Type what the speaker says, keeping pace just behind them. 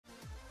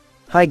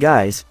Hi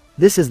guys,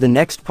 this is the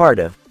next part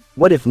of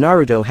What If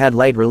Naruto Had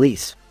Light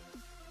Release.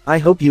 I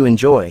hope you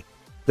enjoy.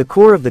 The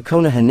core of the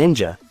Konoha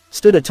ninja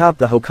stood atop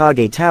the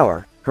Hokage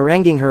tower,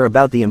 haranguing her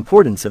about the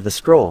importance of the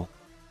scroll.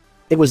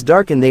 It was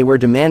dark and they were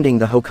demanding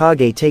the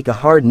Hokage take a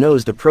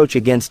hard-nosed approach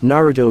against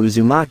Naruto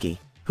Uzumaki,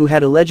 who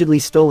had allegedly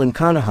stolen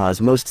Konoha's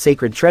most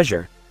sacred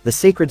treasure, the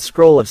sacred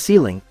scroll of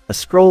sealing, a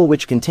scroll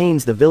which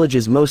contains the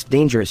village's most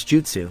dangerous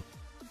jutsu.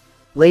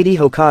 Lady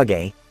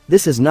Hokage,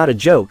 this is not a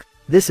joke,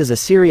 this is a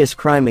serious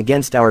crime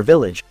against our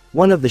village,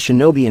 one of the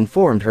shinobi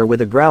informed her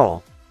with a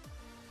growl.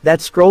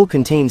 That scroll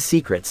contains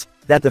secrets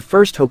that the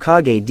first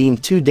Hokage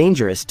deemed too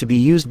dangerous to be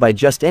used by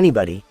just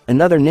anybody,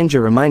 another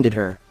ninja reminded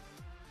her.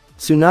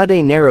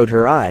 Tsunade narrowed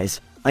her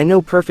eyes. I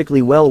know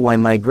perfectly well why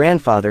my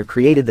grandfather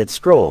created that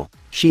scroll,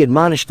 she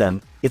admonished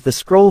them. If the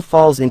scroll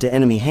falls into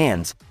enemy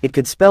hands, it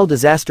could spell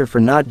disaster for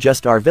not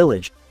just our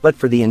village, but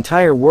for the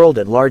entire world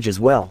at large as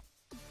well.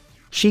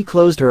 She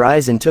closed her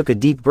eyes and took a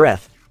deep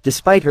breath.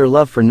 Despite her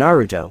love for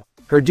Naruto,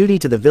 her duty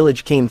to the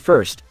village came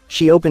first.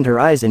 She opened her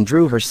eyes and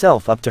drew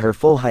herself up to her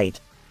full height.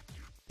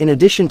 In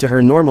addition to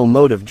her normal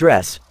mode of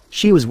dress,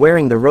 she was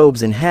wearing the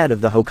robes and hat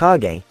of the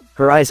Hokage.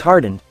 Her eyes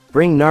hardened.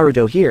 Bring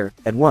Naruto here,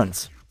 at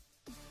once.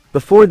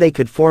 Before they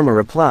could form a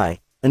reply,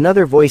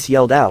 another voice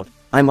yelled out,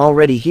 I'm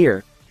already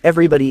here.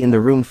 Everybody in the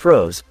room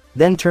froze,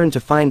 then turned to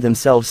find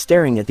themselves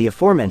staring at the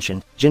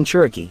aforementioned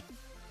Jinchuriki.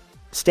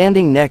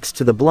 Standing next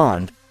to the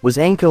blonde was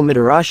Anko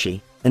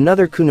Mitarashi,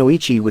 another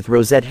kunoichi with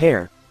rosette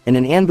hair, and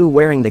an Anbu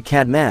wearing the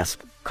cat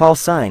mask, call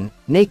sign,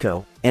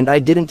 Neko, and I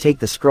didn't take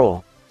the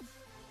scroll.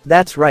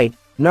 That's right,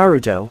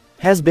 Naruto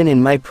has been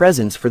in my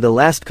presence for the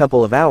last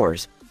couple of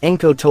hours,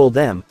 Anko told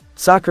them.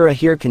 Sakura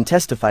here can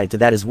testify to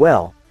that as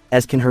well,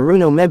 as can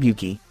Haruno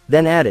Mebuki,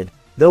 then added,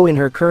 though in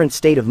her current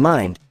state of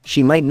mind,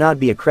 she might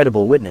not be a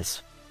credible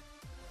witness.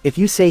 If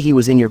you say he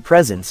was in your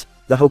presence,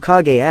 the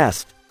Hokage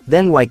asked,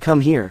 then why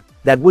come here?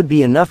 That would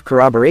be enough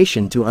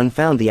corroboration to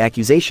unfound the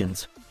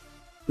accusations.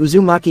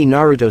 Uzumaki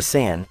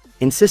Naruto-san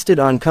insisted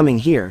on coming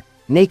here,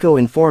 Neko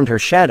informed her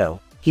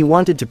shadow, he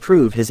wanted to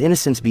prove his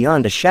innocence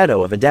beyond a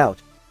shadow of a doubt.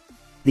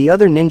 The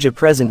other ninja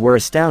present were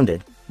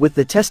astounded, with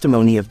the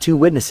testimony of two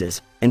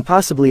witnesses, and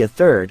possibly a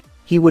third,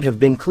 he would have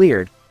been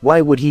cleared.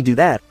 Why would he do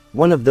that?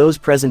 One of those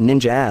present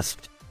ninja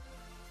asked.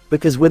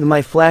 Because with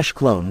my flash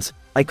clones,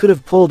 I could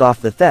have pulled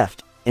off the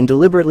theft, and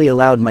deliberately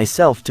allowed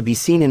myself to be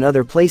seen in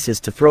other places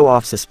to throw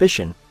off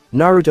suspicion,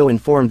 Naruto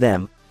informed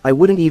them. I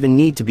wouldn't even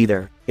need to be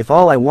there, if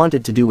all I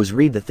wanted to do was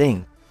read the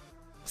thing.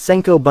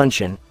 Senko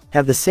Bunshin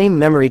have the same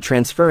memory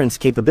transference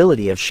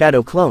capability of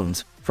shadow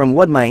clones, from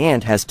what my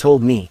aunt has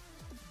told me.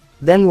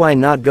 Then why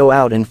not go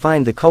out and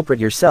find the culprit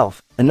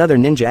yourself? Another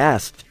ninja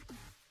asked.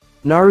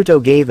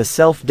 Naruto gave a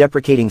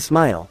self-deprecating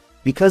smile.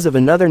 Because of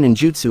another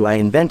ninjutsu I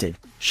invented,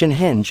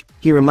 Shinhenge,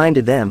 he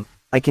reminded them,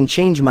 I can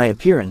change my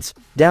appearance,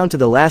 down to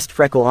the last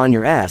freckle on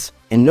your ass,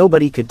 and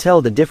nobody could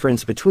tell the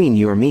difference between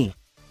you or me.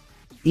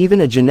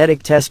 Even a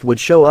genetic test would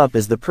show up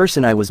as the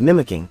person I was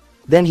mimicking.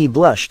 Then he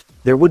blushed.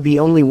 There would be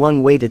only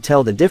one way to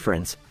tell the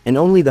difference, and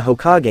only the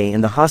Hokage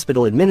and the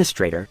hospital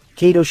administrator,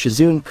 Kato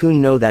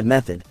Shizune-kun, know that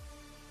method.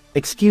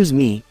 Excuse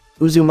me,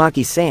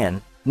 Uzumaki-san,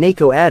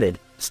 Neko added,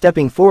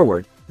 stepping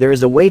forward, there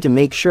is a way to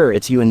make sure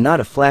it's you and not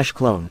a flash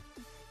clone.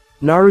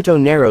 Naruto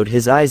narrowed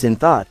his eyes in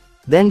thought,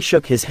 then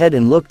shook his head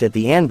and looked at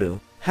the Anbu.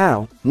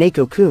 How,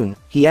 Neko-kun,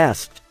 he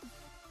asked.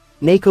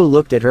 Neko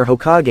looked at her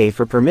Hokage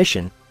for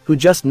permission, who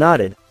just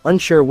nodded,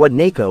 unsure what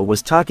Neko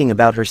was talking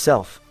about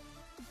herself.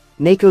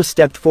 Neko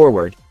stepped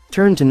forward,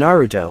 turned to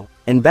Naruto,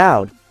 and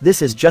bowed,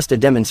 this is just a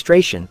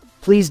demonstration,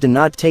 please do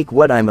not take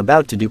what I'm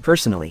about to do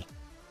personally.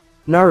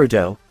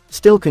 Naruto,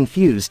 still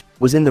confused,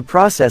 was in the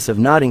process of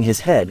nodding his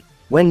head,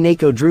 when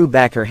Neko drew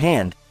back her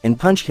hand, and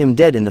punched him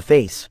dead in the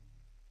face.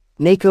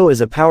 Neko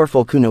is a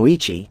powerful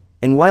kunoichi,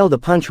 and while the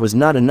punch was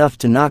not enough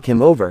to knock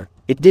him over,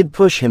 it did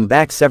push him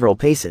back several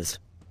paces.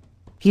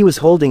 He was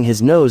holding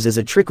his nose as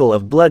a trickle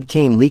of blood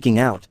came leaking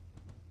out.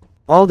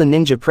 All the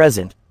ninja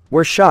present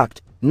were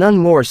shocked, none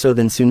more so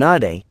than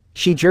Tsunade.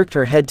 She jerked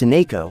her head to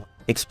Neko.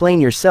 Explain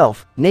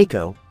yourself,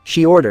 Neko,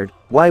 she ordered.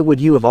 Why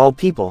would you of all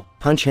people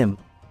punch him?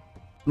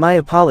 My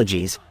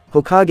apologies,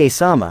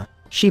 Hokage-sama,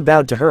 she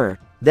bowed to her,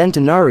 then to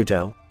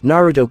Naruto.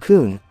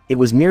 Naruto-kun, it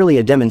was merely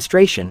a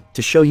demonstration,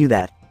 to show you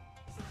that.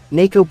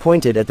 Neko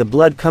pointed at the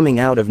blood coming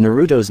out of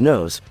Naruto's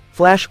nose.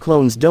 Flash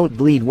clones don't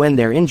bleed when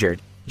they're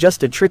injured,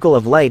 just a trickle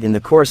of light in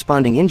the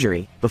corresponding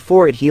injury,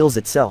 before it heals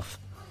itself.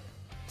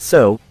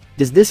 So,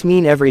 does this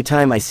mean every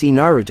time I see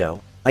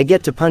Naruto, I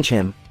get to punch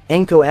him?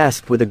 Anko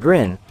asked with a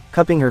grin,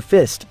 cupping her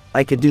fist.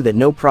 I could do that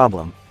no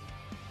problem.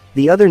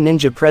 The other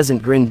ninja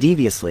present grinned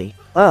deviously.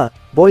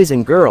 Boys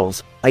and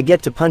girls, I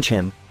get to punch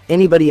him.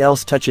 Anybody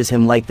else touches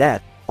him like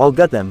that, I'll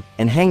gut them,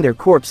 and hang their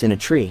corpse in a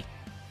tree.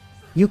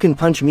 You can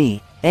punch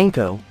me,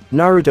 Anko,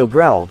 Naruto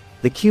growled,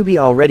 the QB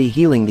already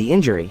healing the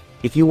injury,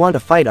 if you want a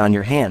fight on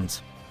your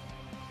hands.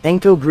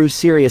 Anko grew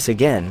serious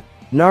again.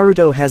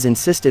 Naruto has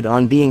insisted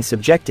on being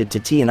subjected to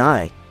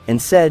T&I,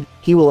 and said,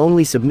 he will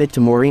only submit to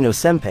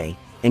Morino-senpai,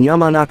 and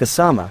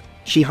Yamanaka-sama.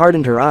 She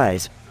hardened her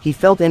eyes, he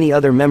felt any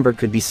other member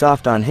could be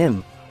soft on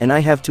him, and I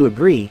have to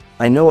agree,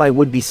 I know I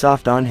would be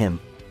soft on him.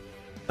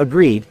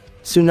 Agreed,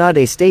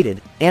 Tsunade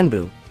stated.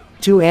 Anbu.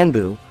 Two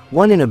Anbu,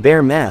 one in a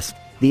bear mask,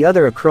 the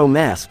other a crow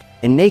mask,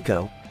 and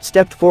Neko,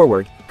 stepped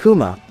forward.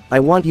 Kuma, I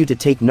want you to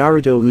take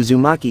Naruto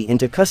Uzumaki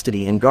into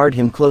custody and guard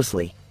him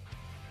closely.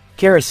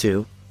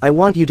 Karasu, I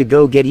want you to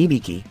go get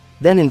Ibiki,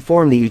 then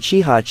inform the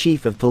Uchiha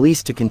chief of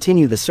police to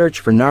continue the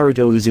search for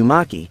Naruto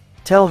Uzumaki,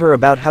 tell her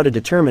about how to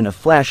determine a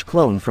flash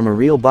clone from a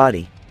real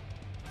body.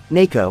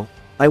 Neko,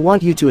 I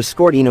want you to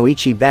escort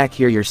Inoichi back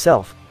here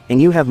yourself,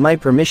 and you have my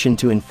permission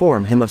to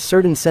inform him of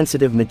certain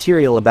sensitive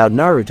material about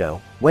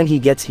Naruto, when he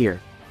gets here.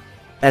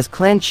 As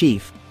clan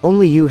chief,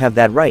 only you have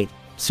that right.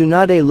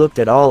 Tsunade looked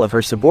at all of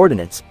her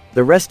subordinates.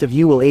 The rest of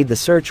you will aid the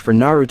search for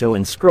Naruto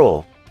and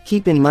Scroll.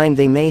 Keep in mind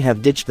they may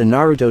have ditched the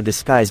Naruto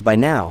disguise by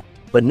now,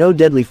 but no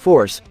deadly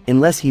force,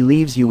 unless he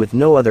leaves you with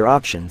no other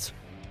options.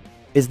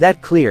 Is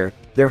that clear?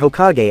 Their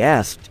Hokage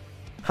asked.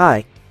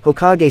 Hi,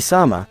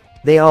 Hokage-sama,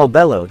 they all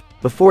bellowed,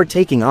 before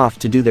taking off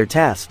to do their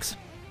tasks.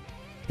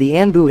 The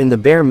Anbu in the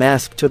bear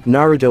mask took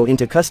Naruto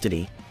into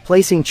custody,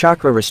 placing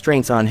chakra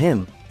restraints on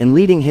him, and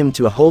leading him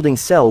to a holding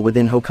cell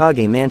within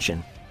Hokage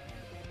Mansion.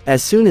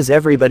 As soon as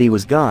everybody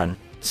was gone,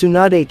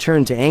 Tsunade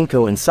turned to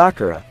Anko and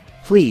Sakura.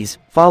 Please,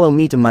 follow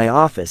me to my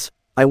office,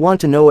 I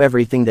want to know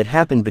everything that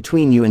happened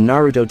between you and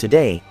Naruto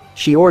today,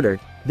 she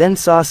ordered, then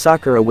saw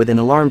Sakura with an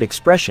alarmed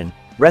expression.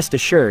 Rest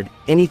assured,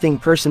 anything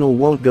personal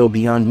won't go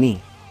beyond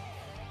me.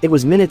 It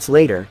was minutes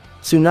later.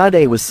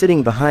 Tsunade was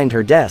sitting behind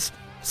her desk.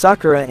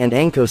 Sakura and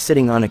Anko,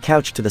 sitting on a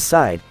couch to the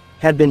side,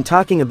 had been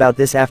talking about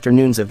this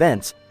afternoon's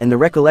events, and the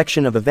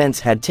recollection of events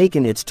had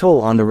taken its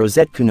toll on the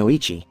Rosette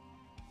Kunoichi.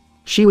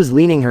 She was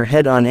leaning her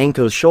head on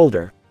Anko's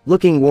shoulder,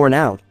 looking worn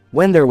out,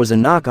 when there was a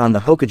knock on the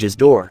Hokage's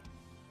door.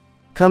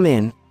 Come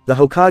in, the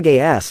Hokage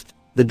asked.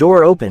 The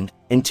door opened,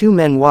 and two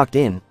men walked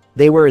in.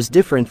 They were as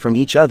different from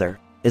each other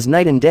as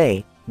night and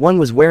day. One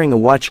was wearing a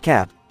watch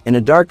cap, and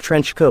a dark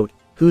trench coat,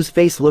 whose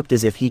face looked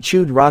as if he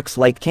chewed rocks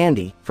like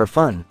candy, for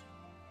fun.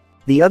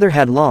 The other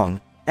had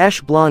long,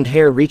 ash-blonde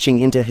hair reaching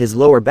into his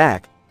lower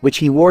back, which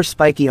he wore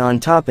spiky on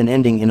top and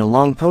ending in a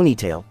long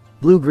ponytail,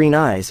 blue-green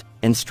eyes,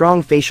 and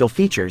strong facial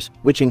features,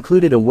 which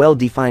included a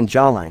well-defined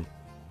jawline.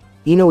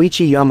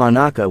 Inoichi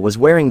Yamanaka was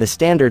wearing the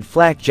standard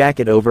flak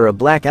jacket over a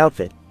black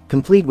outfit,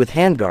 complete with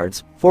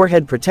handguards,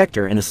 forehead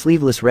protector and a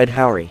sleeveless red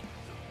haori.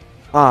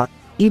 Ah,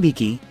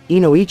 Ibiki,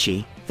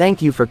 Inoichi,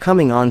 thank you for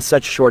coming on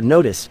such short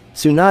notice,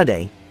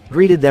 Tsunade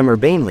greeted them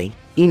urbanely.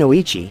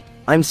 Inoichi,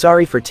 I'm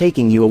sorry for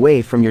taking you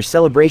away from your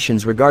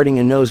celebrations regarding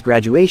Ino's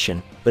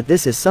graduation, but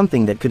this is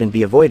something that couldn't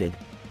be avoided.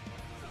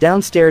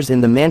 Downstairs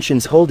in the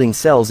mansion's holding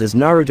cells is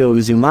Naruto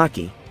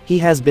Uzumaki. He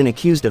has been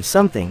accused of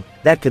something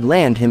that could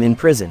land him in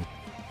prison.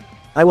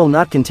 I will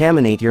not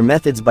contaminate your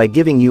methods by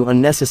giving you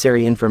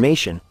unnecessary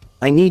information.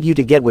 I need you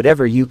to get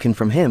whatever you can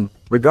from him,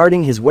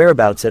 regarding his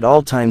whereabouts at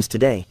all times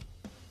today.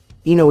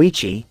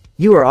 Inoichi,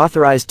 you are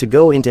authorized to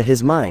go into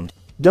his mind.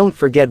 Don't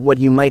forget what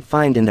you might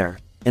find in there,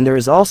 and there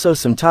is also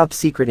some top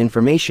secret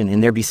information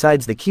in there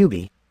besides the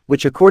Kyuubi,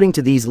 which according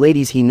to these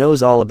ladies he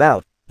knows all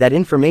about. That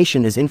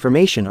information is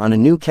information on a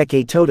new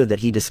Kekkei Tota that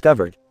he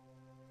discovered.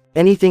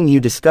 Anything you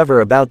discover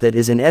about that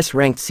is an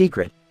S-ranked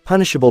secret,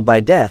 punishable by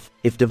death,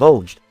 if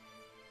divulged.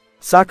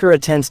 Sakura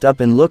tensed up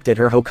and looked at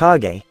her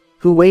Hokage,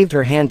 who waved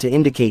her hand to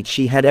indicate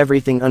she had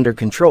everything under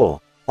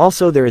control.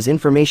 Also there is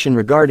information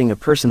regarding a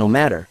personal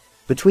matter,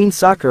 between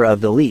Sakura of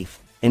the Leaf,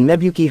 and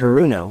Mebuki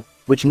Haruno,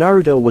 which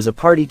Naruto was a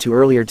party to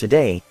earlier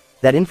today.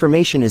 That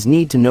information is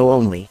need to know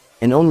only,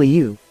 and only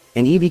you,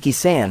 and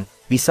Ibiki-san,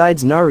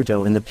 besides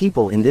Naruto and the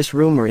people in this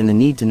room are in the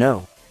need to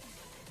know.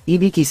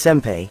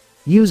 Ibiki-senpai,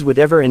 use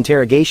whatever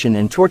interrogation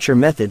and torture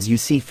methods you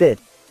see fit,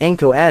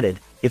 Anko added.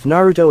 If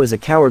Naruto is a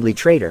cowardly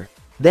traitor,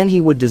 then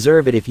he would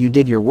deserve it if you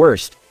did your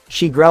worst,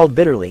 she growled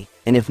bitterly,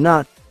 and if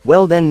not,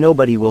 well then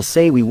nobody will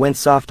say we went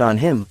soft on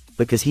him,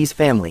 because he's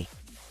family.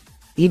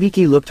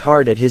 Ibiki looked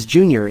hard at his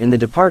junior in the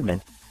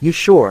department. You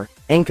sure,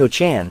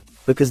 Anko-chan,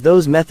 because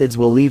those methods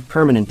will leave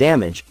permanent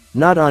damage,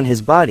 not on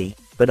his body,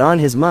 but on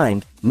his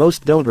mind.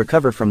 Most don't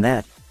recover from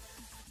that.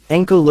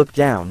 Anko looked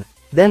down,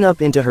 then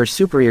up into her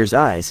superior's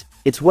eyes.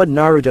 It's what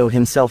Naruto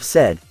himself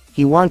said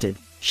he wanted,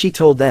 she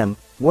told them.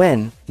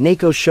 When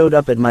Neko showed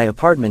up at my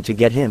apartment to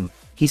get him,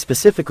 he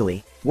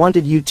specifically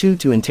wanted you two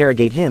to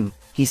interrogate him.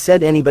 He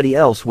said anybody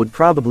else would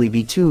probably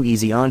be too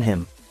easy on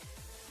him.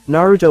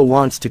 Naruto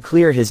wants to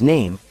clear his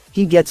name.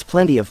 He gets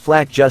plenty of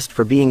flack just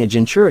for being a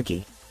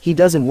Jinchuriki. He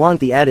doesn't want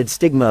the added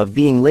stigma of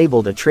being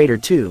labeled a traitor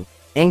too.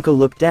 Anko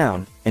looked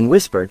down, and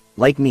whispered,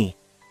 like me.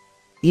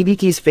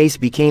 Ibiki's face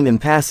became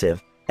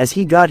impassive, as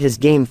he got his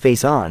game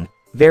face on.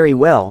 Very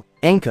well,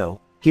 Anko,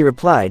 he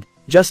replied,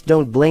 just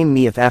don't blame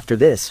me if after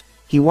this,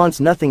 he wants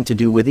nothing to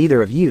do with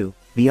either of you,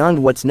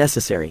 beyond what's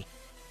necessary.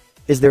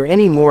 Is there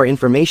any more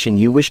information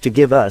you wish to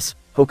give us,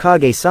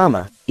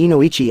 Hokage-sama?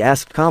 Inoichi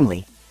asked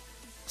calmly.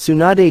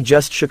 Tsunade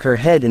just shook her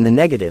head in the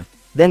negative.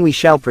 Then we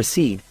shall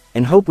proceed,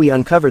 and hope we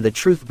uncover the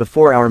truth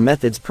before our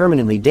methods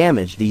permanently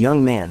damage the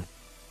young man.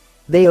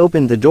 They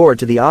opened the door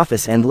to the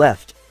office and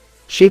left.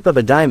 Shape of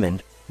a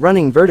diamond,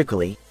 running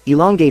vertically,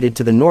 elongated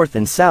to the north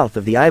and south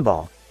of the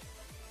eyeball.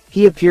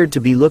 He appeared to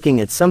be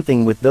looking at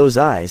something with those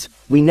eyes.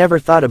 We never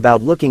thought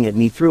about looking at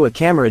me through a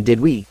camera,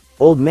 did we,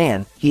 old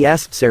man? He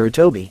asked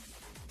Sarutobi.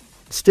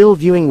 Still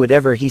viewing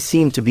whatever he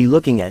seemed to be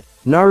looking at,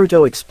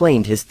 Naruto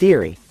explained his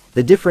theory.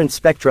 The different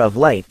spectra of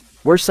light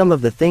were some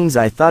of the things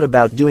I thought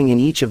about doing in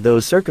each of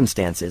those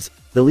circumstances.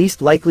 The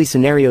least likely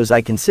scenarios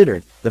I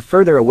considered, the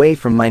further away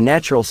from my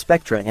natural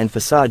spectra and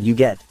facade you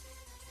get.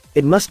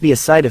 It must be a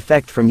side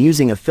effect from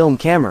using a film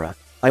camera.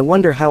 I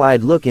wonder how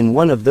I'd look in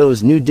one of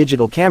those new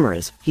digital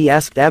cameras, he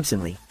asked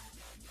absently.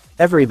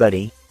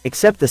 Everybody,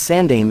 except the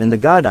Sandaime and the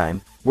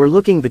Godime, were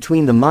looking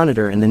between the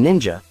monitor and the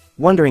ninja,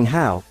 wondering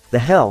how the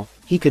hell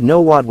he could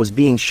know what was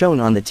being shown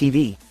on the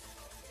TV.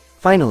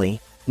 Finally,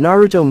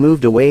 Naruto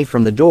moved away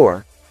from the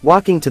door,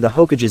 walking to the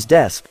Hokage's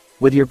desk.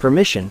 With your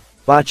permission,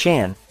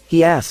 Ba-chan,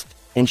 he asked,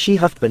 and she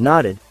huffed but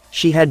nodded.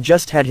 She had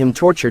just had him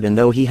tortured, and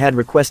though he had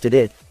requested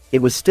it,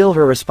 it was still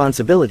her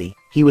responsibility.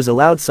 He was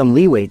allowed some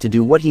leeway to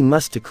do what he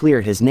must to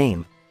clear his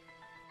name.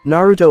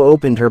 Naruto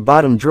opened her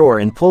bottom drawer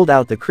and pulled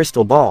out the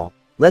crystal ball.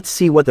 Let's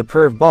see what the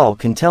perv ball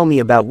can tell me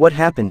about what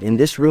happened in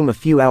this room a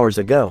few hours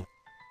ago.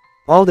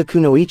 All the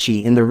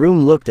kunoichi in the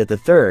room looked at the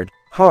third,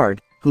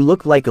 hard, who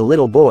looked like a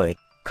little boy,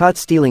 caught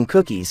stealing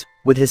cookies,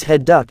 with his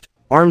head ducked,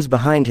 arms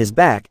behind his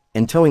back,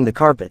 and toeing the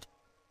carpet.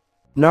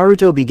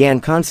 Naruto began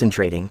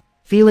concentrating,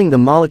 feeling the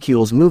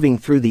molecules moving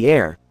through the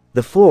air,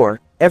 the floor,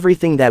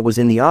 everything that was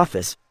in the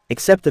office,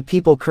 except the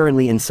people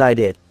currently inside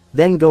it,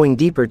 then going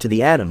deeper to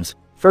the atoms,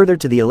 further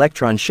to the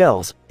electron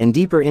shells, and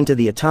deeper into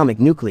the atomic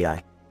nuclei.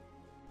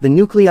 The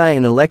nuclei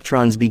and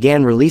electrons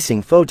began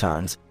releasing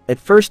photons, at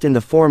first in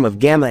the form of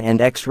gamma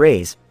and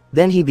X-rays,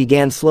 then he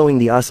began slowing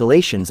the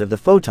oscillations of the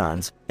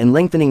photons, and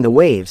lengthening the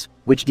waves,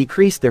 which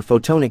decreased their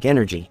photonic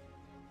energy.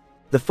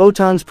 The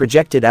photons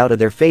projected out of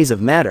their phase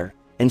of matter,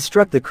 and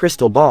struck the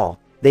crystal ball.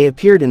 They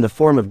appeared in the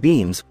form of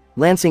beams,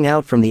 lancing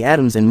out from the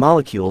atoms and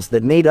molecules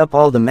that made up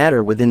all the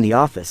matter within the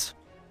office.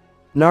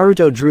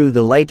 Naruto drew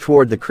the light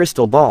toward the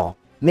crystal ball,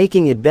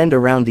 making it bend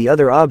around the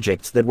other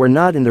objects that were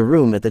not in the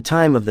room at the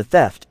time of the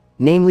theft,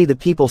 namely the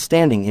people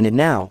standing in it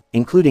now,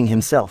 including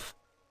himself.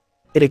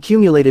 It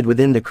accumulated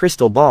within the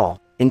crystal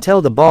ball,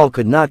 until the ball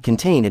could not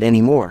contain it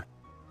anymore.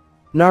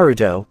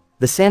 Naruto,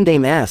 the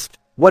Sandaime asked,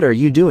 what are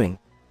you doing?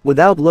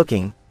 Without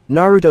looking,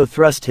 Naruto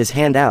thrust his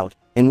hand out,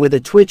 and with a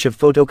twitch of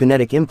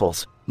photokinetic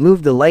impulse,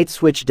 moved the light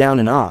switch down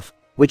and off,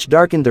 which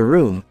darkened the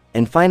room,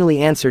 and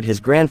finally answered his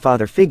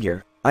grandfather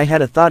figure. I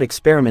had a thought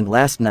experiment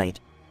last night.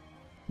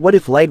 What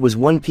if light was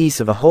one piece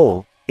of a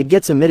whole? It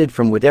gets emitted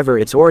from whatever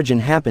its origin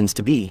happens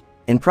to be,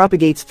 and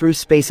propagates through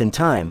space and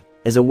time,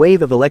 as a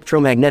wave of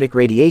electromagnetic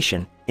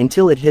radiation,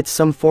 until it hits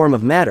some form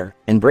of matter,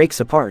 and breaks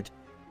apart.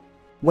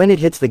 When it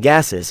hits the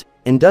gases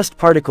and dust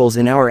particles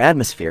in our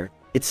atmosphere,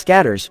 it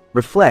scatters,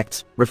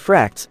 reflects,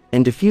 refracts,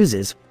 and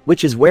diffuses,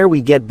 which is where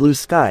we get blue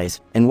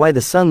skies, and why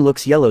the sun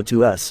looks yellow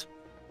to us.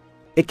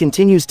 It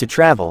continues to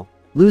travel,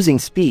 losing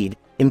speed,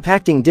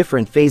 impacting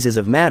different phases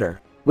of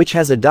matter, which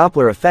has a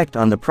Doppler effect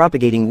on the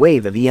propagating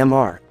wave of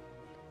EMR.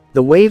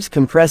 The waves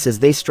compress as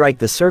they strike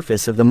the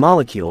surface of the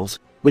molecules,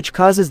 which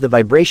causes the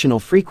vibrational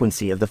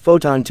frequency of the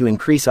photon to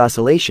increase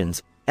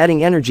oscillations,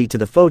 adding energy to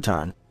the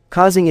photon,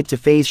 causing it to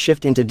phase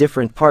shift into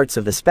different parts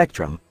of the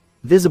spectrum.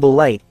 Visible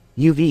light,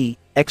 UV,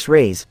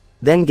 X-rays,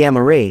 then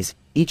gamma rays,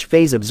 each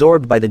phase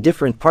absorbed by the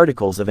different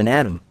particles of an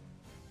atom.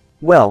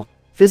 Well,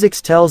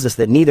 physics tells us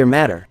that neither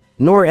matter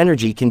nor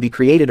energy can be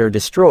created or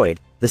destroyed.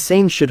 The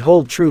same should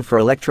hold true for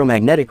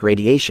electromagnetic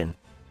radiation.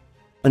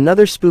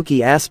 Another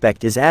spooky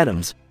aspect is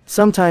atoms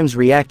sometimes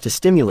react to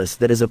stimulus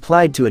that is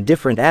applied to a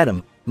different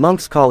atom.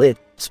 Monks call it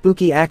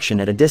spooky action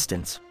at a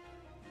distance.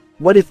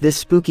 What if this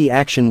spooky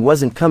action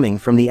wasn't coming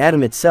from the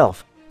atom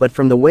itself, but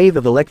from the wave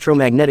of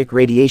electromagnetic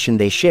radiation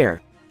they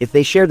share, if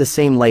they share the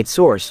same light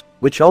source,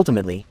 which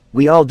ultimately,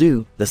 we all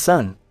do, the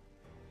sun?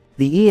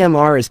 The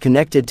EMR is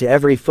connected to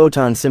every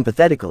photon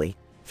sympathetically,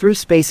 through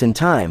space and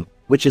time,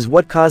 which is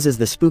what causes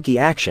the spooky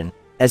action.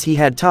 As he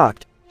had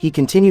talked, he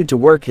continued to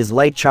work his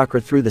light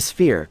chakra through the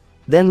sphere,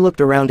 then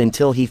looked around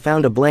until he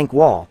found a blank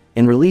wall,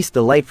 and released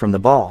the light from the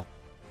ball.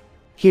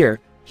 Here,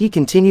 he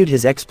continued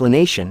his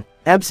explanation,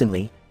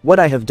 absently, what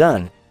I have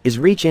done, is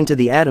reach into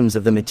the atoms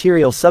of the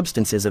material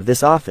substances of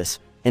this office,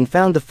 and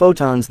found the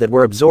photons that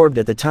were absorbed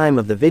at the time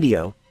of the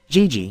video,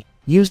 Gigi,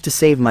 used to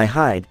save my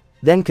hide,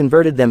 then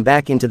converted them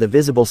back into the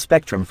visible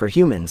spectrum for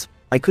humans.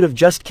 I could have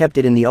just kept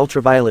it in the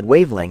ultraviolet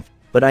wavelength,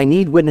 but I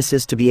need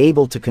witnesses to be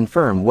able to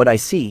confirm what I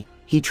see.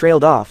 He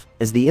trailed off,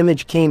 as the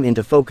image came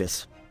into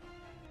focus.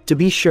 To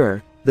be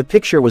sure, the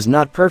picture was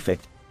not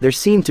perfect. There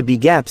seemed to be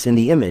gaps in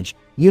the image,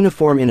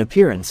 uniform in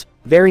appearance,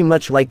 very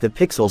much like the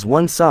pixels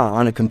one saw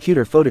on a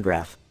computer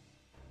photograph.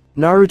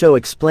 Naruto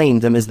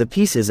explained them as the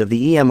pieces of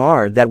the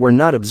EMR that were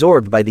not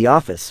absorbed by the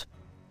office.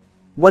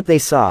 What they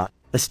saw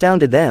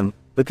astounded them,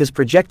 because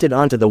projected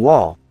onto the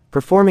wall,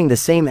 performing the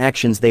same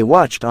actions they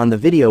watched on the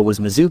video, was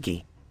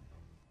Mizuki.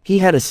 He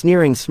had a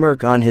sneering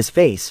smirk on his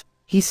face.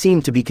 He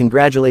seemed to be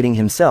congratulating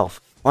himself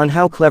on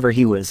how clever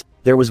he was.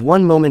 There was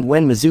one moment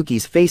when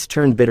Mizuki's face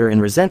turned bitter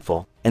and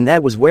resentful, and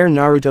that was where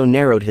Naruto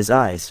narrowed his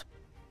eyes.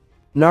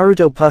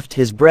 Naruto puffed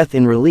his breath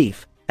in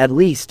relief. At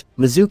least,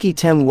 Mizuki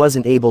Tem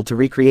wasn't able to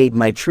recreate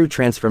my true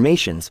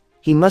transformations,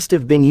 he must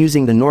have been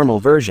using the normal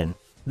version.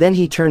 Then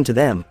he turned to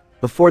them.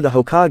 Before the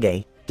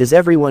Hokage, does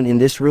everyone in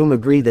this room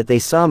agree that they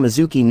saw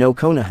Mizuki no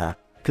Konoha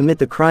commit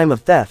the crime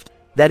of theft,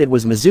 that it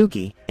was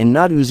Mizuki, and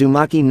not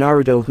Uzumaki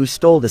Naruto who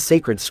stole the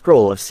sacred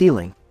scroll of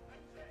sealing?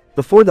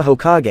 Before the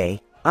Hokage,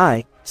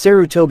 I,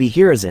 Sarutobi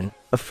Hiruzen,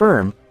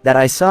 affirm that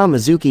I saw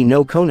Mizuki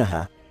no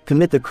Konoha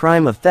commit the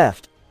crime of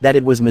theft, that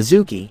it was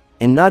Mizuki,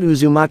 and not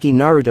Uzumaki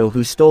Naruto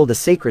who stole the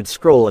sacred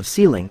scroll of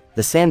sealing,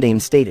 the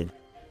Sandaime stated.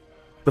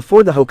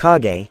 Before the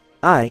Hokage,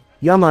 I,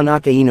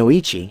 Yamanaka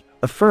Inoichi,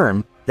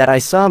 affirm that I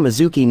saw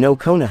Mizuki no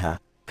Konoha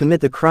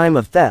commit the crime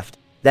of theft,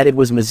 that it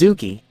was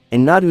Mizuki,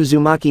 and not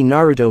Uzumaki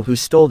Naruto who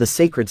stole the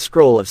sacred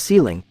scroll of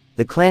sealing,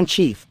 the clan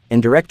chief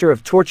and director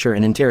of torture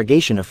and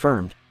interrogation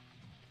affirmed.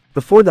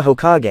 Before the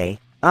Hokage,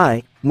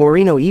 I,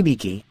 Morino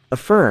Ibiki,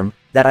 affirm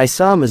that I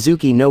saw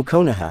Mizuki no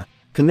Konoha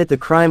commit the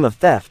crime of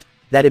theft,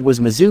 that it was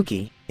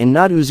Mizuki, and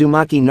not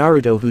Uzumaki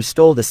Naruto who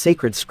stole the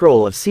sacred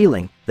scroll of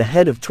sealing, the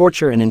head of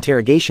torture and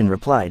interrogation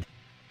replied.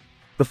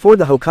 Before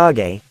the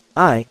Hokage,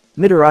 I,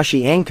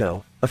 Mitarashi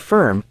Anko,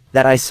 affirm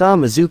that I saw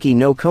Mizuki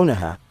no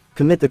Konoha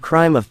commit the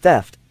crime of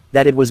theft,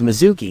 that it was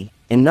Mizuki,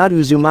 and not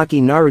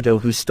Uzumaki Naruto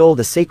who stole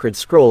the sacred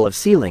scroll of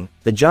sealing,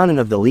 the Jonin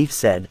of the Leaf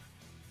said.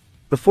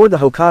 Before the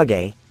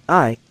Hokage,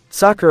 I,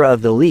 Sakura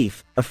of the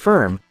Leaf,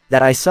 affirm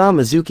that I saw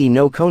Mizuki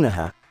no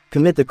Konoha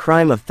commit the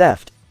crime of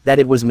theft, that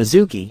it was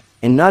Mizuki,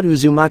 and not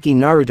Uzumaki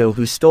Naruto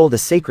who stole the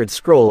sacred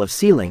scroll of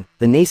sealing,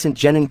 the nascent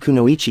Genin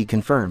Kunoichi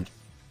confirmed.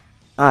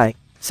 I,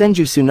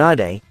 Senju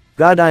Tsunade,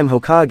 Godime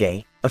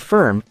Hokage,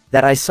 affirm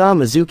that I saw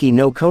Mizuki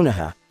no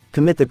Konoha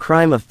commit the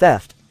crime of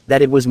theft,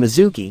 that it was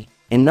Mizuki,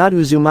 and not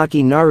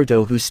Uzumaki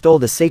Naruto who stole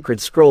the sacred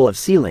scroll of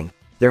sealing,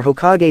 their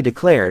Hokage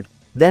declared.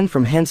 Then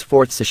from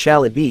henceforth so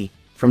shall it be,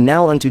 from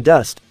now unto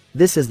dust,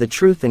 this is the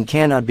truth and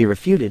cannot be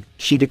refuted,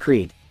 she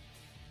decreed.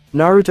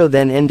 Naruto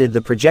then ended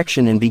the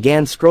projection and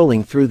began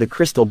scrolling through the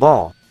crystal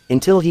ball,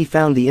 until he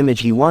found the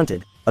image he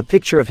wanted, a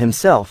picture of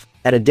himself,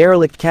 at a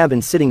derelict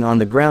cabin sitting on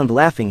the ground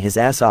laughing his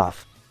ass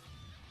off.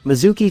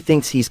 Mizuki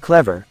thinks he's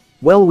clever,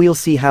 well we'll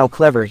see how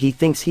clever he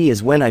thinks he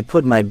is when I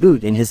put my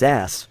boot in his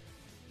ass.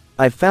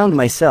 I've found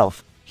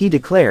myself, he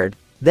declared,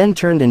 then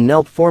turned and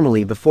knelt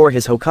formally before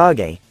his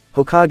Hokage.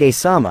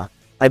 Hokage-sama,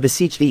 I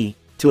beseech thee,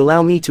 to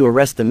allow me to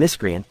arrest the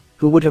miscreant,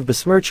 who would have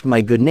besmirched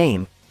my good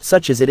name,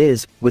 such as it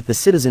is, with the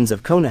citizens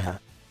of Konoha.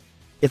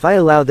 If I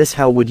allow this,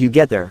 how would you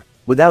get there,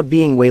 without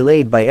being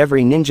waylaid by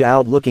every ninja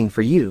out looking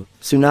for you?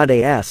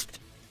 Tsunade asked.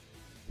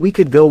 We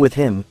could go with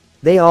him.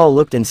 They all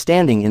looked, and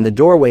standing in the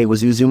doorway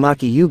was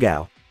Uzumaki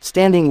Yugao.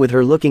 Standing with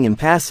her looking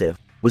impassive,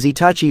 was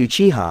Itachi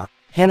Uchiha,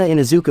 Hana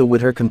Inuzuka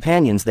with her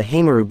companions the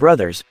Heimaru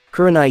brothers,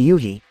 Kurenai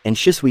Yuhi, and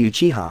Shisui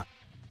Uchiha.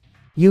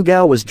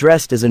 Yugao was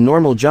dressed as a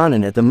normal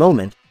jonin at the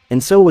moment,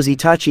 and so was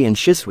Itachi, and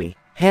Shisui,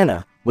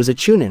 Hana, was a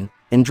chunin,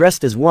 and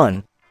dressed as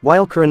one,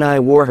 while Kurenai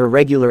wore her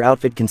regular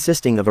outfit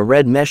consisting of a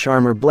red mesh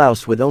armor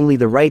blouse with only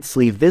the right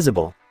sleeve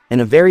visible, and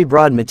a very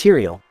broad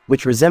material,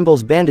 which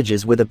resembles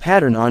bandages with a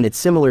pattern on it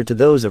similar to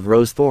those of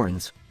rose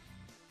thorns.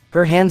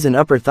 Her hands and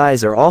upper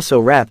thighs are also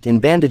wrapped in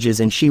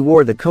bandages, and she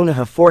wore the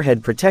Konoha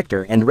forehead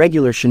protector and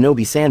regular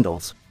shinobi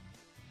sandals.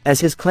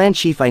 As his clan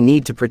chief, I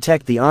need to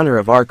protect the honor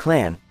of our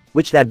clan,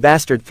 which that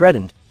bastard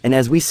threatened, and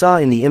as we saw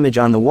in the image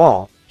on the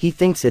wall, he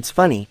thinks it's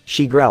funny,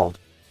 she growled.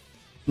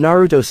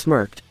 Naruto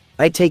smirked.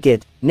 I take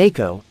it,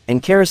 Neko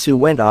and Karasu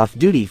went off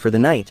duty for the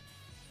night.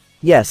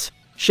 Yes,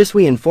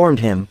 Shisui informed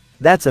him,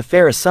 that's a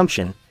fair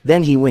assumption,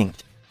 then he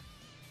winked.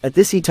 At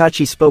this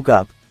Itachi spoke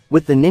up,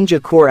 with the ninja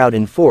corps out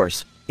in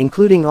force,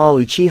 including all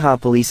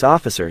Uchiha police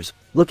officers,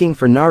 looking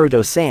for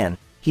Naruto-san,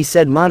 he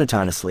said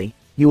monotonously,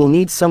 you will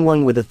need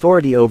someone with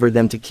authority over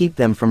them to keep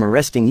them from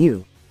arresting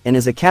you, and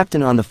as a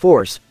captain on the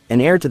force,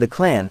 an heir to the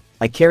clan,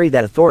 I carry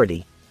that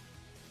authority.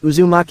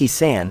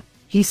 Uzumaki-san,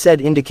 he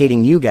said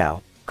indicating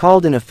Yugao,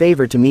 called in a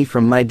favor to me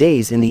from my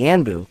days in the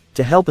Anbu,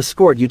 to help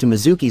escort you to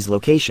Mizuki's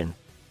location.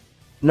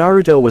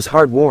 Naruto was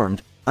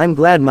heart-warmed, I'm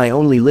glad my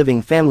only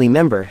living family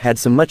member had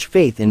so much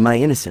faith in my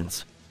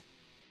innocence.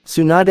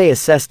 Tsunade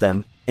assessed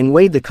them, and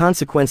weighed the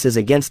consequences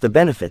against the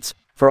benefits.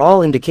 For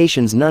all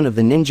indications none of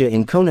the ninja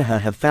in Konoha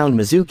have found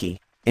Mizuki,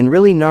 and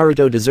really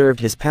Naruto deserved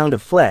his pound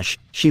of flesh.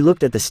 She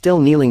looked at the still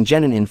kneeling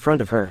genin in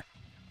front of her.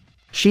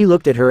 She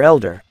looked at her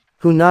elder,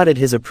 who nodded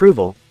his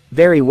approval.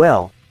 Very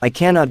well, I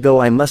cannot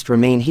go, I must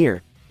remain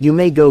here. You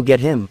may go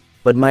get him,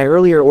 but my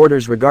earlier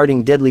orders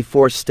regarding deadly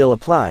force still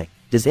apply.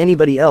 Does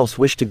anybody else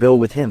wish to go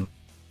with him?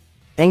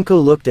 Anko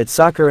looked at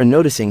Sakura,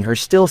 noticing her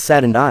still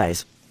saddened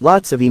eyes.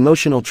 Lots of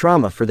emotional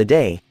trauma for the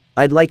day.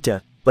 I'd like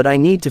to, but I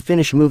need to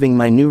finish moving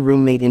my new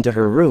roommate into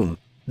her room.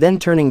 Then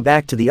turning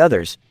back to the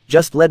others,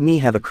 just let me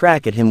have a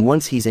crack at him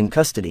once he's in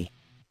custody.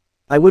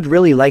 I would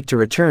really like to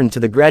return to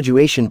the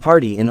graduation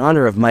party in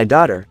honor of my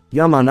daughter,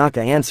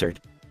 Yamanaka answered.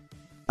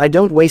 I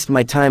don't waste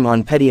my time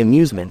on petty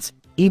amusements,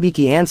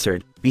 Ibiki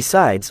answered.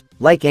 Besides,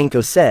 like Anko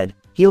said,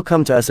 he'll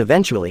come to us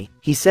eventually,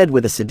 he said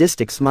with a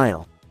sadistic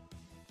smile.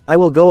 I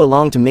will go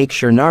along to make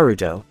sure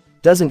Naruto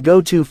doesn't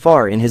go too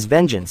far in his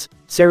vengeance,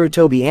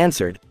 Sarutobi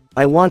answered,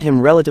 I want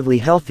him relatively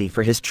healthy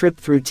for his trip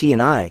through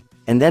T&I,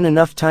 and then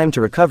enough time to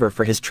recover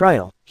for his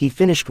trial," he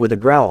finished with a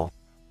growl.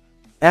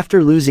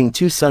 After losing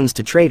 2 sons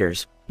to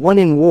traitors, one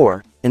in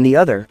war, and the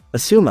other,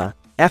 Asuma,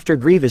 after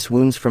grievous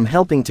wounds from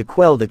helping to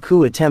quell the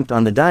coup attempt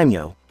on the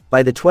daimyo,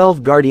 by the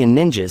 12 guardian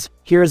ninjas,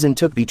 Hiruzen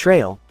took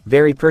betrayal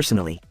very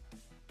personally.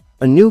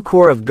 A new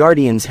corps of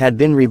guardians had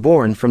been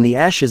reborn from the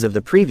ashes of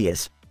the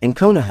previous, and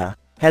Konoha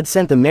had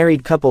sent the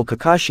married couple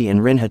Kakashi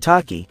and Rin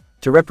Hataki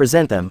to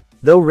represent them,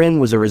 though Rin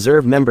was a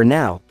reserve member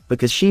now,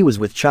 because she was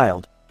with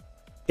child.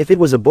 If it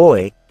was a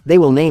boy, they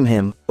will name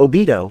him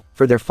Obito,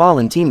 for their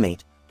fallen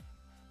teammate.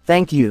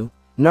 "Thank you,"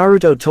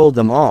 Naruto told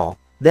them all,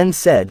 then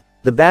said,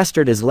 "The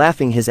bastard is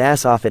laughing his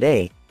ass off at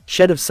a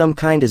shed of some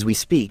kind as we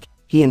speak,"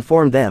 he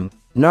informed them.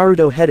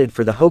 Naruto headed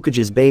for the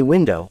Hokage's bay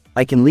window.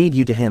 "I can lead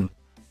you to him."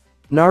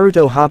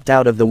 Naruto hopped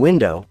out of the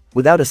window,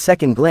 without a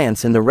second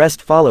glance, and the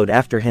rest followed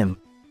after him.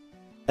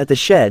 At the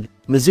shed,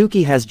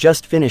 Mizuki has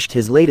just finished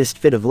his latest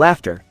fit of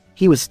laughter.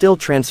 He was still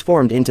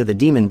transformed into the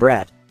demon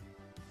brat.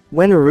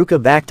 When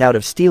Iruka backed out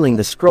of stealing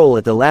the scroll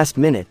at the last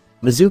minute,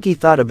 Mizuki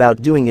thought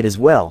about doing it as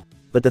well,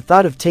 but the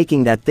thought of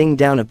taking that thing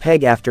down a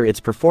peg after its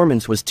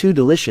performance was too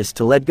delicious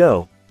to let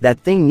go. That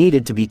thing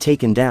needed to be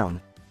taken down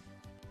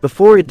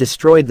before it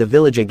destroyed the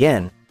village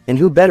again, and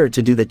who better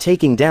to do the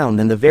taking down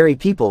than the very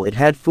people it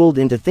had fooled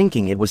into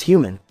thinking it was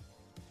human.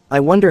 "I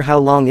wonder how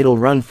long it'll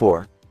run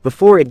for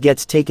before it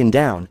gets taken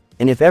down,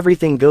 and if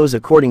everything goes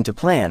according to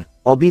plan,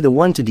 I'll be the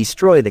one to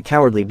destroy the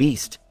cowardly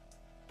beast."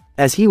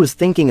 As he was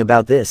thinking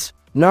about this,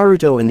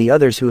 Naruto and the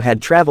others who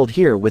had traveled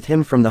here with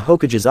him from the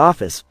Hokage's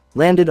office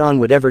landed on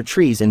whatever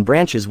trees and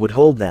branches would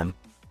hold them.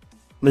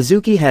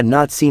 Mizuki had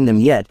not seen them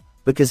yet,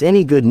 because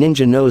any good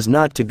ninja knows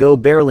not to go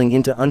barreling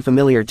into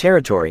unfamiliar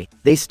territory.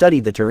 They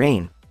studied the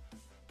terrain.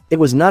 It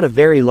was not a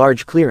very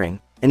large clearing,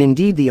 and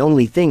indeed the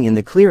only thing in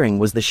the clearing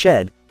was the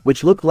shed,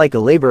 which looked like a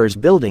laborer's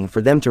building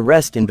for them to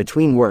rest in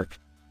between work.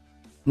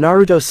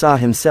 Naruto saw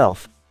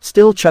himself,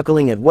 still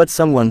chuckling at what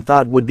someone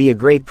thought would be a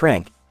great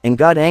prank, and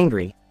got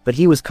angry, but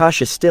he was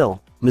cautious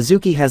still.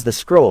 Mizuki has the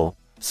scroll,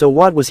 so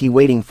what was he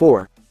waiting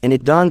for? And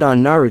it dawned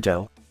on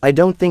Naruto, "I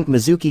don't think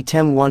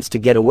Mizuki-tem wants to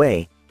get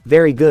away."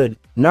 "Very good,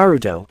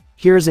 Naruto,"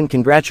 Hiruzen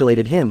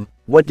congratulated him.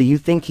 "What do you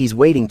think he's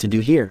waiting to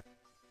do here?"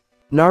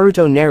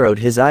 Naruto narrowed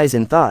his eyes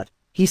in thought.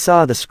 He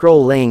saw the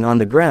scroll laying on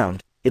the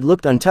ground. It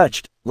looked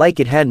untouched, like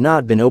it had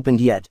not been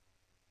opened yet.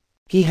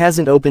 "He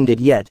hasn't opened it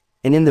yet,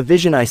 and in the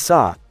vision I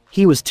saw,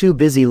 he was too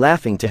busy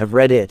laughing to have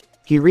read it,"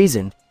 he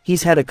reasoned.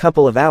 "He's had a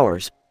couple of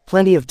hours,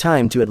 plenty of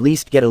time to at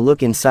least get a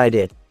look inside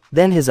it."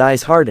 Then his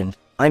eyes hardened.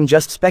 "I'm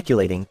just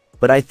speculating,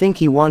 but I think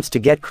he wants to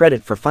get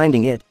credit for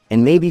finding it,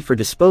 and maybe for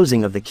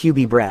disposing of the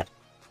QB brat."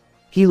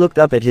 He looked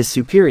up at his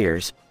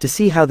superiors, to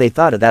see how they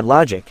thought of that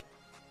logic.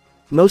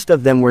 Most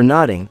of them were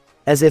nodding,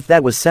 as if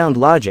that was sound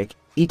logic.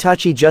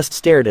 Itachi just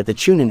stared at the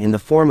Chunin in the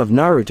form of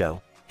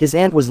Naruto. His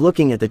aunt was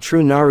looking at the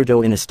true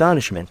Naruto in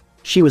astonishment.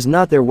 She was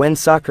not there when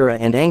Sakura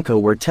and Anko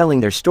were telling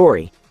their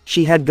story.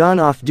 She had gone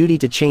off duty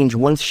to change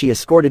once she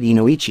escorted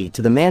Inoichi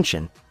to the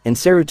mansion, and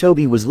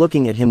Sarutobi was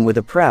looking at him with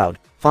a proud,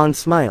 fond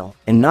smile,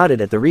 and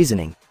nodded at the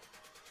reasoning.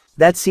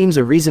 That seems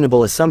a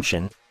reasonable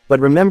assumption, but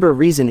remember,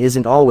 reason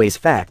isn't always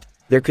fact.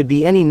 There could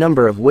be any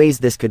number of ways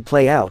this could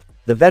play out.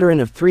 The veteran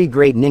of 3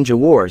 great ninja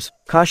wars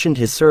cautioned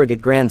his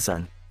surrogate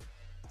grandson.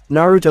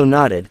 Naruto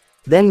nodded,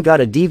 then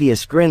got a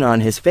devious grin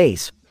on his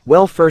face.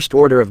 "Well, first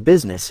order of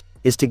business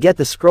is to get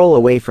the scroll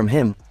away from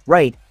him,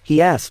 right?"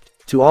 he asked,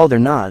 to all their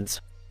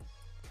nods.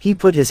 He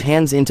put his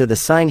hands into the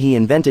sign he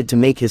invented to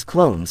make his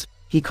clones.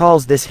 He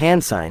calls this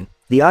hand sign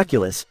the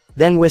Oculus,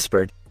 then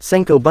whispered,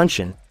 "Senko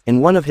Bunshin,"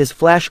 and one of his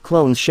flash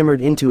clones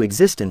shimmered into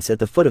existence at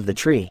the foot of the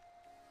tree.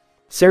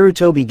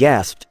 Sarutobi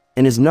gasped,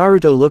 and as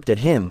Naruto looked at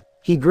him,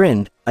 he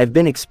grinned. "I've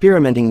been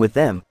experimenting with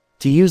them,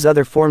 to use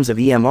other forms of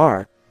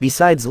EMR,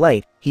 besides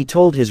light," he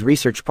told his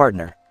research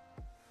partner.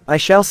 "I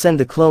shall send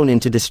the clone in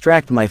to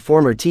distract my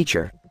former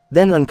teacher,"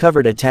 then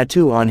uncovered a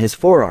tattoo on his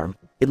forearm.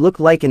 It looked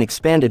like an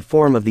expanded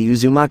form of the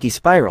Uzumaki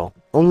spiral,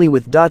 only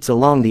with dots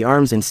along the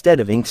arms instead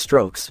of ink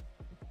strokes.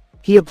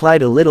 He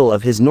applied a little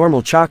of his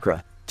normal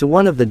chakra to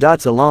one of the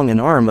dots along an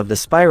arm of the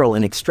spiral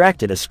and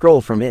extracted a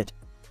scroll from it.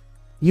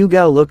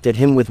 Yugao looked at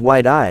him with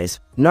wide eyes.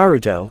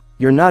 "Naruto,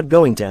 you're not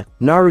going to..."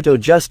 Naruto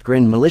just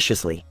grinned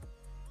maliciously.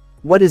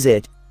 "What is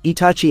it?"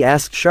 Itachi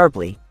asked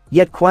sharply,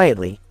 yet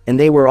quietly, and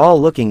they were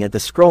all looking at the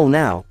scroll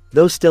now,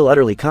 though still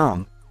utterly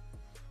calm.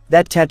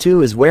 "That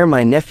tattoo is where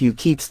my nephew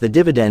keeps the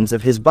dividends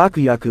of his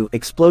Bakuyaku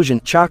explosion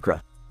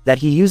chakra, that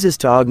he uses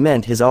to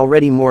augment his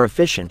already more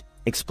efficient,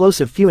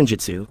 explosive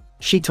Fuinjutsu,"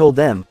 she told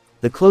them.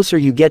 "The closer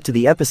you get to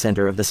the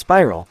epicenter of the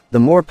spiral, the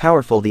more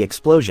powerful the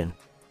explosion."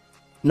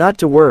 "Not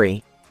to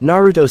worry,"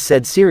 Naruto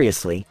said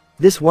seriously,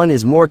 "this one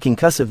is more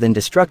concussive than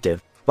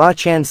destructive.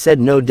 Ba-chan said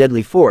no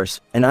deadly force,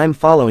 and I'm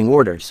following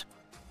orders."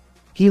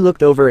 He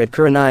looked over at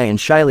Kurenai and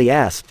shyly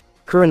asked,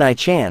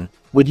 "Kurenai-chan,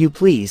 would you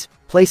please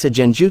place a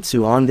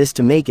genjutsu on this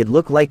to make it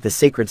look like the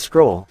sacred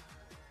scroll?"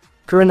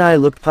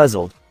 Kurenai looked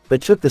puzzled,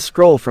 but took the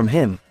scroll from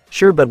him.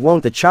 "Sure, but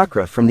won't the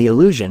chakra from the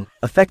illusion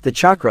affect the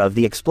chakra of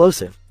the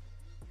explosive?"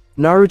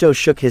 Naruto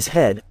shook his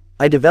head.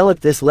 I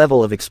developed this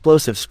level of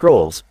explosive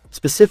scrolls,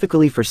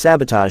 specifically for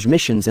sabotage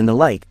missions and the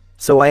like,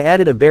 so I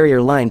added a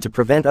barrier line to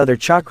prevent other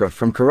chakra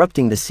from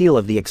corrupting the seal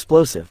of the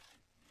explosive.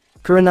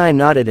 Kurenai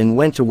nodded and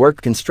went to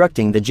work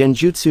constructing the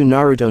genjutsu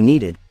Naruto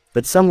needed,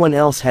 but someone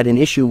else had an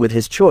issue with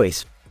his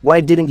choice. Why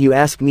didn't you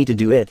ask me to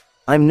do it?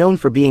 I'm known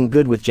for being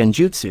good with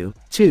genjutsu,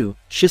 too,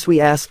 Shisui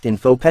asked in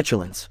faux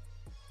petulance.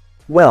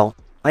 Well,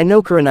 I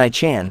know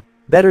Kurenai-chan,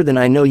 better than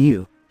I know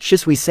you,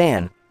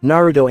 Shisui-san,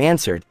 Naruto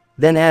answered,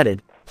 then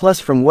added, plus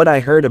from what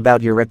I heard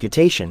about your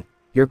reputation,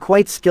 you're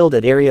quite skilled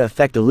at area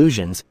effect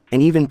illusions,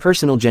 and even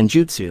personal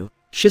genjutsu.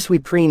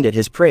 Shisui preened at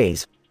his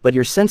praise, but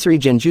your sensory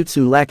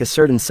genjutsu lack a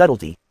certain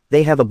subtlety,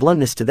 they have a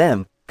bluntness to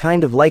them,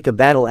 kind of like a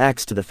battle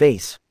axe to the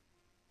face.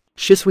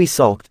 Shisui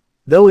sulked,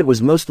 though it was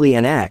mostly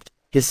an act,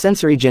 his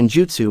sensory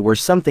genjutsu were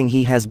something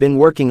he has been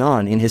working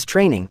on in his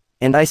training,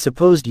 and I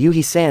supposed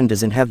Yuhi-san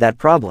doesn't have that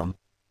problem.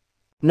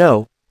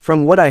 No,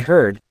 from what I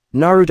heard,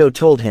 Naruto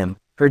told him,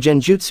 her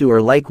genjutsu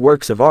are like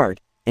works of art,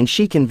 and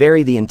she can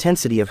vary the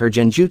intensity of her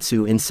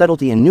genjutsu in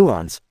subtlety and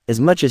nuance, as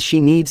much as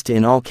she needs to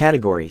in all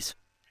categories.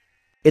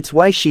 It's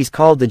why she's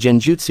called the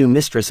genjutsu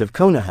mistress of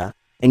Konoha,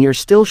 and you're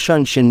still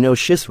Shunshin no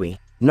Shisui,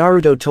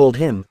 Naruto told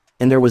him,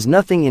 and there was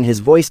nothing in his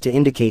voice to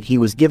indicate he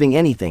was giving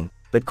anything,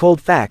 but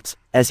cold facts,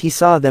 as he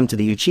saw them to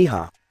the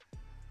Uchiha.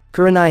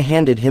 Kurenai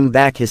handed him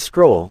back his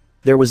scroll.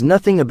 There was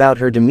nothing about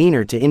her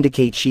demeanor to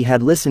indicate she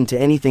had listened to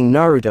anything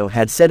Naruto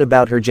had said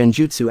about her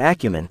genjutsu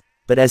acumen,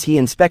 but as he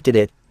inspected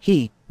it,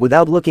 he,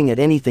 without looking at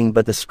anything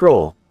but the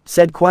scroll,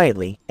 said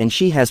quietly, and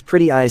she has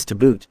pretty eyes to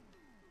boot.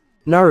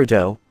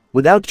 Naruto,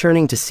 without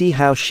turning to see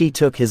how she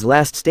took his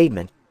last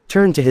statement,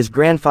 turned to his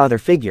grandfather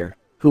figure,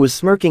 who was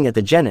smirking at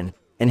the genin,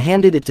 and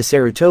handed it to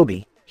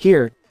Sarutobi.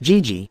 Here,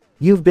 Gigi,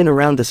 you've been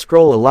around the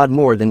scroll a lot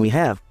more than we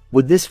have,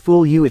 would this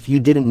fool you if you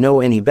didn't know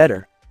any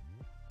better?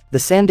 The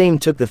Sandame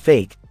took the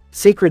fake,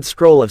 sacred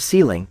scroll of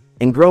sealing,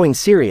 and growing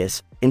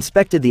serious,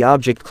 inspected the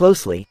object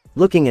closely,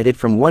 looking at it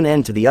from one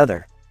end to the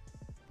other.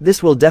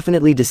 This will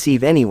definitely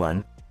deceive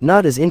anyone,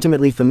 not as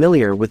intimately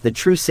familiar with the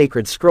true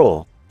sacred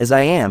scroll, as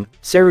I am,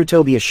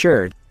 Sarutobi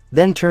assured,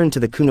 then turned to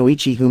the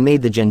kunoichi who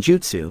made the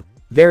genjutsu.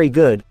 Very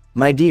good,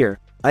 my dear,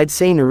 I'd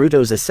say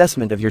Naruto's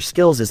assessment of your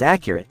skills is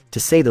accurate, to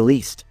say the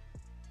least.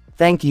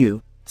 Thank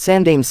you,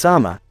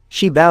 Sandame-sama,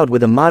 she bowed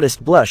with a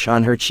modest blush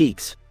on her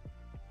cheeks.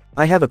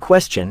 I have a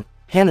question,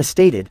 Hana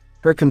stated.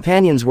 Her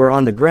companions were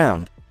on the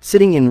ground,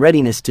 sitting in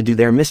readiness to do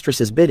their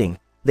mistress's bidding.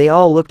 They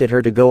all looked at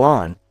her to go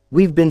on.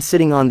 We've been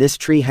sitting on this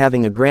tree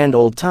having a grand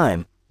old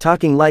time,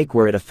 talking like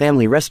we're at a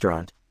family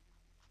restaurant.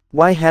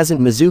 Why hasn't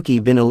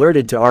Mizuki been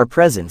alerted to our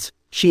presence?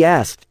 She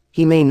asked.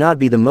 He may not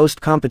be the most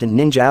competent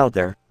ninja out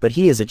there, but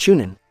he is a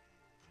chunin.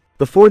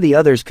 Before the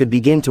others could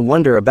begin to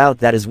wonder about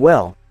that as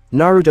well,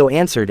 Naruto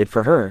answered it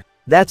for her.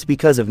 That's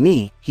because of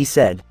me, he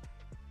said.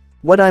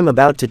 What I'm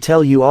about to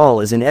tell you all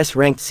is an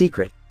S-ranked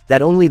secret,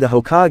 that only the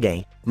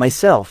Hokage,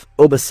 myself,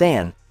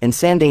 Oba-san, and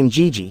Sandame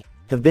Gigi,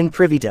 have been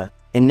privy to,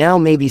 and now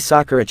maybe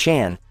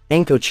Sakura-chan,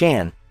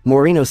 Anko-chan,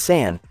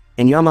 Morino-san,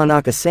 and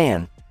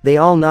Yamanaka-san. They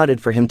all nodded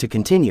for him to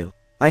continue.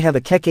 I have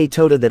a Keke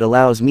Tota that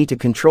allows me to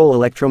control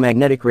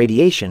electromagnetic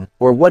radiation,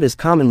 or what is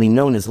commonly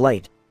known as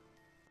light.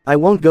 I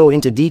won't go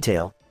into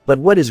detail, but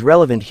what is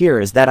relevant here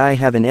is that I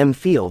have an M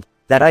field,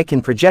 that I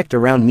can project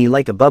around me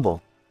like a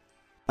bubble.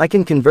 I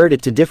can convert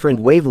it to different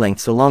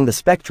wavelengths along the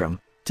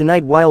spectrum.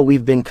 Tonight while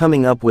we've been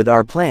coming up with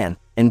our plan,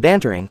 and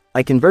bantering,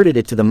 I converted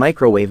it to the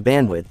microwave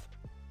bandwidth.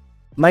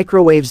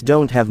 Microwaves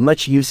don't have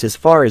much use as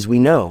far as we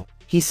know,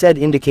 he said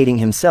indicating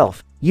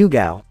himself,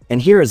 Yugao, and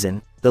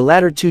Hiruzen. The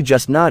latter two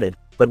just nodded,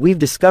 but we've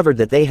discovered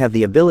that they have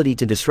the ability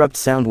to disrupt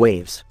sound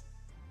waves.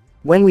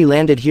 When we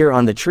landed here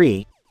on the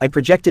tree, I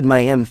projected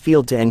my M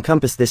field to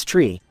encompass this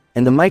tree,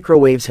 and the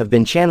microwaves have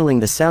been channeling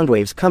the sound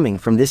waves coming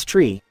from this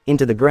tree,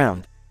 into the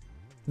ground.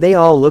 They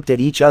all looked at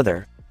each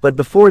other, but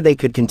before they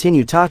could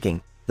continue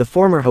talking, the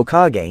former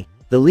Hokage,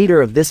 the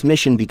leader of this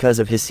mission because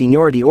of his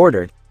seniority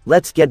ordered,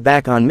 let's get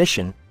back on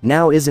mission,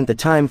 now isn't the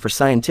time for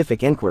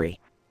scientific inquiry.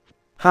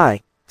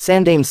 Hi,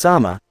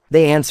 Sandame-sama,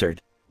 they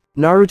answered.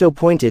 Naruto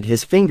pointed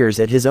his fingers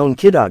at his own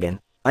Kidogan.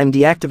 I'm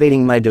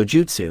deactivating my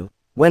dojutsu.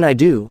 When I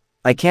do,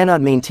 I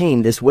cannot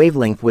maintain this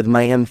wavelength with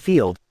my M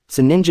field,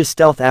 so ninja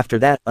stealth after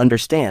that,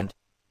 understand?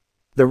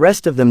 The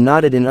rest of them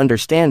nodded in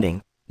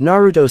understanding.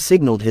 Naruto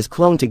signaled his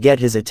clone to get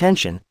his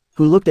attention,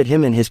 who looked at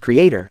him and his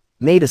creator,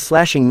 made a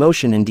slashing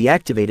motion and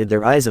deactivated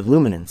their eyes of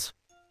luminance.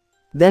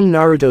 Then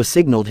Naruto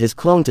signaled his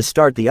clone to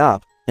start the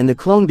op, and the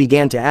clone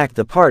began to act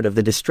the part of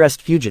the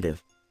distressed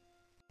fugitive.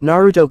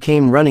 Naruto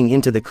came running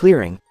into the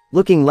clearing,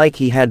 looking like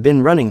he had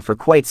been running for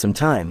quite some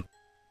time.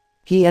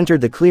 He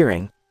entered the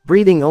clearing,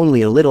 breathing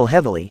only a little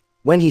heavily,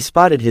 when he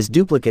spotted his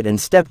duplicate and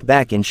stepped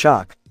back in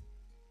shock.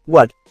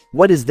 What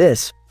is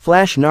this?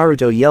 Flash!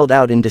 Naruto yelled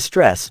out in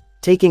distress,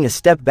 taking a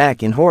step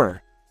back in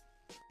horror.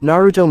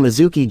 Naruto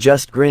Mizuki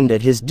just grinned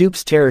at his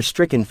dupe's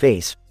terror-stricken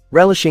face,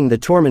 relishing the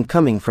torment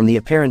coming from the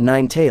apparent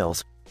nine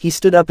tails. He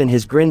stood up and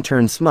his grin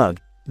turned smug.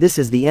 This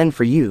is the end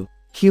for you,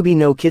 Kyubi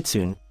no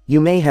Kitsune.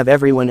 You may have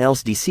everyone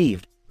else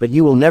deceived, but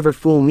you will never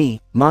fool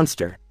me,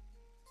 monster.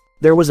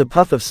 There was a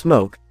puff of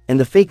smoke, and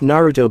the fake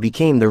Naruto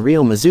became the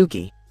real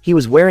Mizuki. He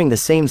was wearing the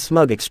same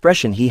smug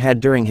expression he had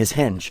during his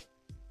henge.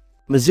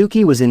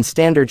 Mizuki was in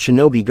standard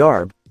shinobi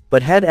garb,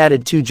 but had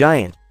added 2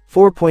 giant,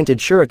 4-pointed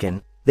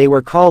shuriken. They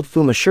were called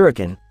Fuma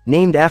Shuriken,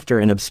 named after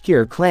an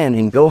obscure clan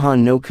in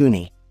Gohan no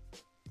Kuni.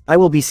 I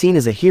will be seen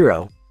as a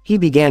hero, he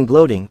began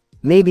gloating,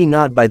 maybe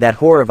not by that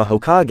whore of a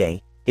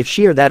Hokage. If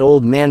she or that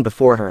old man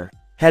before her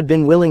had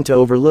been willing to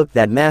overlook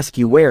that mask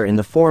you wear in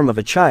the form of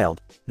a child,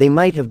 they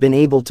might have been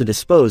able to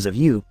dispose of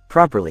you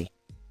properly.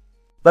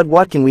 But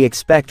what can we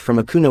expect from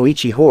a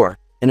kunoichi whore,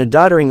 and a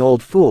doddering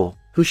old fool,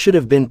 who should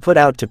have been put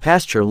out to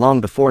pasture long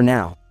before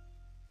now?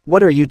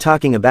 What are you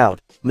talking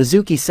about,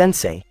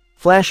 Mizuki-sensei?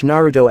 Flash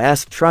Naruto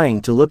asked,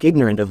 trying to look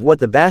ignorant of what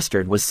the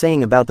bastard was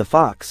saying about the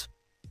fox.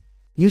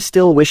 You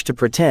still wish to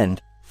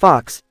pretend,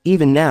 fox,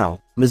 even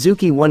now?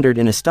 Mizuki wondered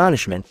in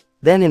astonishment,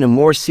 then in a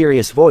more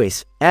serious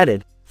voice,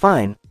 added,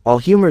 fine, I'll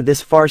humor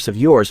this farce of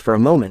yours for a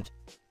moment.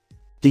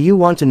 Do you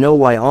want to know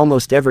why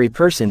almost every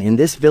person in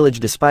this village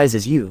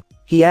despises you?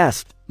 He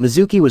asked.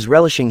 Mizuki was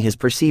relishing his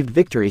perceived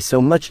victory so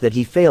much that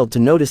he failed to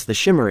notice the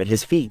shimmer at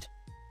his feet.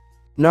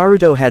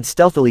 Naruto had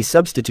stealthily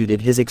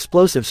substituted his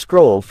explosive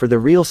scroll for the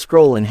real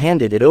scroll and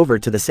handed it over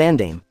to the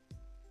Sandame.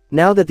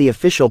 Now that the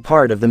official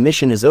part of the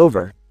mission is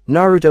over,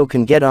 Naruto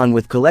can get on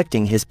with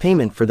collecting his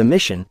payment for the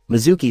mission,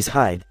 Mizuki's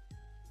hide.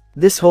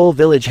 This whole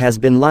village has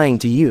been lying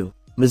to you,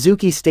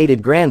 Mizuki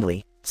stated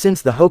grandly,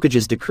 since the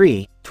Hokage's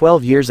decree,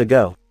 12 years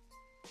ago.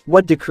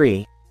 What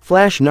decree?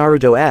 Flash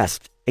Naruto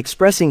asked,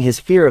 expressing his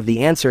fear of the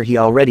answer he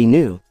already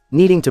knew,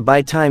 needing to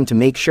buy time to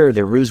make sure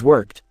their ruse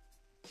worked.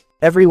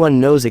 Everyone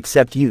knows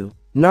except you,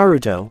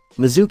 Naruto,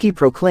 Mizuki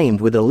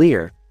proclaimed with a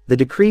leer. The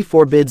decree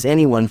forbids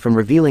anyone from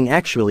revealing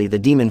actually the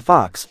demon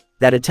fox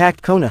that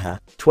attacked Konoha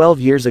 12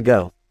 years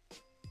ago.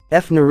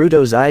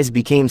 Naruto's eyes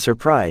became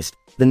surprised.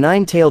 The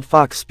 9-tailed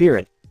fox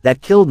spirit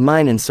that killed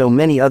mine and so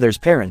many others'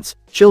 parents,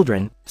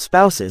 children,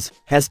 spouses,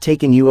 has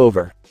taken you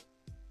over.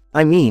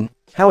 I mean,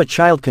 how a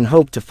child can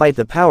hope to fight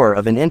the power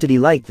of an entity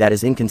like that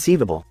is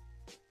inconceivable.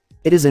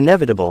 It is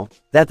inevitable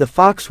that the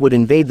fox would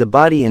invade the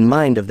body and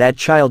mind of that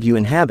child you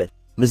inhabit.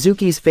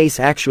 Mizuki's face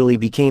actually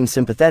became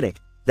sympathetic.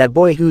 That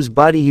boy whose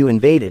body you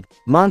invaded,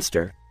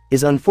 monster,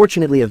 is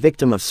unfortunately a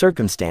victim of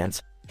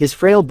circumstance. His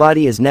frail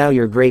body is now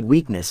your great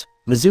weakness.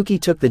 Mizuki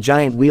took the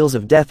giant wheels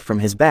of death from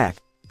his back,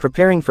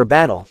 preparing for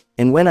battle,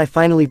 and when I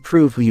finally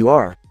prove who you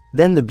are,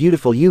 then the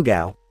beautiful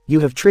Yugao, you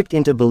have tricked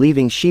into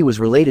believing she was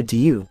related to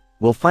you,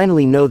 will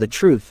finally know the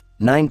truth.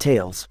 9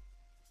 tails.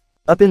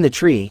 Up in the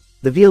tree,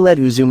 the Violette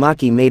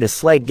Uzumaki made a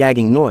slight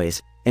gagging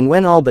noise, and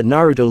when all but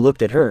Naruto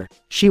looked at her,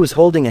 she was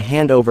holding a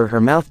hand over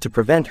her mouth to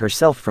prevent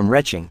herself from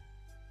retching.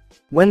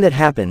 When that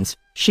happens,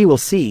 she will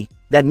see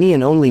that me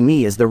and only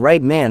me is the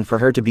right man for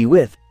her to be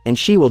with, and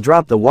she will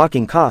drop the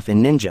walking cough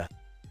in ninja.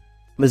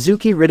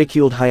 Mizuki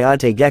ridiculed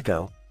Hayate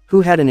Gecko,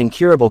 who had an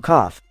incurable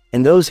cough,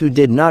 and those who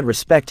did not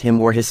respect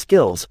him or his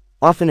skills,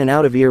 often an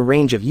out-of-ear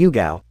range of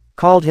Yugao,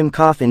 called him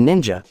Coffin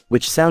Ninja,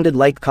 which sounded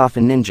like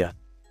Coffin Ninja.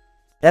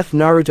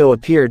 Naruto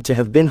appeared to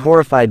have been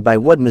horrified by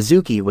what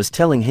Mizuki was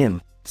telling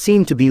him,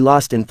 seemed to be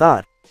lost in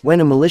thought,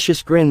 when a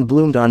malicious grin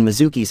bloomed on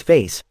Mizuki's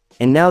face.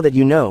 And now that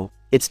you know,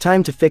 it's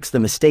time to fix the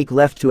mistake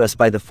left to us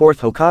by the 4th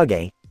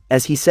Hokage.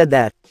 As he said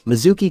that,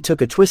 Mizuki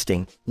took a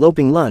twisting,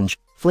 loping lunge,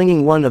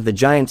 flinging one of the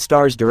giant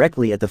stars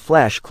directly at the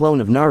flash clone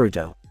of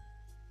Naruto.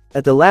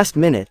 At the last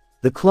minute,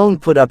 the clone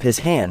put up his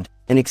hand,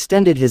 and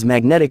extended his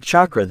magnetic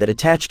chakra that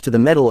attached to the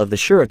metal of the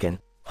shuriken,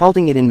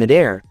 halting it in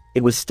midair.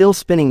 It was still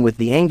spinning with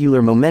the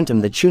angular momentum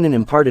the Chunin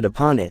imparted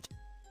upon it.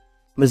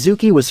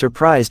 Mizuki was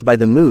surprised by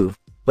the move,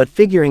 but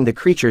figuring the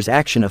creature's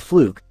action a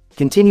fluke,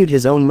 continued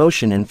his own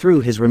motion and threw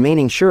his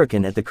remaining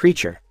shuriken at the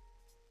creature.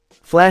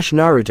 Flash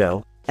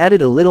Naruto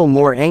added a little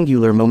more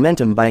angular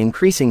momentum by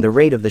increasing the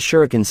rate of the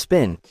shuriken's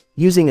spin,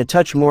 using a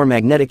touch more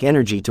magnetic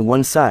energy to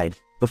one side,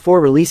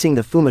 before releasing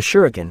the Fuma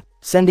Shuriken,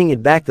 sending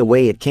it back the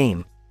way it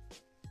came.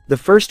 The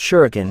first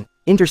shuriken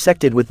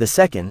intersected with the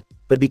second,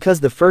 but because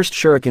the first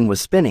shuriken was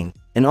spinning,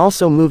 and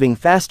also moving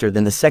faster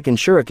than the second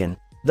shuriken,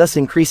 thus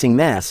increasing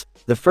mass,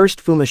 the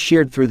first Fuma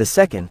sheared through the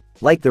second,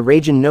 like the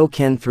Raijin no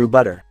Ken through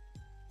butter.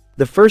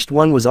 The first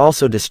one was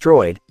also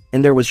destroyed,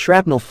 and there was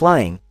shrapnel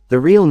flying. The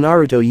real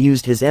Naruto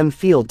used his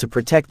M-field to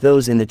protect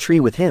those in the tree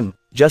with him,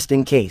 just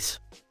in case.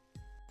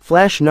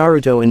 Flash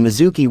Naruto and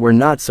Mizuki were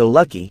not so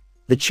lucky.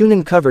 The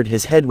Chunin covered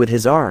his head with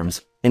his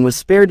arms, and was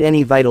spared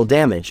any vital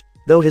damage.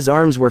 Though his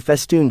arms were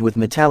festooned with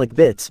metallic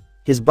bits,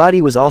 his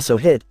body was also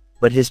hit,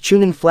 but his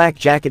Chunin flak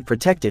jacket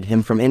protected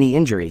him from any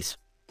injuries.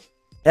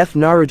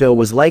 Naruto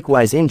was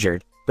likewise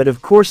injured, but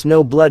of course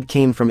no blood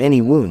came from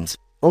any wounds,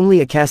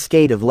 only a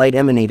cascade of light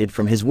emanated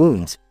from his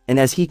wounds, and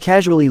as he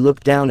casually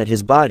looked down at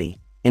his body,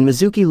 and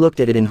Mizuki looked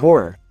at it in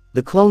horror,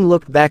 the clone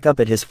looked back up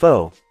at his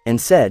foe, and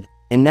said,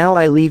 "And now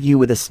I leave you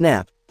with a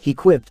snap," he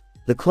quipped.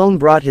 The clone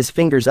brought his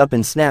fingers up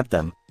and snapped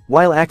them,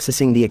 while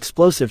accessing the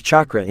explosive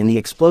chakra in the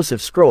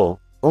explosive scroll,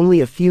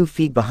 only a few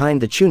feet behind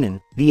the Chunin.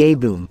 The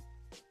boom.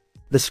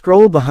 The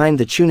scroll behind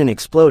the Chunin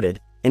exploded,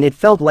 and it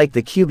felt like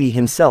the Kyuubi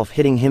himself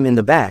hitting him in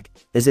the back,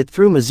 as it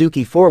threw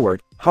Mizuki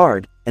forward,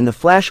 hard, and the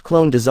flash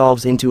clone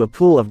dissolves into a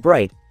pool of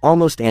bright,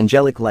 almost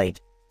angelic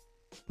light.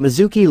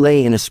 Mizuki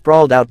lay in a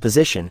sprawled-out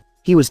position.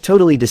 He was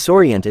totally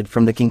disoriented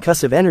from the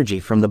concussive energy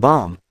from the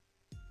bomb.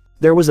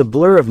 There was a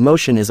blur of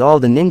motion as all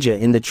the ninja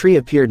in the tree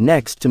appeared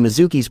next to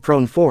Mizuki's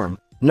prone form.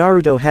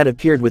 Naruto had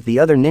appeared with the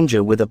other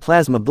ninja with a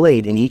plasma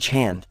blade in each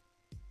hand.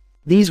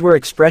 These were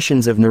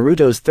expressions of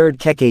Naruto's third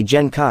Kekkei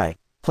Genkai,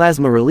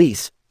 plasma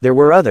release. There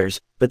were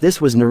others, but this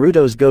was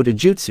Naruto's go-to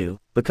jutsu,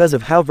 because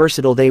of how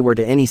versatile they were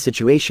to any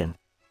situation.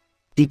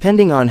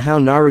 Depending on how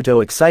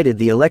Naruto excited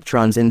the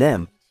electrons in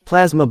them,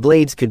 plasma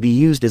blades could be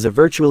used as a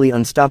virtually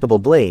unstoppable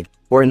blade,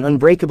 or an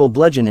unbreakable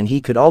bludgeon, and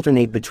he could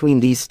alternate between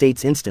these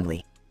states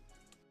instantly.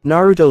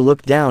 Naruto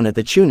looked down at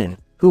the Chunin,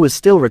 who was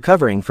still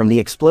recovering from the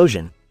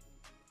explosion.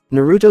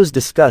 Naruto's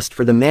disgust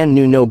for the man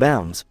knew no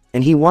bounds,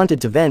 and he wanted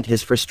to vent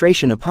his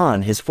frustration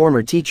upon his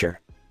former teacher.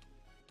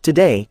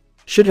 Today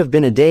should have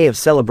been a day of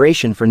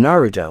celebration for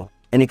Naruto,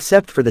 and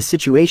except for the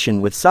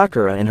situation with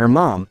Sakura and her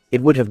mom,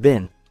 it would have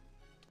been.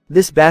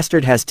 This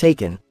bastard has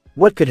taken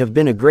what could have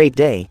been a great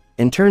day,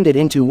 and turned it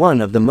into one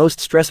of the most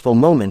stressful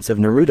moments of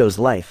Naruto's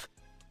life.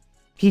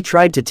 He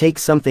tried to take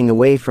something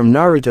away from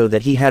Naruto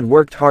that he had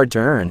worked hard to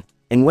earn,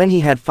 and when he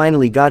had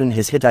finally gotten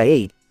his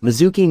Hitai-8,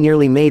 Mizuki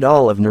nearly made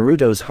all of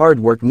Naruto's hard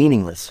work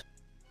meaningless.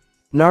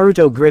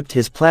 Naruto gripped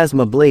his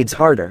plasma blades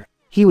harder.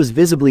 He was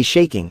visibly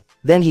shaking.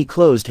 Then he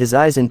closed his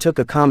eyes and took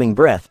a calming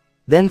breath,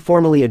 then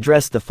formally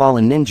addressed the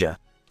fallen ninja.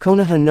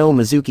 Konoha no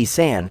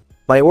Mizuki-san,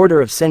 by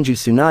order of Senju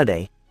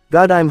Tsunade,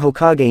 Godime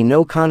Hokage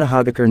no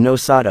Konohagakure no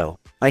Sato,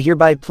 I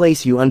hereby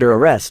place you under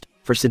arrest,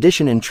 for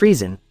sedition and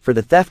treason, for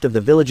the theft of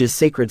the village's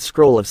sacred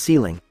scroll of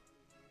sealing.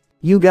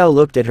 Yugao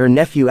looked at her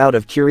nephew out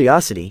of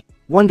curiosity,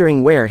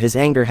 wondering where his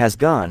anger has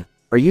gone.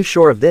 Are you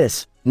sure of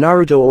this,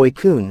 Naruto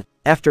Oi-kun?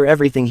 After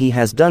everything he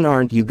has done,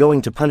 aren't you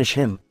going to punish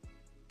him?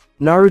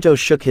 Naruto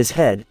shook his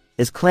head.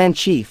 As clan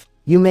chief,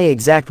 you may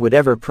exact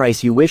whatever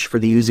price you wish for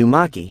the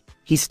Uzumaki,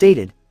 he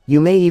stated. You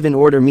may even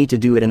order me to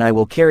do it and I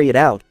will carry it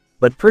out,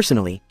 but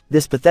personally,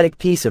 this pathetic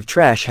piece of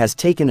trash has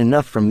taken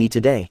enough from me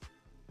today.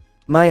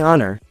 My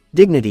honor,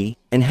 dignity,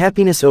 and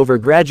happiness over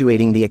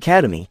graduating the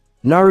academy,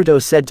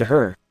 Naruto said to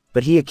her,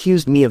 but he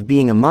accused me of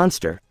being a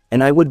monster,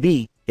 and I would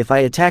be, if I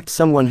attacked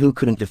someone who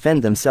couldn't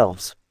defend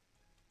themselves.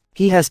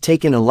 He has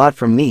taken a lot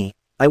from me.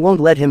 I won't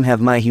let him have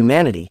my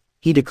humanity,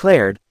 he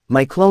declared.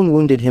 My clone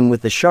wounded him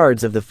with the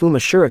shards of the Fuma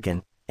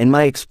Shuriken, and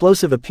my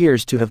explosive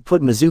appears to have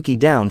put Mizuki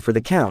down for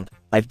the count.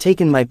 I've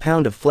taken my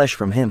pound of flesh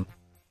from him.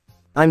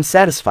 I'm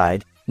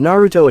satisfied,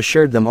 Naruto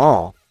assured them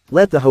all.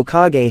 Let the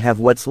Hokage have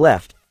what's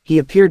left. He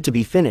appeared to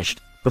be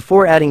finished,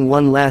 before adding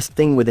one last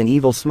thing with an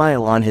evil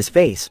smile on his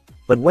face.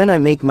 But when I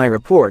make my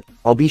report,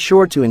 I'll be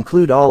sure to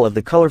include all of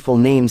the colorful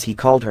names he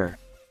called her.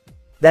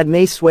 That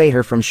may sway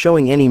her from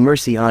showing any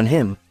mercy on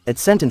him. At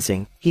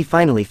sentencing, he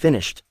finally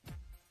finished.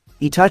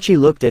 Itachi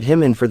looked at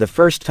him and for the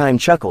first time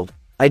chuckled.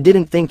 I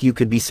didn't think you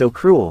could be so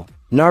cruel,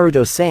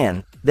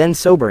 Naruto-san, then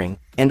sobering,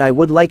 and I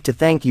would like to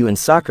thank you and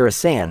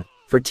Sakura-san,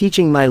 for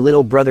teaching my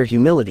little brother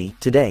humility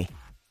today.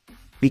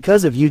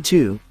 Because of you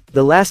two,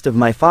 the last of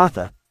my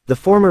fatha, the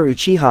former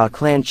Uchiha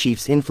clan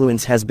chief's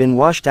influence has been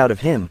washed out of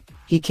him.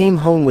 He came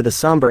home with a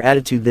somber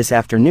attitude this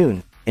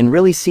afternoon, and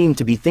really seemed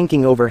to be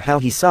thinking over how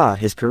he saw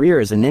his career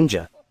as a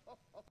ninja.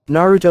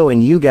 Naruto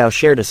and Yugao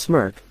shared a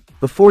smirk,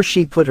 before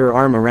she put her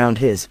arm around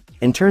his,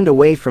 and turned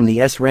away from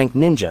the S-rank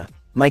ninja.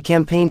 My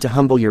campaign to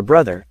humble your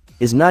brother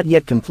is not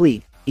yet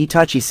complete,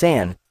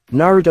 Itachi-san,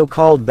 Naruto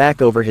called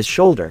back over his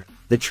shoulder.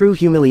 The true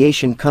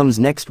humiliation comes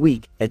next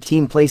week, at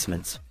team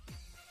placements.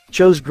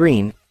 Chose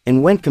green,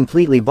 and went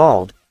completely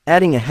bald,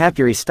 adding a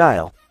Happuri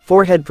style,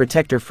 forehead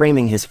protector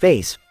framing his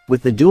face,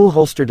 with the dual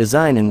holster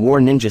design and wore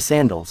ninja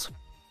sandals.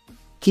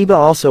 Kiba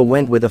also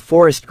went with a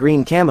forest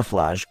green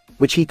camouflage,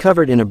 which he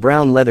covered in a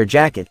brown leather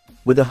jacket,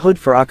 with a hood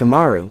for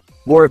Akamaru,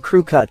 wore a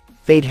crew-cut,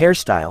 fade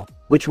hairstyle,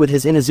 which with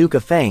his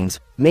Inuzuka fangs,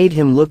 made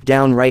him look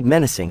downright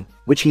menacing,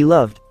 which he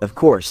loved, of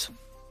course.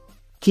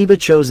 Kiba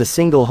chose a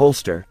single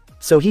holster,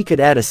 so he could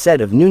add a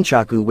set of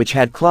nunchaku which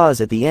had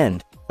claws at the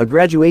end, a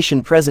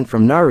graduation present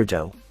from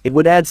Naruto. It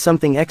would add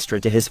something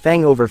extra to his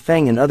fang over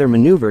fang and other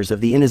maneuvers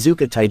of the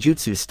Inuzuka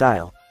taijutsu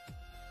style.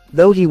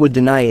 Though he would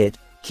deny it,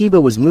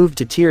 Kiba was moved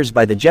to tears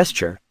by the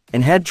gesture,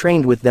 and had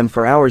trained with them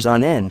for hours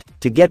on end,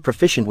 to get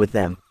proficient with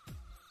them.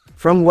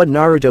 From what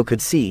Naruto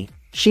could see,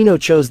 Shino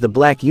chose the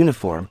black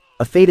uniform,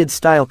 a faded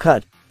style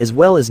cut, as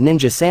well as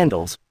ninja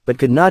sandals, but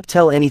could not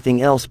tell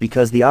anything else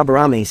because the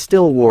Aburame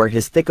still wore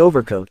his thick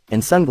overcoat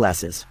and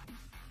sunglasses.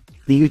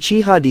 The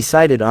Uchiha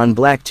decided on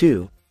black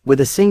too, with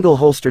a single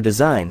holster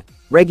design,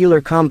 regular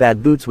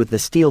combat boots with the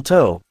steel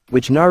toe,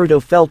 which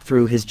Naruto felt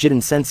through his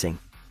Jiden sensing.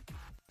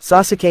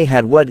 Sasuke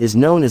had what is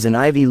known as an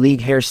Ivy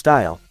League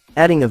hairstyle,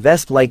 adding a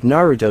vest like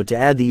Naruto to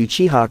add the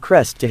Uchiha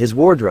crest to his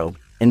wardrobe,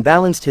 and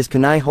balanced his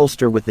kunai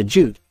holster with the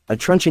jute, a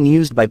truncheon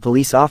used by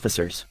police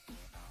officers.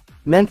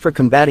 Meant for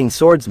combating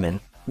swordsmen,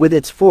 with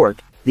its fork,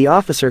 the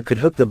officer could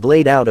hook the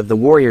blade out of the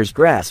warrior's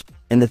grasp,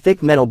 and the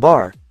thick metal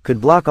bar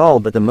could block all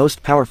but the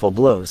most powerful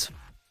blows.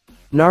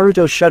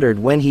 Naruto shuddered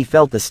when he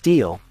felt the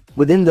steel.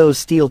 Within those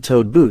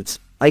steel-toed boots,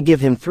 I give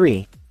him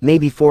 3,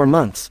 maybe 4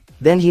 months,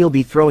 then he'll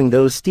be throwing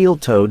those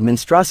steel-toed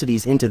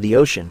monstrosities into the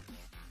ocean.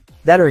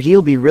 That or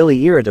he'll be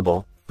really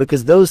irritable,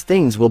 because those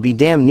things will be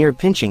damn near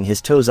pinching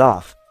his toes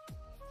off.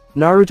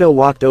 Naruto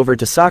walked over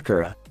to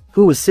Sakura,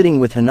 who was sitting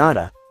with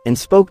Hinata, and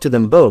spoke to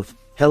them both.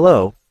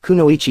 "Hello,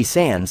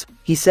 Kunoichi-sans,"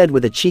 he said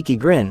with a cheeky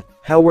grin,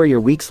 "how were your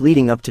weeks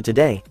leading up to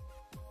today?"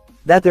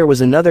 That there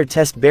was another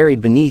test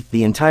buried beneath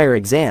the entire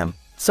exam,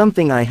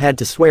 something I had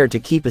to swear to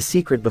keep a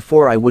secret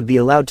before I would be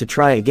allowed to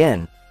try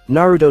again,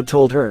 Naruto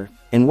told her,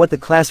 and what the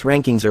class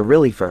rankings are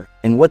really for,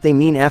 and what they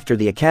mean after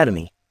the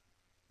academy.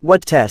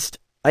 "What test?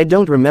 I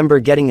don't remember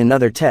getting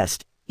another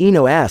test,"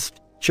 Ino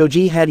asked.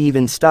 Choji had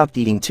even stopped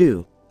eating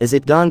too, as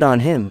it dawned on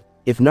him,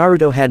 if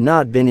Naruto had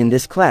not been in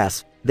this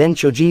class, then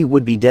Choji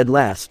would be dead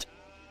last.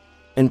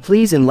 "And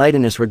please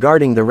enlighten us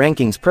regarding the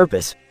ranking's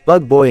purpose,"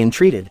 Bug Boy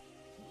entreated.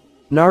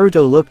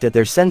 Naruto looked at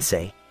their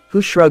sensei,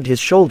 who shrugged his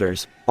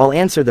shoulders. "I'll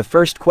answer the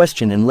first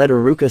question and let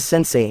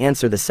Iruka-sensei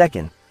answer the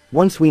second.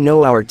 Once we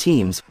know our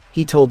teams,"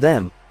 he told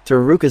them. To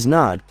Iruka's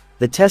nod,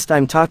 "The test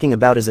I'm talking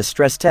about is a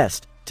stress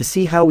test, to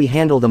see how we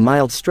handle the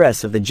mild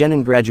stress of the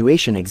genin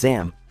graduation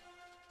exam."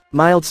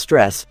 Mild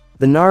stress,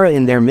 the Nara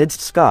in their midst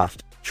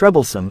scoffed.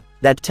 "Troublesome,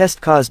 that test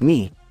caused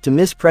me to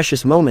miss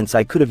precious moments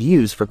I could have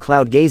used for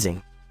cloud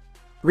gazing."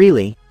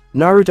 "Really?"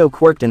 Naruto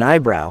quirked an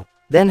eyebrow.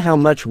 "Then how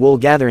much wool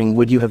gathering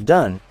would you have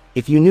done,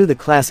 if you knew the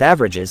class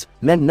averages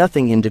meant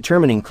nothing in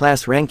determining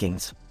class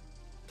rankings?"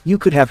 You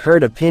could have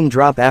heard a pin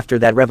drop after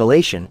that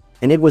revelation,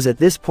 and it was at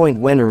this point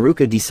when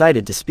Iruka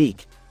decided to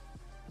speak.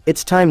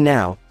 "It's time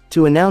now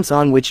to announce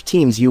on which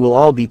teams you will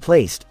all be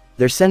placed,"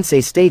 their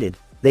sensei stated.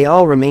 They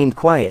all remained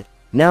quiet,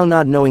 now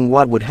not knowing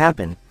what would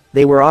happen.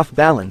 They were off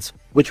balance,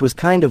 which was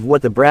kind of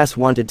what the brass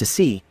wanted to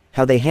see,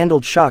 how they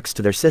handled shocks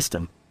to their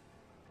system.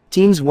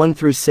 Teams 1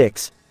 through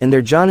 6, and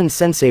their Jonin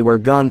sensei were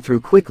gone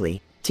through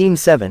quickly. Team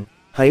 7,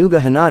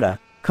 Hyuga Hinata,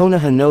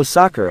 Konoha no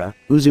Sakura,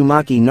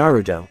 Uzumaki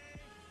Naruto.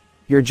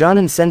 Your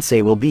Jonin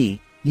sensei will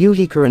be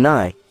Yuhi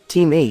Kurenai.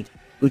 Team 8,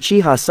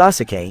 Uchiha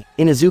Sasuke,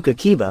 Inuzuka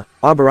Kiba,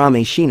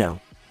 Aburame Shino.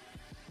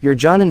 Your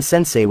Jonin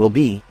sensei will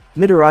be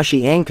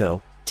Mitarashi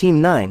Anko.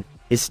 Team 9,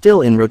 is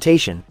still in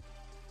rotation.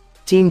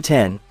 Team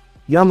 10,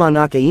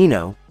 Yamanaka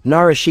Ino,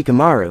 Nara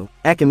Shikamaru,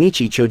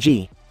 Akamichi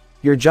Choji.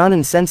 Your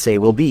Jonin sensei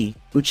will be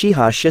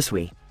Uchiha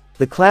Shisui.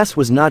 The class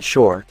was not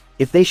sure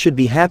if they should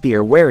be happy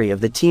or wary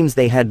of the teams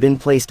they had been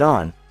placed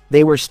on.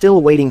 They were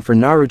still waiting for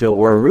Naruto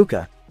or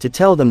Iruka to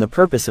tell them the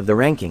purpose of the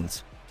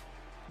rankings.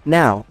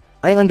 "Now,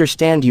 I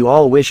understand you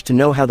all wish to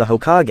know how the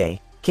Hokage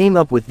came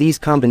up with these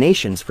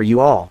combinations for you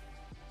all."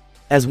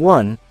 As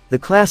one, the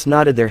class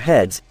nodded their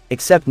heads,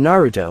 except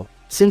Naruto,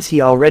 since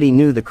he already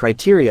knew the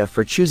criteria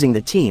for choosing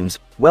the teams,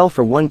 well,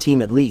 for one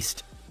team at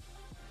least.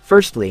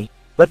 Firstly,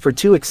 but for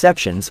 2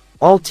 exceptions,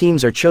 all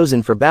teams are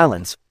chosen for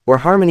balance, or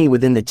harmony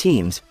within the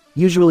teams,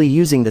 usually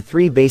using the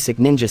 3 basic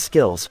ninja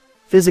skills: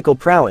 physical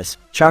prowess,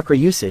 chakra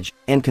usage,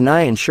 and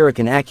kunai and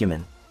shuriken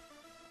acumen.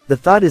 The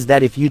thought is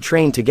that if you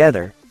train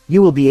together,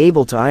 you will be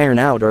able to iron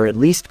out or at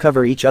least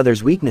cover each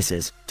other's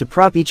weaknesses, to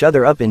prop each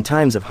other up in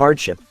times of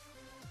hardship.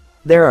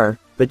 There are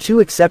but 2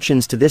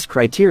 exceptions to this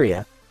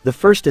criteria. The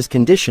first is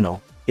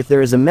conditional, if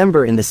there is a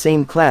member in the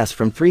same class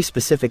from 3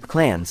 specific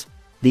clans: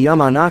 the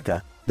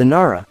Yamanaka, the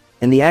Nara,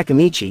 and the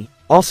Akamichi,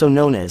 also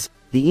known as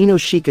the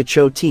Inoshika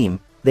Cho team.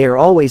 They are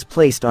always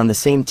placed on the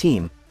same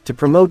team, to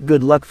promote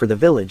good luck for the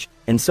village,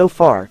 and so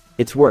far,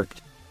 it's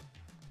worked.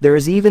 There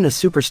is even a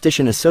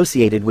superstition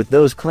associated with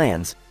those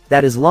clans,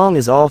 that as long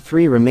as all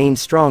 3 remain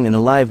strong and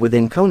alive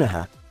within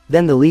Konoha,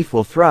 then the leaf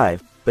will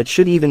thrive, but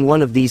should even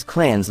one of these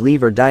clans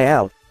leave or die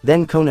out,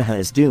 then Konoha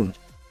is doomed.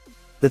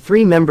 The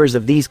 3 members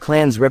of these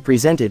clans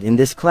represented in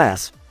this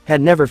class had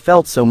never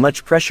felt so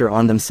much pressure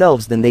on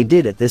themselves than they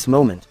did at this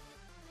moment.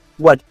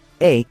 "What,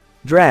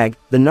 drag,"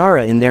 the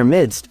Nara in their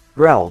midst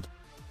growled.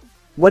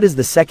 "What is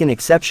the second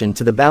exception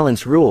to the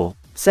balance rule,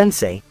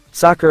 sensei?"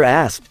 Sakura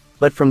asked,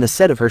 but from the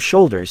set of her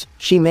shoulders,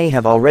 she may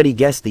have already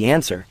guessed the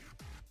answer.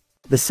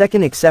 The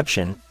second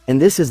exception, and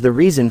this is the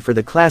reason for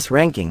the class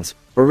rankings,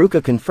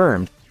 Iruka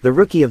confirmed, the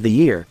Rookie of the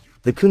Year,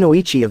 the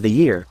Kunoichi of the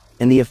Year,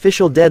 and the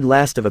official dead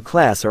last of a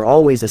class are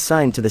always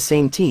assigned to the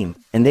same team,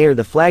 and they are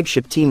the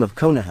flagship team of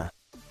Konoha.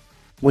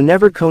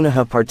 Whenever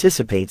Konoha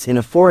participates in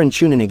a foreign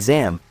Chunin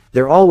exam,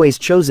 they're always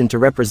chosen to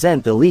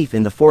represent the leaf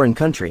in the foreign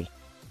country.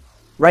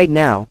 Right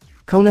now,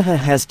 Konoha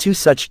has 2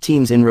 such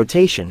teams in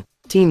rotation.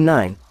 Team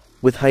 9,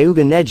 with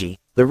Hyuga Neji,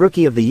 the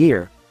Rookie of the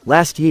Year,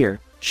 last year,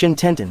 Shin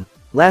Tenten,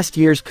 last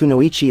year's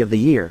Kunoichi of the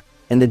Year,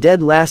 and the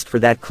dead last for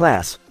that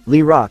class,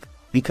 Lee Rock,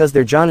 because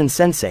their Jonin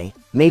sensei,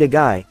 Maeda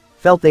Guy,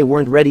 felt they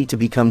weren't ready to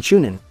become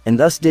Chunin, and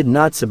thus did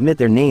not submit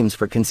their names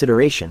for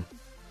consideration.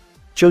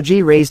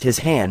 Choji raised his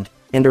hand,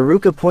 and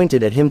Iruka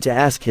pointed at him to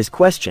ask his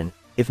question: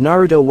 "If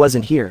Naruto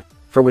wasn't here,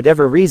 for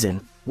whatever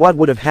reason, what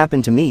would have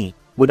happened to me?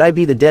 Would I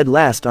be the dead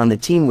last on the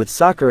team with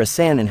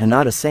Sakura-san and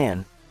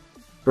Hinata-san?"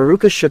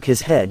 Iruka shook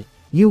his head.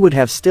 "You would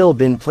have still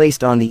been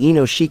placed on the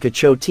Inoshika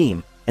Cho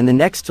team, and the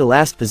next to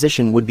last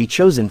position would be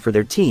chosen for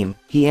their team,"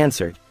 he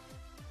answered.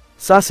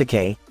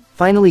 Sasuke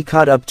finally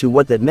caught up to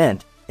what that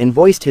meant, and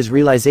voiced his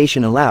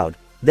realization aloud.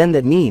 Then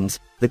that means,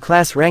 the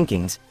class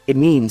rankings, it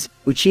means,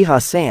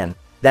 Uchiha-san,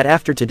 that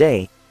after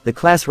today, the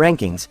class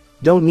rankings,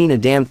 don't mean a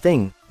damn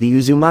thing, the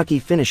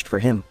Uzumaki finished for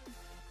him.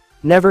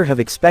 Never have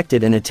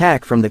expected an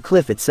attack from the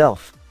cliff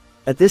itself.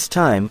 At this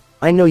time,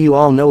 I know you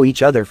all know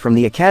each other from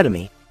the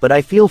academy, but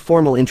I feel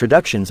formal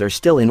introductions are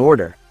still in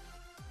order.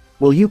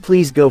 Will you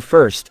please go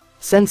first,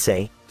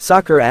 sensei?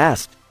 Sakura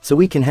asked, so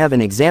we can have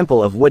an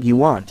example of what you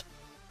want.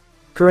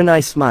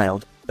 Kurenai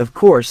smiled. Of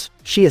course,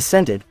 she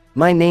assented.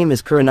 My name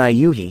is Kurenai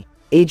Yuhi,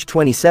 age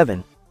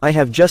 27, I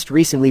have just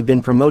recently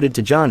been promoted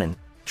to Jonin.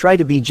 Try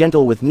to be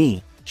gentle with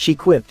me, she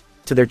quipped.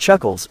 To their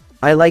chuckles,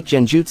 I like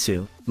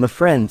genjutsu, my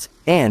friends,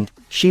 and,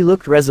 she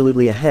looked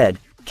resolutely ahead,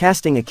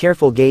 casting a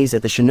careful gaze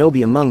at the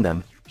shinobi among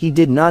them. He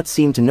did not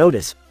seem to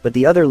notice, but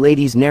the other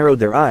ladies narrowed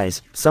their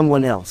eyes.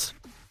 Someone else.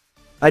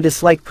 I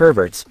dislike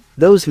perverts,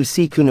 those who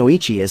see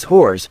kunoichi as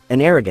whores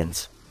and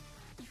arrogance.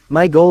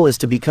 My goal is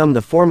to become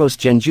the foremost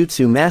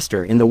genjutsu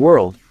master in the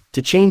world,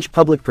 to change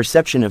public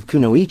perception of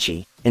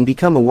kunoichi, and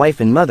become a wife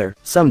and mother,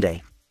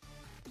 someday.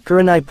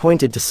 Kurenai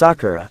pointed to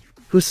Sakura,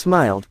 who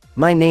smiled.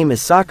 My name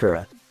is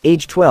Sakura,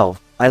 age 12,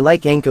 I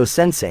like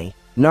Anko-sensei,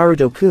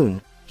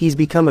 Naruto-kun, he's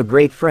become a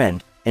great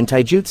friend, and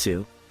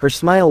taijutsu, her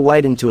smile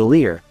widened to a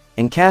leer,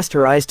 and cast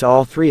her eyes to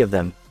all three of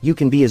them, you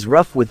can be as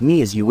rough with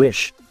me as you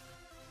wish.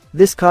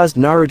 This caused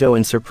Naruto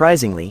and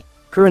surprisingly,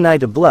 Kurenai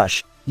to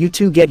blush. You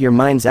two get your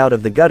minds out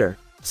of the gutter,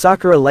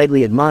 Sakura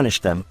lightly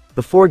admonished them,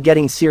 before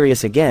getting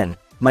serious again.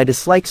 My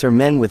dislikes are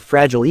men with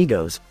fragile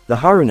egos, the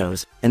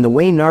Harunos, and the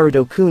way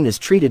Naruto-kun is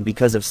treated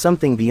because of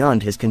something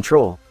beyond his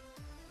control.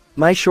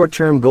 My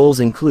short-term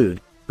goals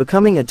include,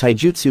 becoming a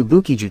taijutsu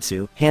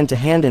bukijutsu,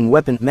 hand-to-hand and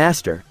weapon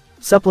master,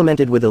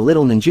 supplemented with a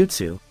little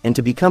ninjutsu, and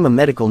to become a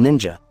medical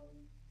ninja.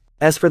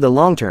 As for the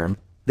long-term,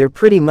 they're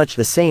pretty much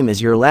the same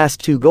as your last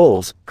two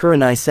goals,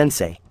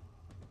 Kurenai-sensei.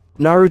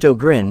 Naruto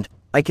grinned.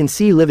 I can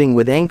see living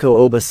with Anko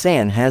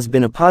Oba-san has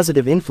been a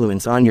positive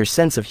influence on your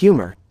sense of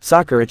humor,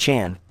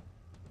 Sakura-chan.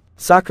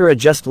 Sakura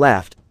just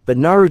laughed, but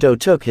Naruto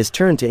took his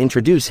turn to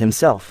introduce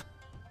himself.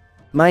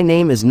 My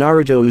name is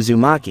Naruto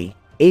Uzumaki,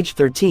 age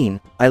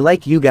 13, I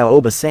like Yugao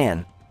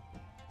Oba-san.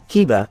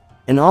 Kiba,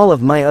 and all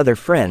of my other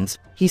friends,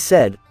 he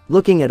said,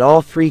 looking at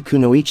all three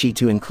kunoichi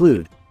to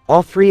include,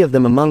 all three of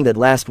them among that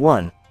last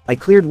one. I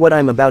cleared what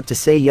I'm about to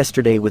say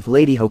yesterday with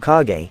Lady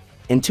Hokage,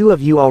 and two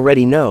of you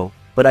already know,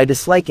 but I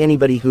dislike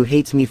anybody who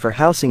hates me for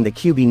housing the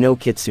Kyuubi no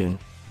Kitsune,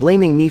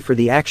 blaming me for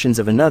the actions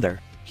of another,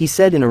 he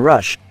said in a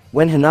rush,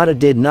 when Hinata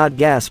did not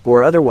gasp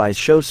or otherwise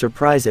show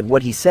surprise at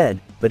what he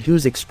said, but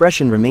whose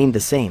expression remained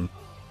the same.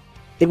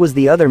 It was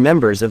the other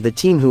members of the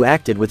team who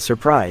acted with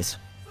surprise.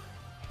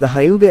 The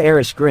Hyuga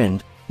heiress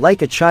grinned,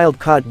 like a child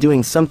caught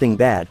doing something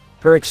bad.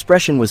 Her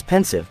expression was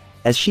pensive,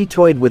 as she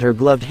toyed with her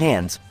gloved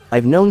hands.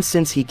 I've known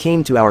since he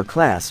came to our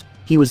class,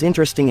 he was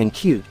interesting and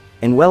cute,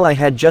 and well I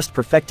had just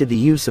perfected the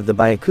use of the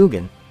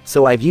Byakugan,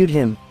 so I viewed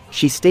him,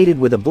 she stated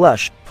with a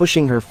blush,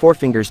 pushing her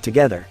forefingers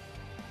together.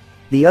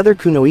 The other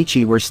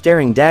kunoichi were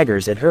staring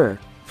daggers at her,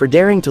 for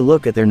daring to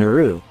look at their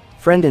Naru,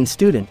 friend and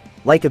student,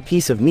 like a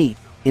piece of meat.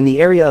 In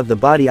the area of the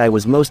body I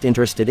was most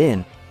interested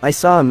in, I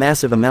saw a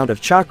massive amount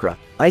of chakra,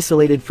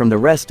 isolated from the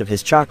rest of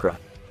his chakra.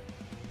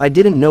 I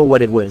didn't know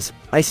what it was,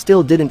 I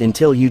still didn't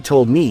until you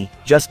told me,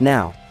 just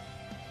now.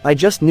 I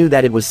just knew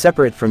that it was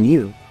separate from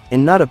you,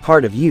 and not a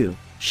part of you.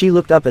 She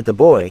looked up at the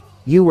boy.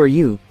 You were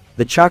you,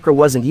 the chakra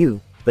wasn't you,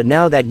 but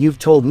now that you've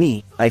told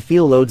me, I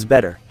feel loads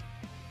better.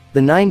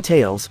 The nine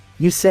tails,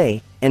 you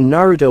say, and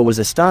Naruto was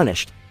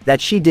astonished,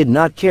 that she did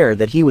not care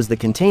that he was the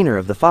container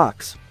of the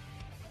fox.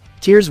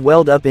 Tears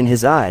welled up in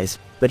his eyes,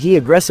 but he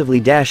aggressively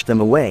dashed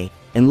them away,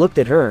 and looked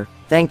at her.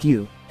 Thank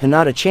you,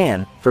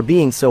 Hinata-chan, for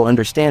being so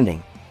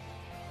understanding.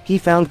 He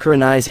found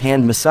Kurenai's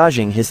hand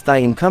massaging his thigh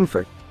in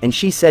comfort, and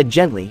she said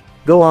gently,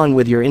 go on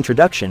with your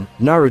introduction,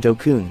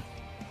 Naruto-kun.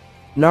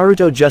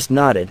 Naruto just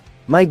nodded.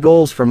 My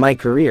goals for my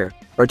career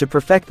are to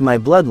perfect my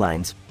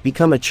bloodlines,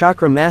 become a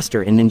chakra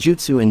master in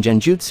ninjutsu and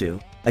genjutsu,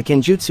 a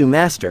kenjutsu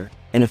master,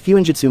 and a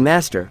fuinjutsu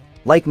master,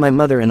 like my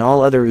mother and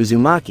all other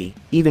Uzumaki,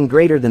 even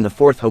greater than the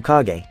fourth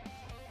Hokage.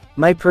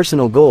 My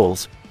personal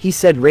goals, he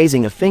said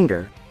raising a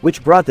finger,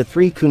 which brought the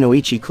three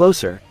kunoichi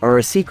closer, are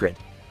a secret.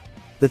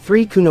 The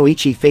three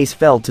kunoichi face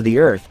fell to the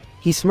earth.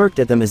 He smirked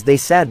at them as they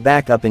sat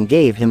back up and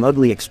gave him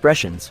ugly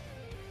expressions.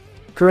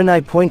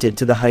 Kurenai pointed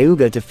to the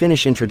Hyuga to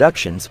finish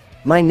introductions.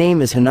 My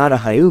name is Hinata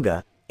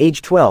Hyuga,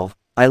 age 12,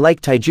 I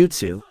like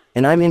taijutsu,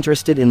 and I'm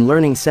interested in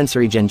learning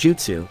sensory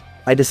genjutsu.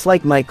 I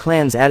dislike my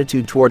clan's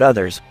attitude toward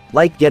others,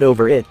 like get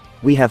over it,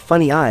 we have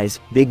funny eyes,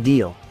 big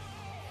deal.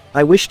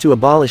 I wish to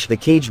abolish the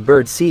caged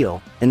bird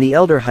seal, and the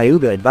elder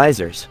Hyuga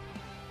advisors.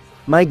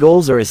 My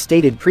goals are as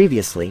stated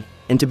previously,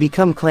 and to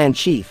become clan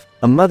chief,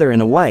 a mother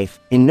and a wife,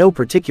 in no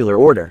particular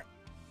order.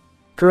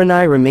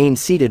 Kurenai remained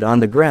seated on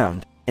the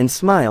ground, and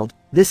smiled.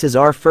 This is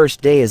our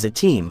first day as a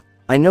team.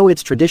 I know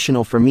it's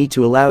traditional for me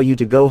to allow you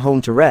to go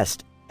home to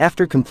rest,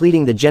 after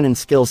completing the Genin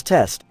skills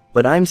test,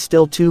 but I'm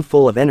still too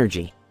full of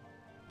energy.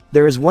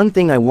 There is one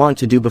thing I want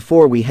to do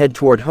before we head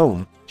toward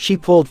home. She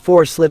pulled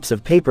 4 slips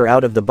of paper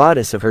out of the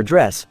bodice of her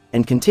dress,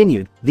 and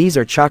continued, these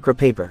are chakra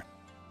paper.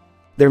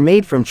 They're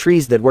made from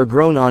trees that were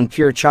grown on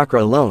pure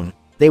chakra alone.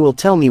 They will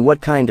tell me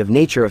what kind of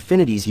nature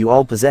affinities you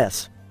all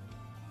possess.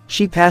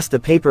 She passed the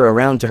paper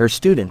around to her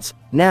students.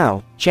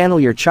 Now, channel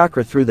your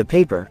chakra through the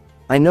paper.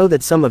 I know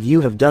that some of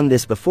you have done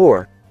this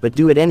before, but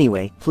do it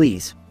anyway,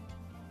 please.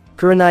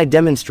 Kurenai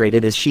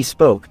demonstrated as she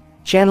spoke,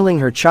 channeling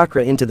her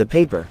chakra into the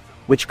paper,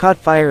 which caught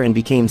fire and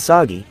became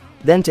soggy.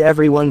 Then to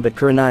everyone but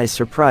Kurenai's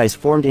surprise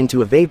formed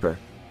into a vapor.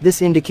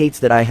 This indicates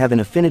that I have an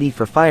affinity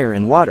for fire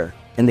and water,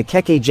 and the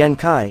Kekkei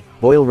Genkai,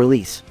 boil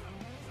release.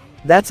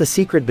 That's a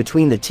secret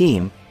between the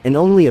team, and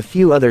only a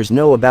few others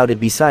know about it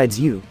besides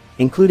you,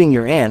 including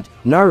your aunt,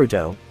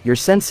 Naruto, your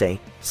sensei,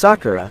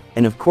 Sakura,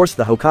 and of course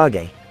the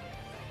Hokage.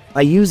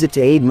 I use it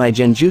to aid my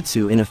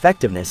genjutsu in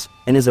effectiveness,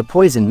 and is a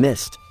poison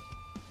mist.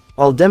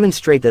 I'll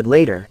demonstrate that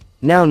later.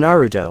 Now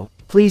Naruto,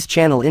 please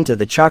channel into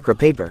the chakra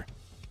paper.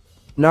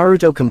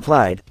 Naruto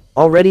complied,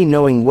 already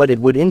knowing what it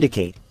would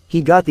indicate.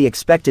 He got the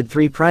expected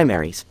 3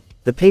 primaries.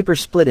 The paper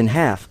split in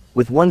half,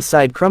 with one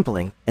side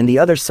crumpling, and the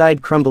other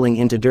side crumbling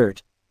into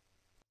dirt.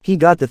 He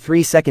got the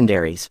 3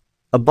 secondaries.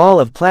 A ball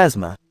of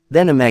plasma,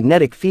 then a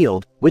magnetic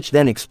field, which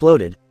then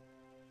exploded.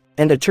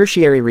 And a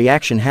tertiary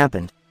reaction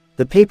happened.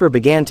 The paper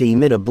began to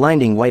emit a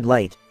blinding white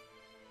light.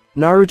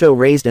 Naruto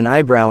raised an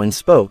eyebrow and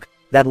spoke,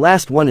 that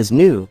last one is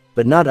new,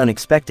 but not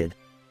unexpected.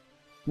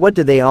 What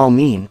do they all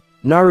mean?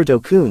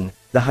 Naruto-kun,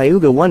 the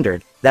Hyuga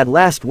wondered, that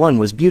last one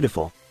was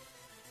beautiful.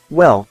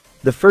 Well,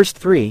 the first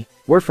 3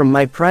 were from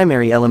my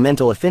primary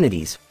elemental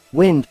affinities,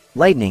 wind,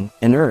 lightning,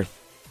 and earth.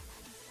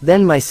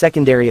 Then my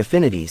secondary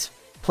affinities,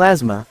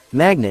 plasma,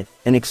 magnet,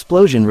 and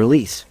explosion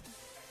release.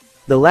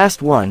 The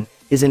last one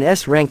is an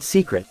S-ranked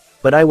secret,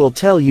 but I will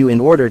tell you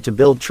in order to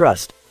build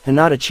trust.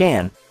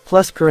 Hinata-chan,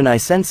 plus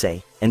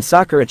Kurenai-sensei, and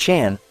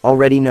Sakura-chan,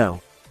 already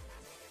know.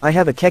 I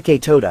have a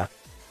Kekkei Toda.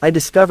 I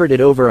discovered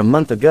it over a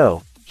month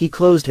ago. He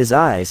closed his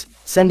eyes,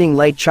 sending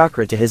light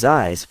chakra to his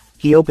eyes.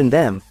 He opened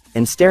them,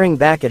 and staring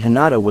back at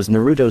Hinata was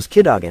Naruto's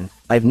Kidogen.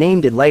 I've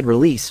named it Light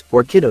Release,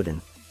 or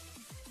Kidoden.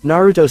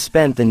 Naruto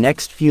spent the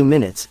next few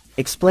minutes,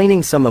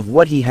 explaining some of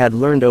what he had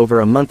learned over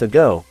a month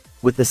ago,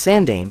 with the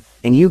Sandaime,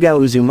 and Yuga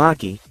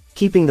Uzumaki,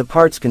 keeping the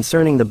parts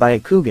concerning the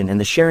Byakugan and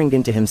the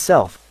Sharingan to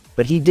himself,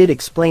 but he did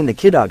explain the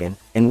Kidogen,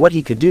 and what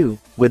he could do,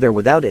 with or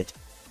without it.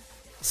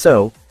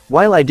 So,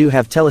 while I do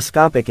have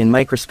telescopic and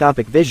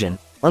microscopic vision,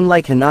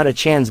 unlike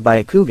Hinata-chan's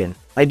Byakugan,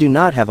 I do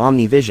not have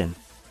omnivision.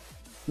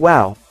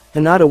 Wow,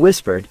 Hinata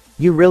whispered,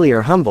 you really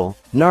are humble,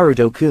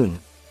 Naruto-kun.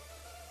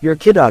 Your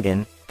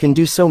Kidogen can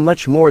do so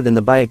much more than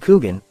the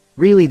Byakugan.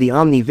 Really the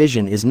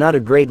omnivision is not a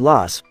great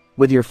loss.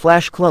 With your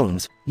flash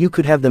clones, you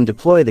could have them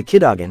deploy the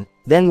Kidogen,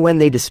 then when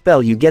they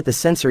dispel you get the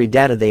sensory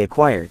data they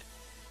acquired.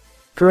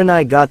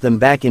 Kurenai got them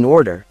back in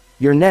order.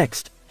 You're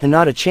next,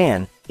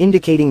 Hinata-chan,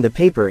 indicating the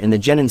paper in the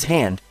genin's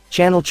hand,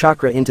 channel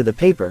chakra into the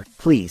paper,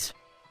 please.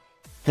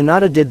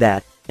 Hinata did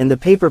that, and the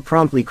paper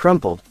promptly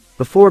crumpled,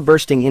 before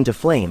bursting into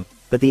flame,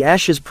 but the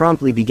ashes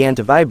promptly began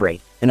to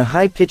vibrate, and a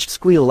high-pitched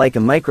squeal like a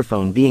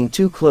microphone being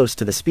too close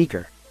to the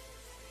speaker.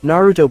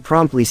 Naruto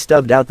promptly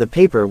stubbed out the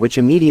paper which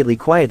immediately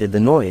quieted the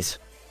noise.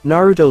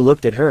 Naruto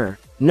looked at her.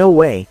 No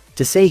way,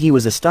 to say he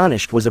was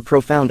astonished was a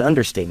profound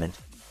understatement.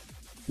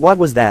 What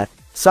was that?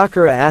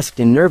 Sakura asked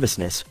in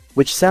nervousness,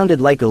 which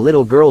sounded like a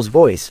little girl's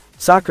voice.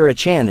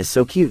 Sakura-chan is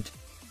so cute.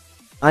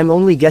 I'm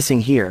only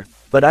guessing here,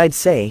 but I'd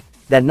say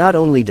that not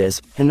only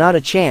does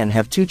Hinata-chan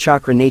have 2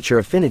 chakra nature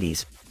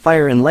affinities,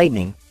 fire and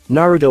lightning.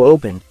 Naruto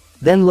opened,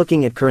 then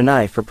looking at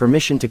Kurenai for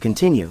permission to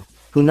continue,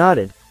 who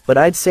nodded, but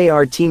I'd say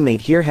our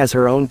teammate here has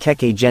her own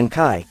Kekkei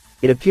Genkai.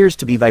 It appears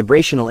to be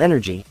vibrational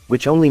energy,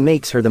 which only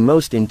makes her the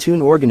most in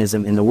tune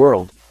organism in the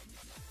world.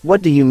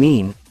 What do you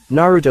mean,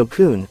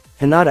 Naruto-kun?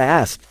 Hinata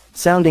asked,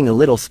 sounding a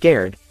little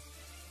scared.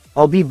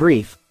 I'll be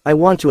brief. I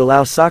want to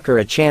allow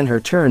Sakura-chan her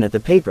turn at the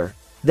paper,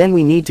 then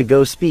we need to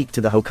go speak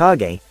to the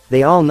Hokage.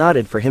 They all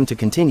nodded for him to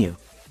continue.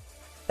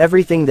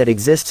 Everything that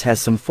exists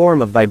has some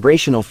form of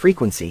vibrational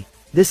frequency.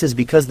 This is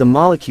because the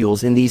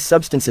molecules in these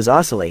substances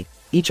oscillate.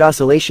 Each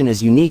oscillation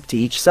is unique to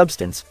each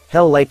substance.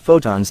 Hell-light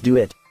photons do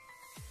it.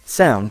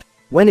 Sound,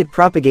 when it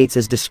propagates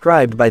as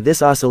described by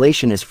this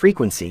oscillation as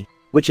frequency,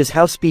 which is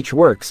how speech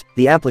works.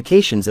 The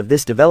applications of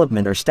this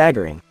development are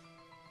staggering.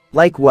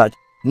 Like what,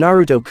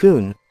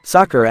 Naruto-kun?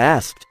 Sakura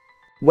asked.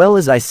 Well,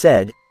 as I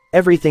said,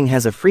 everything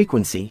has a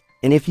frequency,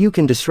 and if you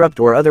can disrupt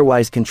or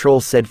otherwise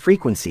control said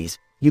frequencies,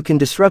 you can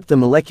disrupt the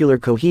molecular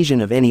cohesion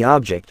of any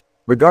object,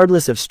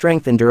 regardless of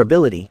strength and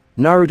durability.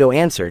 Naruto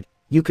answered,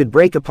 you could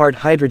break apart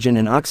hydrogen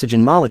and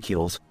oxygen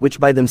molecules, which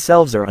by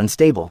themselves are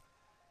unstable.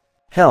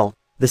 Hell,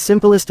 the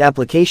simplest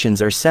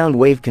applications are sound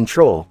wave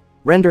control,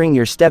 rendering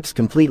your steps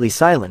completely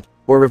silent,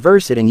 or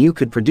reverse it and you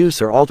could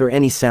produce or alter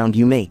any sound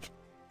you make.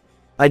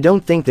 I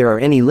don't think there are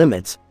any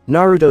limits.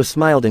 Naruto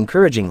smiled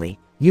encouragingly.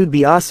 You'd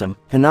be awesome,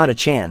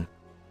 Hinata-chan.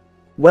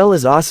 Well,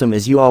 as awesome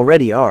as you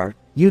already are,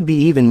 you'd be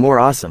even more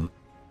awesome.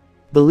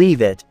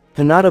 Believe it.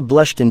 Hinata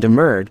blushed and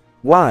demurred.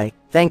 Why,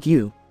 thank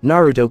you,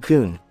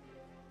 Naruto-kun.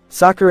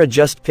 Sakura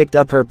just picked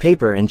up her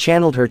paper and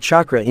channeled her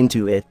chakra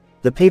into it.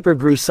 The paper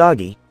grew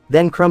soggy,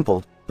 then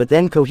crumpled, but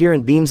then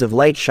coherent beams of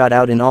light shot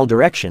out in all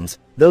directions,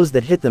 those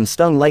that hit them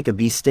stung like a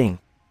bee's sting.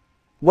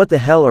 "What the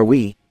hell are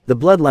we, the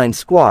Bloodline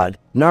Squad?"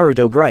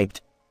 Naruto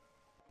griped.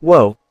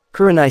 "Whoa,"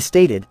 Kurenai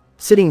stated,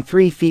 sitting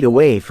 3 feet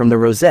away from the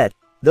rosette.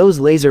 "Those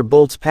laser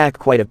bolts pack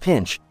quite a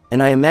pinch,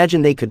 and I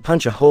imagine they could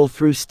punch a hole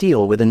through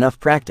steel with enough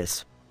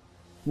practice."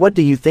 "What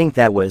do you think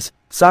that was?"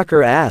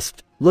 Sakura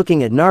asked,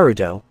 looking at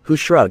Naruto, who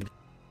shrugged.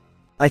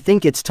 "I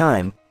think it's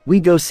time we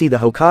go see the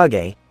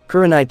Hokage,"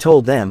 Kurenai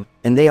told them,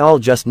 and they all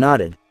just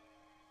nodded.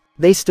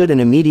 They stood and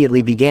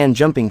immediately began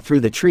jumping through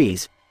the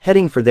trees,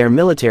 heading for their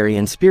military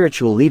and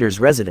spiritual leader's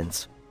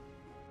residence.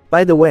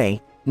 "By the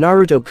way,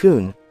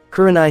 Naruto-kun,"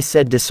 Kurenai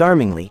said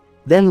disarmingly,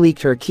 then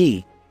leaked her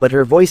key, but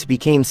her voice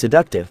became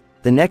seductive.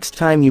 "The next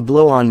time you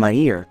blow on my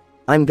ear,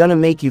 I'm gonna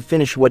make you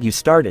finish what you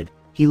started."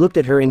 He looked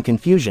at her in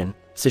confusion,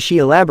 so she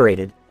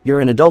elaborated, "You're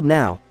an adult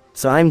now,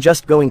 so I'm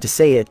just going to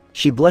say it."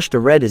 She blushed a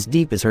red as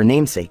deep as her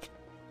namesake.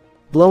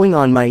 "Blowing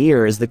on my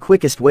ear is the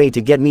quickest way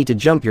to get me to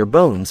jump your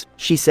bones,"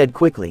 she said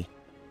quickly.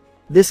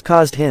 This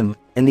caused him,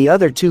 and the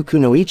other 2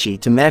 kunoichi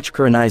to match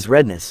Kurenai's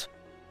redness.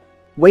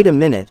 "Wait a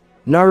minute,"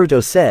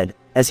 Naruto said,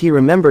 as he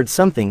remembered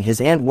something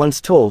his aunt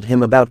once told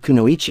him about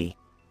kunoichi.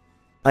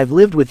 "I've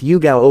lived with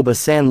Yugao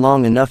Oba-san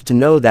long enough to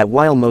know that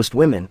while most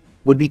women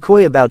would be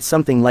coy about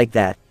something like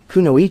that,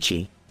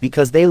 kunoichi,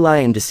 because they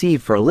lie and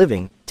deceive for a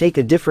living, take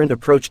a different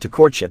approach to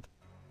courtship.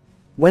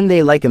 When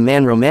they like a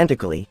man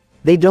romantically,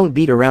 they don't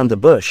beat around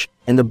the bush,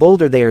 and the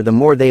bolder they are the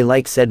more they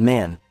like said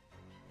man."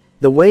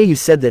 "The way you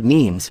said that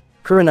means,"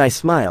 Kurenai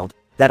smiled,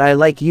 "that I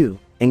like you,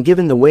 and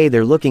given the way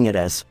they're looking at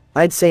us,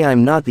 I'd say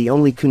I'm not the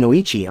only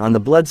kunoichi on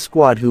the blood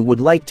squad who would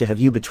like to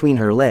have you between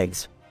her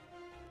legs."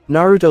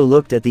 Naruto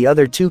looked at the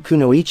other 2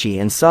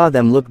 kunoichi and saw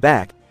them look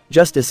back,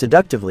 just as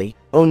seductively.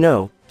 Oh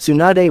no,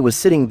 Tsunade was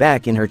sitting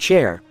back in her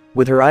chair,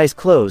 with her eyes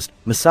closed,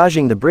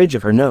 massaging the bridge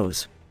of her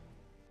nose.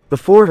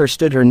 Before her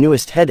stood her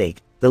newest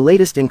headache, the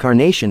latest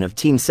incarnation of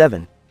Team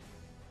 7.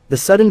 The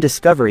sudden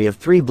discovery of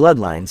 3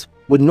 bloodlines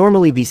would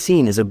normally be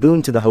seen as a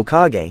boon to the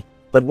Hokage,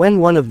 but when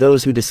one of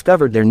those who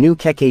discovered their new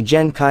Kekkei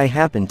Genkai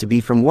happened to be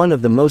from one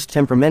of the most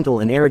temperamental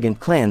and arrogant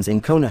clans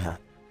in Konoha,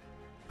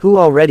 who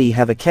already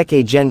have a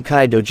Kekkei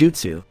Genkai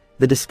dojutsu,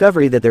 the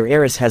discovery that their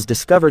heiress has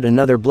discovered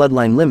another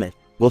bloodline limit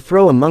will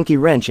throw a monkey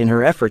wrench in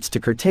her efforts to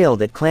curtail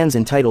that clan's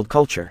entitled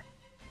culture.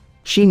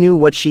 She knew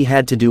what she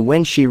had to do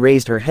when she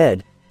raised her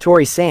head.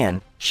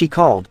 "Tori-san," she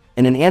called,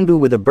 and an Anbu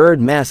with a bird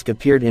mask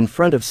appeared in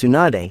front of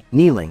Tsunade,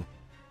 kneeling.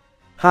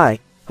 "Hi,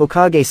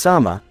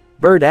 Hokage-sama,"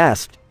 Bird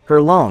asked,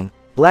 her long,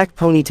 black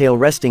ponytail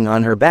resting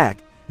on her back,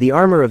 the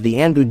armor of the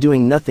Anbu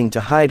doing nothing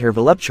to hide her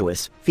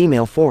voluptuous,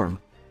 female form.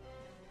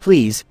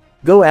 "Please,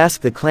 go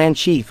ask the clan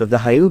chief of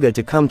the Hyuga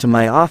to come to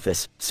my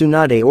office,"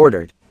 Tsunade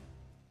ordered.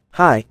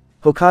 "Hi,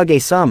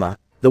 Hokage-sama,"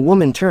 the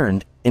woman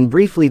turned, and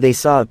briefly they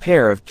saw a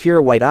pair of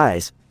pure white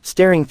eyes,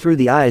 staring through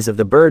the eyes of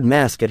the bird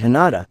mask at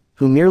Hinata,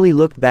 who merely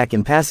looked back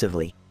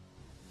impassively.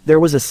 There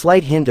was a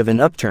slight hint of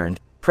an upturned,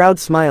 proud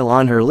smile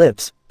on her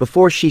lips,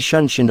 before she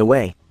shinned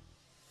away.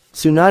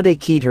 Tsunade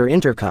keyed her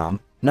intercom.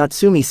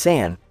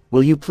 "Natsumi-san,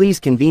 will you please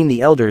convene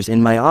the elders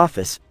in my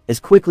office, as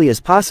quickly as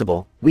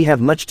possible, we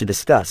have much to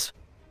discuss."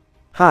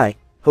 "Hi,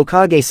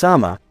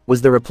 Hokage-sama,"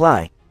 was the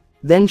reply.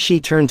 Then she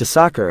turned to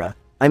Sakura.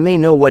 "I may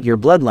know what your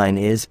bloodline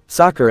is,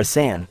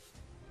 Sakura-san.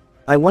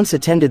 I once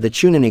attended the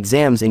Chunin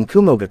exams in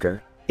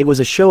Kumogakure. It was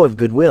a show of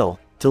goodwill,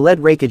 to let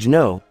Raikage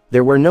know,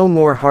 there were no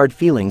more hard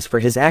feelings for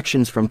his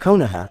actions from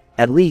Konoha,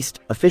 at least,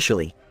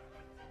 officially.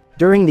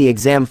 During the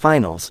exam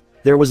finals,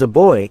 there was a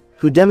boy,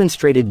 who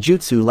demonstrated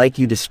jutsu like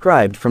you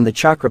described from the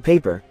chakra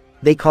paper.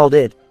 They called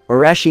it,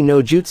 Arashi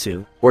no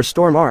Jutsu, or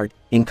storm art,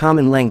 in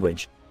common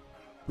language.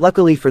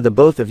 Luckily for the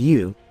both of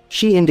you,"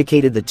 she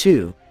indicated the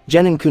 2,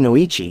 Genin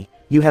Kunoichi,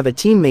 "you have a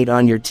teammate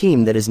on your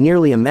team that is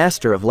nearly a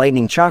master of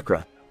lightning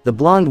chakra," the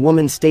blonde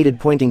woman stated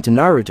pointing to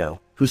Naruto,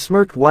 who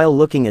smirked while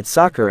looking at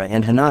Sakura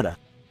and Hinata.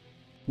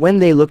 When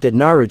they looked at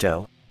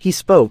Naruto, he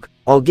spoke,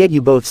 "I'll get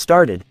you both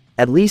started,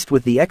 at least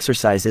with the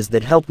exercises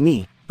that helped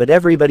me, but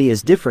everybody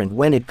is different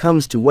when it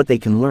comes to what they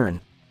can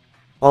learn.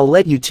 I'll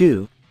let you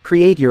 2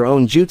 create your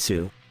own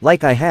jutsu,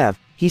 like I have,"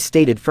 he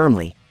stated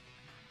firmly.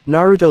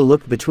 Naruto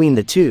looked between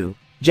the 2,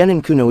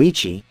 Genin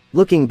Kunoichi,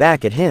 looking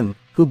back at him,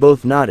 who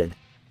both nodded.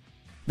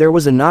 There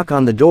was a knock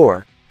on the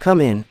door. "Come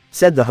in,"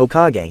 said the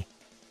Hokage.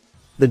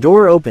 The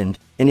door opened,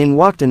 and in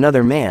walked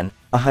another man,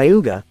 a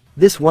Hyuga.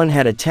 This one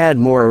had a tad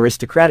more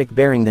aristocratic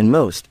bearing than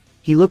most.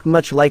 He looked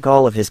much like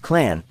all of his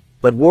clan,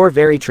 but wore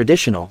very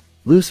traditional,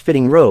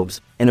 loose-fitting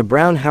robes, and a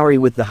brown haori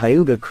with the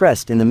Hyuga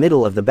crest in the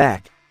middle of the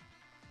back.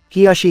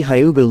 Hiyashi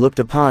Hyuga looked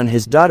upon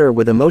his daughter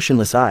with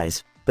emotionless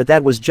eyes, but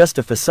that was just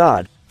a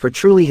facade, for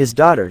truly his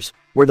daughters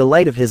were the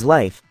light of his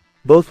life.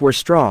 Both were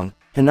strong.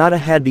 Hinata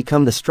had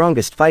become the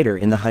strongest fighter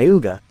in the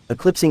Hyuga,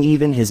 eclipsing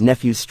even his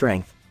nephew's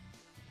strength.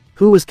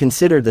 Who was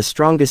considered the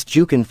strongest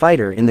Juken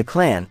fighter in the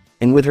clan,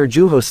 and with her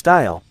Juho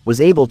style,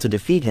 was able to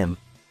defeat him.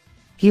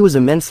 He was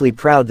immensely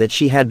proud that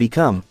she had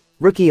become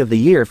Rookie of the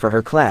Year for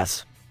her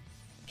class.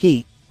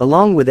 He,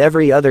 along with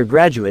every other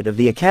graduate of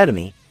the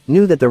academy,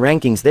 knew that the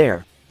rankings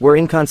there were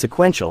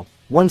inconsequential.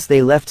 Once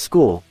they left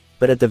school,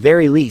 but at the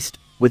very least,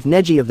 with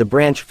Neji of the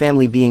branch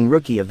family being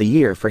Rookie of the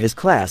Year for his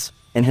class,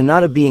 and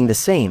Hinata being the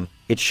same,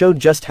 it showed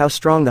just how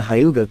strong the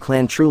Hyuga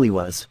clan truly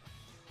was.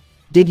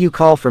 "Did you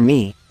call for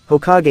me,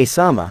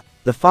 Hokage-sama?"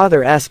 the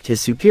father asked his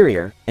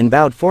superior, and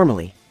bowed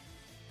formally.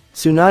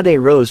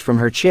 Tsunade rose from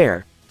her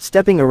chair,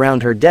 stepping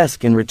around her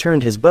desk and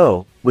returned his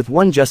bow, with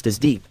one just as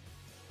deep.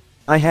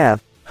 "I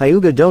have,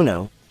 Hyuga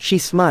Dono," she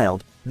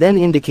smiled, then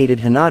indicated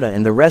Hinata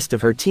and the rest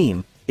of her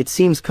team. "It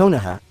seems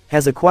Konoha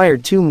has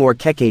acquired 2 more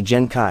Kekkei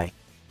Genkai.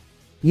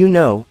 You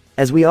know,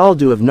 as we all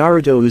do of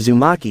Naruto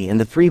Uzumaki and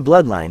the 3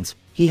 bloodlines,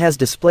 he has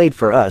displayed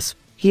for us."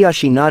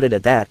 Hiashi nodded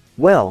at that.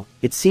 "Well,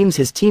 it seems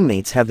his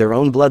teammates have their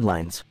own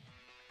bloodlines.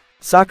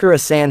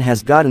 Sakura-san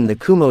has gotten the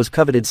Kumo's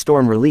coveted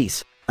storm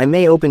release. I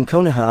may open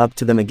Konoha up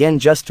to them again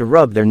just to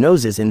rub their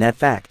noses in that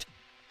fact."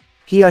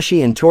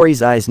 Hiashi and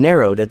Tori's eyes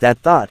narrowed at that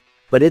thought,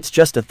 but it's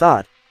just a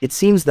thought. It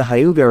seems the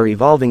Hyuga are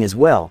evolving as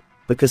well,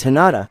 because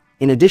Hinata,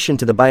 in addition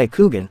to the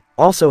Byakugan,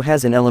 also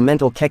has an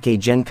elemental Kekkei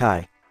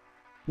Genkai.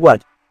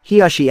 "What?"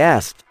 Hiashi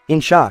asked, in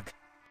shock.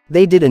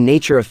 "They did a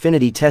nature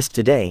affinity test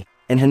today,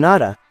 and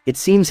Hinata, it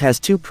seems, has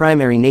 2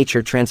 primary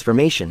nature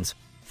transformations,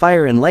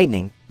 fire and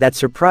lightning," that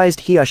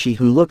surprised Hiashi,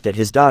 who looked at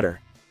his daughter.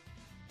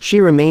 She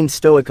remained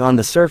stoic on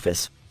the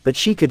surface, but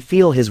she could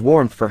feel his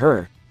warmth for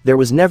her. There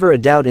was never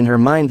a doubt in her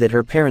mind that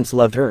her parents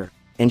loved her,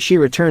 and she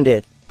returned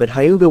it, but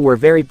Hyuga were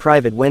very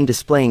private when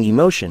displaying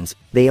emotions.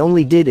 They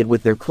only did it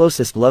with their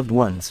closest loved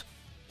ones.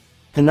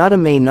 Hinata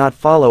may not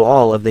follow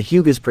all of the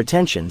Hyuga's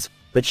pretensions,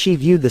 but she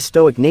viewed the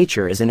stoic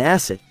nature as an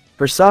asset.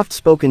 Her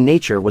soft-spoken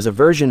nature was a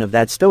version of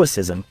that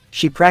stoicism.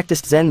 She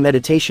practiced Zen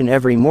meditation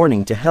every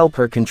morning to help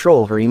her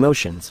control her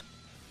emotions.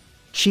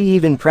 She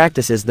even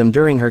practices them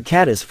during her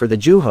katas for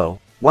the Juho,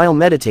 while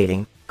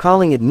meditating,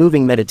 calling it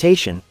moving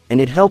meditation,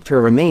 and it helped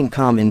her remain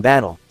calm in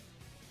battle.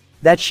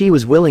 That she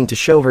was willing to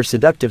show her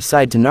seductive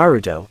side to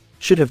Naruto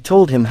should have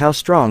told him how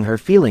strong her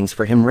feelings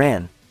for him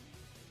ran.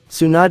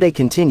 Tsunade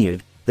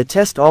continued, "The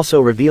test also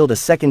revealed a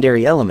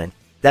secondary element,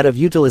 that of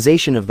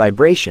utilization of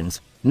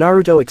vibrations."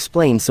 Naruto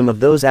explained some of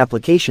those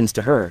applications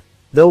to her,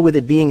 though with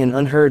it being an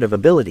unheard of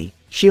ability,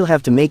 she'll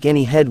have to make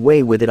any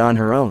headway with it on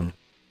her own.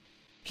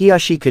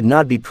 Hiashi could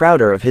not be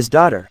prouder of his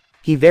daughter.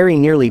 He very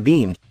nearly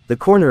beamed, the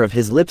corner of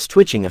his lips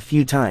twitching a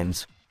few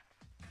times.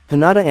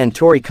 Hinata and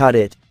Tori caught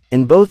it,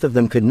 and both of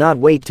them could not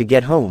wait to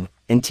get home,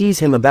 and tease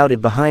him about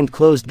it behind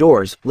closed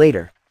doors,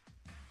 later.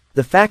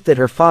 The fact that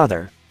her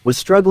father was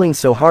struggling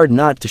so hard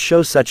not to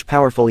show such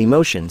powerful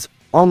emotions,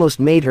 almost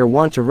made her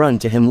want to run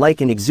to him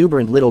like an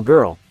exuberant little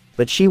girl,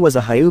 but she was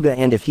a Hyuga,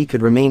 and if he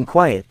could remain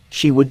quiet,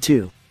 she would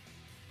too.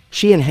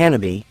 She and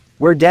Hanabi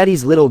were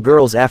daddy's little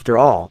girls after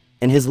all,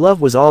 and his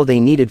love was all they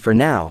needed for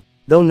now,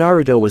 though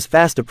Naruto was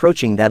fast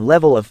approaching that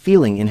level of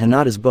feeling in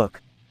Hinata's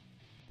book.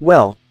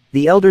 Well,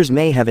 the elders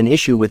may have an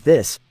issue with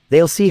this.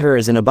 They'll see her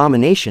as an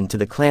abomination to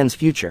the clan's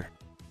future.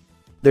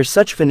 They're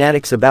such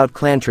fanatics about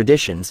clan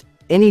traditions,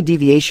 any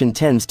deviation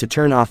tends to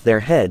turn off their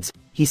heads,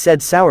 he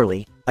said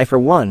sourly. I for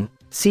one,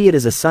 see it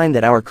as a sign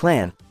that our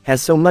clan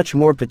has so much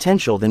more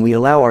potential than we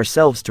allow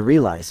ourselves to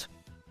realize.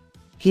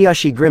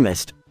 Hiashi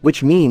grimaced,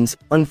 which means,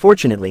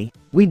 unfortunately,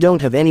 we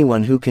don't have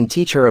anyone who can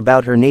teach her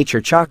about her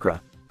nature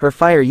chakra, her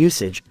fire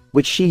usage,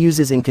 which she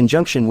uses in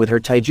conjunction with her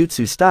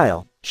taijutsu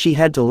style. She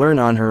had to learn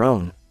on her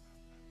own.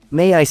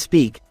 May I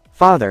speak,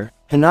 father?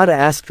 Hinata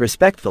asked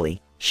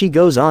respectfully. She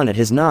goes on at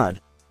his nod.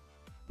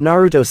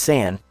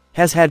 Naruto-san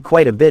has had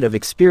quite a bit of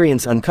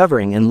experience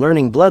uncovering and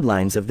learning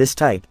bloodlines of this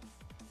type.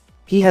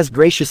 He has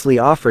graciously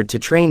offered to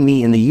train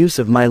me in the use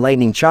of my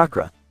lightning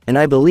chakra, and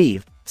I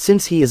believe,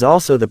 since he is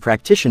also the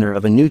practitioner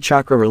of a new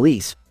chakra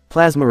release,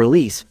 plasma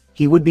release,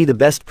 he would be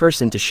the best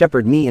person to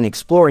shepherd me in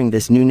exploring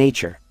this new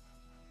nature.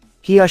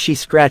 Hiashi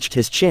scratched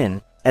his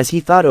chin. As he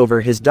thought over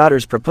his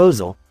daughter's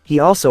proposal, he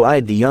also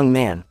eyed the young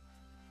man.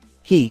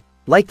 He,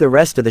 like the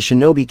rest of the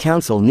Shinobi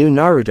Council, knew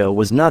Naruto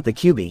was not the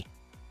Kyuubi.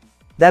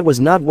 That was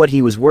not what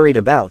he was worried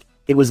about.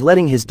 It was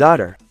letting his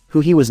daughter, who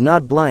he was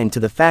not blind to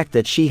the fact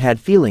that she had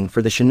feeling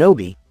for the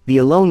Shinobi, be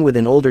alone with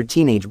an older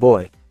teenage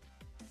boy.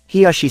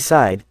 Hiashi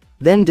sighed,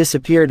 then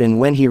disappeared, and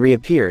when he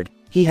reappeared,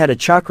 he had a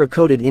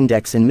chakra-coated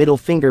index and middle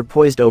finger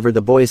poised over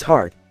the boy's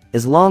heart.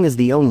 As long as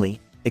the only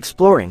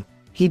exploring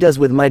he does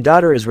with my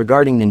daughter is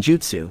regarding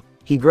ninjutsu,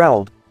 he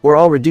growled, or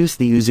I'll reduce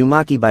the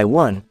Uzumaki by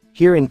 1,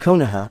 here in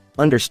Konoha,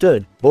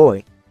 understood,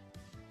 boy?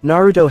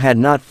 Naruto had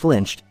not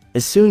flinched.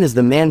 As soon as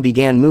the man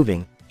began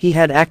moving, he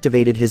had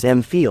activated his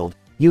M field.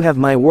 You have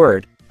my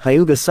word,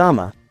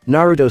 Hyuga-sama,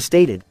 Naruto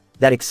stated,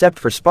 that except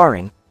for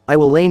sparring, I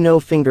will lay no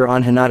finger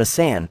on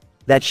Hinata-san,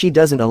 that she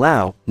doesn't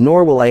allow,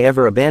 nor will I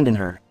ever abandon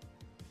her.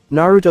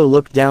 Naruto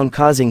looked down,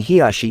 causing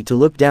Hiashi to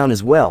look down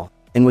as well,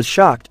 and was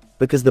shocked,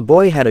 because the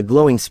boy had a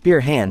glowing spear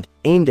hand,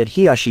 aimed at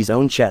Hiyashi's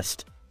own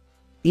chest.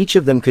 Each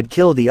of them could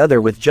kill the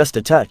other with just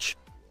a touch.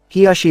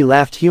 Hiashi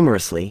laughed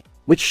humorously,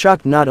 which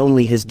shocked not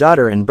only his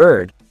daughter and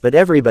bird, but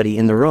everybody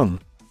in the room.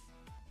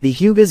 The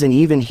Hyugas and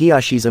even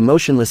Hiyashi's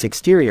emotionless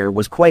exterior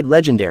was quite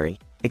legendary,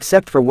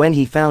 except for when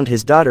he found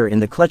his daughter in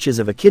the clutches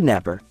of a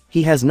kidnapper.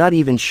 He has not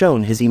even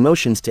shown his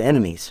emotions to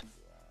enemies.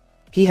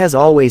 He has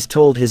always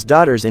told his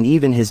daughters and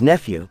even his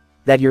nephew,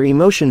 that your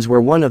emotions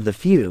were one of the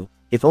few,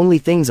 if only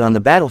things on the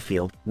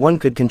battlefield, one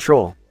could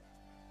control.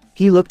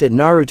 He looked at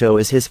Naruto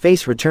as his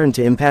face returned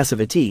to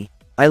impassivity.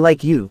 I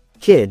like you,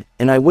 kid,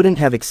 and I wouldn't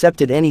have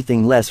accepted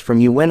anything less from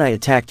you when I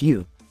attacked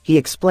you, he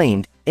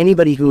explained.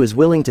 Anybody who is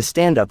willing to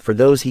stand up for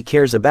those he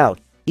cares about,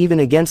 even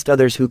against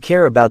others who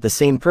care about the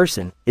same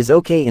person, is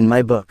okay in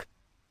my book.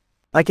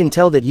 I can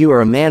tell that you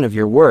are a man of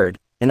your word,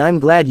 and I'm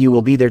glad you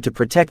will be there to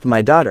protect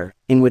my daughter,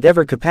 in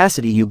whatever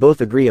capacity you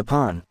both agree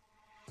upon.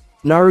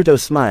 Naruto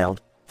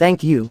smiled.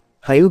 Thank you,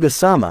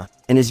 Hyuga-sama,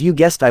 and as you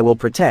guessed I will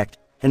protect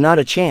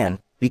Hinata-chan,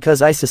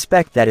 because I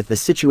suspect that if the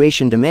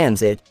situation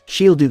demands it,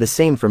 she'll do the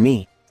same for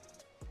me.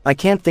 I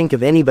can't think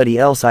of anybody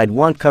else I'd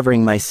want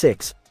covering my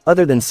six,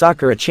 other than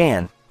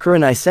Sakura-chan,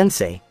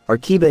 Kurenai-sensei, or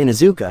Kiba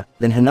Inuzuka,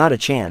 than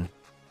Hinata-chan.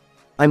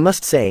 I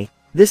must say,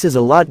 this is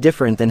a lot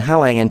different than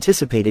how I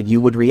anticipated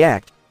you would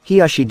react,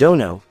 Hiyashi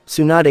Dono,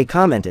 Tsunade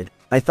commented.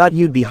 I thought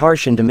you'd be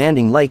harsh and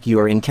demanding like you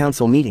are in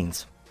council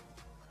meetings.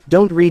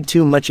 Don't read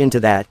too much into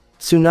that,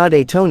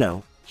 Tsunade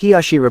Tono,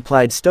 Hiyashi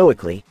replied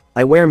stoically.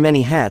 I wear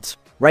many hats.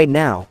 Right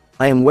now,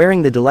 I am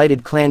wearing the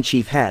delighted clan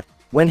chief hat.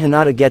 When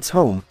Hinata gets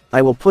home,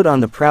 I will put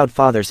on the proud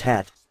father's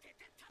hat.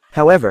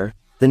 However,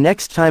 the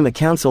next time a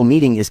council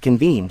meeting is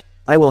convened,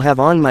 I will have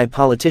on my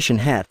politician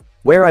hat,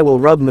 where I will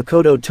rub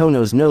Makoto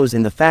Tono's nose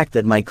in the fact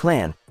that my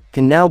clan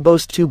can now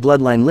boast 2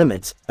 bloodline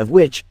limits, of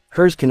which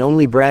hers can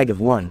only brag of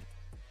 1.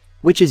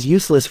 Which is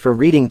useless for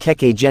reading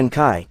Kekkei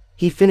Genkai,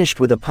 he finished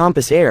with a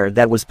pompous air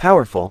that was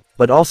powerful,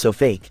 but also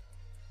fake.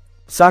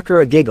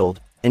 Sakura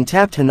giggled, and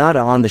tapped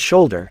Hinata on the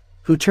shoulder,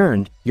 who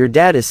turned. Your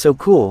dad is so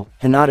cool,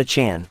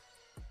 Hinata-chan.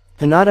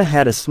 Hinata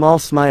had a small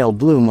smile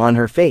bloom on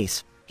her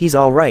face. He's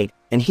alright,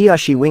 and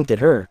Hiyashi winked at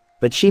her,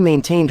 but she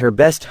maintained her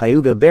best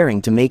Hyuga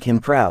bearing to make him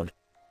proud.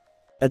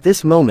 At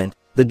this moment,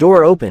 the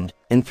door opened,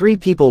 and 3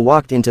 people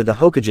walked into the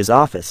Hokage's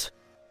office.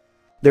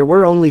 There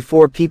were only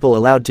 4 people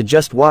allowed to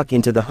just walk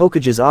into the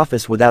Hokage's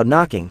office without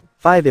knocking,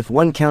 5 if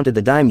one counted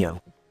the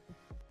daimyo.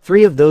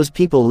 3 of those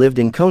people lived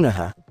in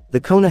Konoha, the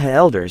Konoha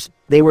elders.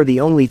 They were the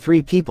only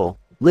 3 people,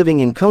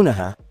 living in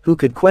Konoha, who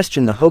could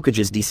question the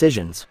Hokage's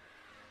decisions.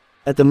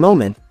 At the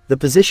moment, the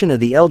position of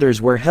the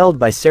elders were held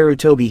by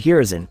Sarutobi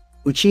Hiruzen,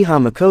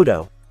 Uchiha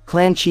Makoto,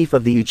 clan chief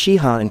of the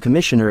Uchiha and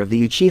commissioner of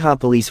the Uchiha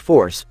police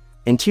force,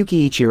 and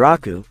Tuki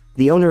Ichiraku,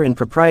 the owner and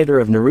proprietor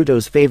of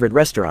Naruto's favorite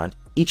restaurant,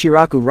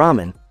 Ichiraku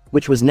Ramen,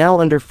 which was now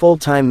under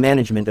full-time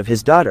management of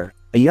his daughter,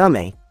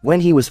 Ayame, when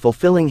he was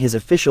fulfilling his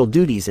official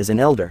duties as an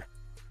elder.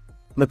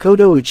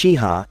 Makoto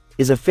Uchiha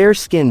is a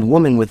fair-skinned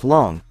woman with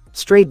long,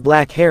 straight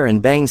black hair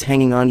and bangs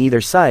hanging on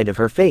either side of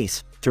her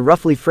face, to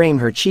roughly frame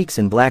her cheeks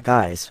and black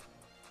eyes.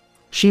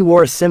 She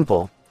wore a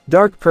simple,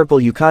 dark purple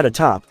yukata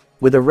top,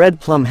 with a red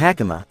plum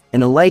hakama,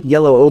 and a light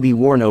yellow obi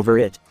worn over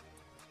it.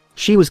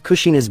 She was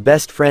Kushina's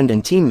best friend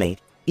and teammate.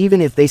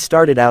 Even if they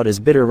started out as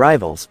bitter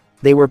rivals,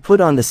 they were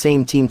put on the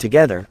same team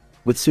together,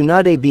 with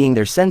Tsunade being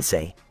their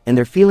sensei, and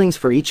their feelings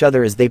for each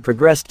other as they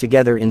progressed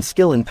together in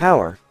skill and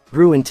power,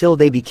 grew until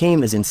they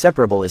became as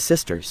inseparable as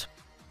sisters.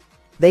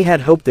 They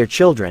had hoped their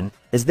children,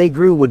 as they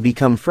grew, would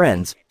become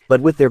friends,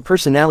 but with their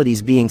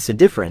personalities being so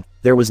different,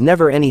 there was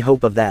never any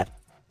hope of that.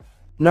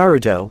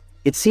 Naruto,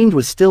 it seemed,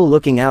 was still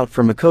looking out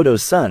for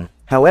Makoto's son.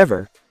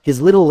 However,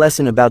 his little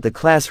lesson about the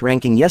class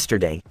ranking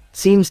yesterday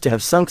seems to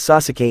have sunk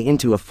Sasuke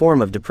into a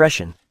form of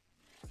depression.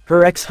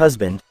 Her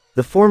ex-husband,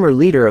 the former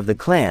leader of the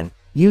clan,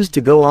 used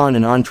to go on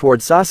and on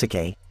toward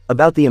Sasuke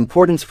about the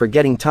importance for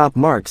getting top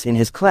marks in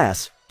his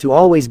class, to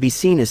always be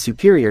seen as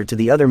superior to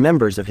the other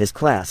members of his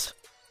class.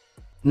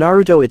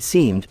 Naruto, it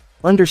seemed,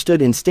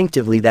 understood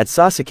instinctively that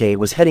Sasuke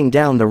was heading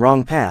down the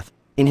wrong path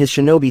in his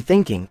shinobi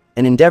thinking,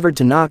 and endeavored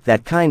to knock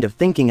that kind of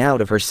thinking out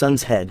of her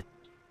son's head.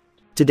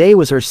 Today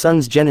was her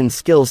son's genin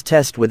skills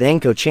test with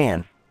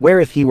Anko-chan, where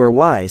if he were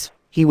wise,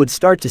 he would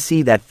start to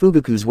see that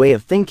Fugaku's way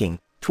of thinking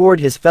toward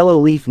his fellow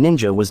leaf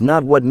ninja was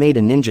not what made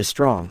a ninja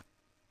strong.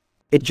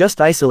 It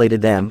just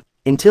isolated them,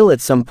 until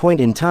at some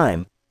point in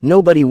time,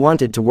 nobody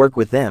wanted to work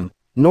with them,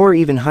 nor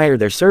even hire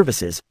their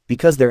services,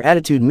 because their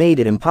attitude made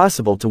it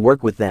impossible to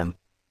work with them.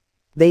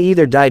 They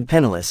either died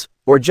penniless,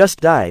 or just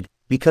died,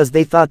 because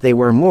they thought they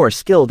were more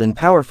skilled and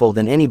powerful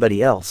than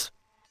anybody else.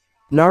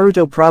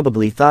 Naruto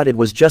probably thought it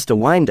was just a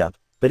wind-up,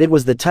 but it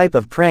was the type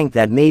of prank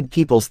that made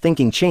people's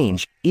thinking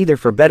change, either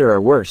for better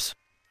or worse.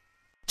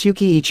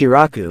 Tuki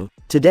Ichiraku,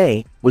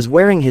 today, was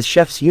wearing his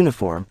chef's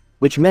uniform,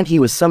 which meant he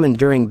was summoned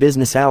during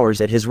business hours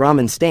at his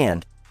ramen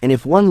stand, and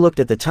if one looked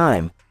at the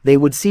time, they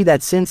would see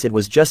that since it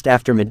was just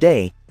after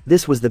midday,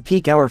 this was the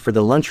peak hour for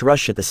the lunch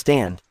rush at the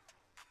stand.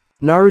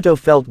 Naruto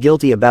felt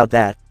guilty about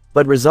that,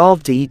 but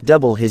resolved to eat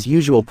double his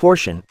usual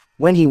portion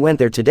when he went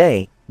there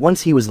today,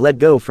 once he was let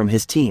go from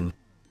his team.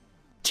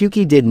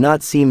 Tuki did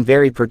not seem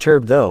very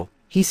perturbed though.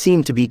 He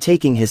seemed to be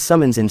taking his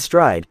summons in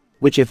stride,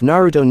 which, if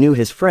Naruto knew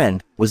his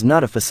friend, was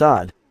not a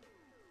facade.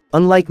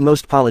 Unlike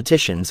most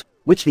politicians,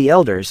 which the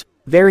elders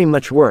very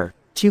much were,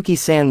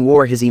 Tuki-san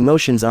wore his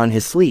emotions on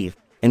his sleeve,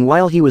 and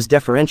while he was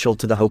deferential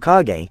to the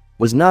Hokage,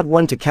 was not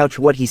one to couch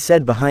what he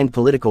said behind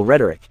political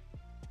rhetoric.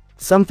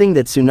 Something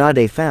that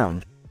Tsunade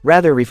found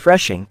rather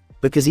refreshing,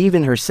 because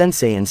even her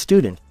sensei and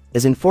student,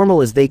 as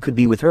informal as they could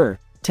be with her,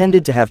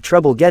 tended to have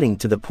trouble getting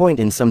to the point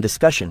in some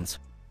discussions.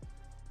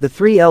 The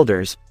three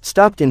elders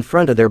stopped in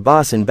front of their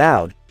boss and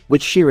bowed,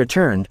 which she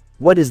returned.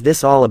 "What is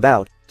this all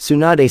about,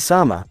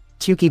 Tsunade-sama?"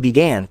 Tuki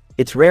began.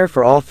 "It's rare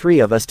for all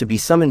three of us to be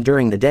summoned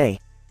during the day."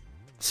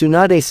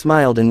 Tsunade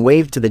smiled and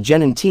waved to the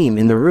genin team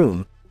in the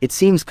room. "It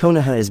seems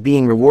Konoha is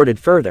being rewarded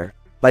further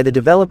by the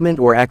development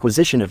or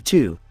acquisition of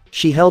two."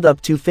 She held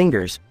up 2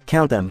 fingers.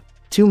 "Count them.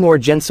 2 more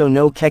Genso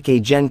no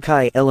Kekkei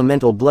Genkai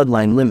elemental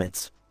bloodline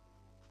limits.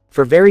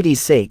 For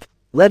verity's sake,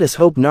 let us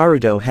hope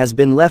Naruto has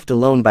been left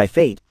alone by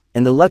fate,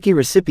 and the lucky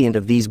recipient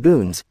of these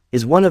boons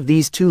is one of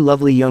these 2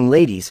 lovely young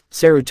ladies,"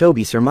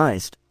 Sarutobi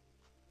surmised.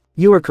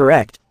 "You are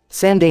correct,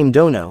 Sandame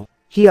Dono,"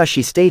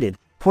 Hiyashi stated,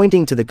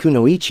 pointing to the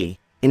Kunoichi.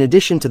 "In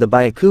addition to the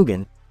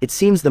Byakugan, it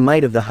seems the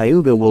might of the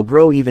Hyuga will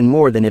grow even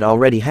more than it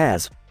already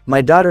has.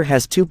 My daughter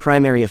has 2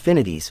 primary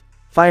affinities,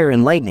 fire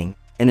and lightning,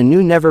 and a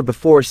new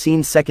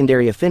never-before-seen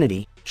secondary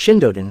affinity,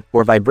 Shindoden,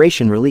 or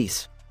vibration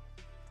release."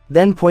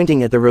 Then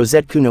pointing at the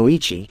Rosette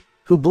Kunoichi,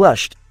 who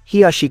blushed,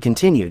 Hiyashi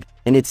continued,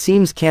 "And it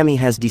seems Kami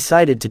has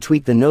decided to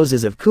tweak the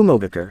noses of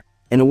Kumogakure,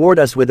 and award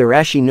us with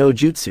Arashi no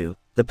Jutsu,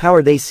 the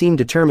power they seem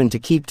determined to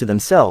keep to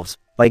themselves,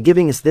 by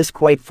giving us this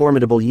quite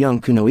formidable young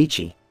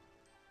Kunoichi."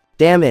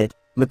 "Damn it,"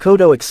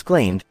 Makoto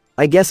exclaimed,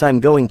 "I guess I'm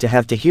going to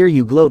have to hear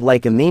you gloat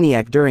like a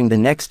maniac during the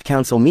next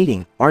council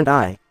meeting, aren't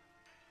I?"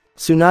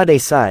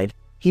 Tsunade sighed.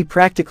 "He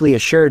practically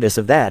assured us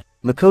of that,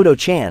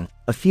 Makoto-chan,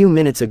 a few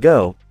minutes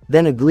ago."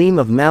 Then a gleam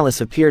of malice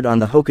appeared on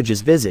the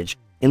Hokage's visage.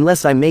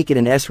 "Unless I make it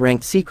an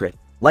S-ranked secret,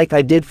 like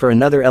I did for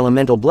another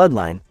elemental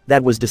bloodline,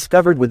 that was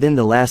discovered within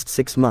the last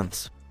 6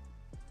 months.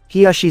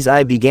 Hiyashi's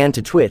eye began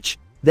to twitch,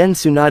 then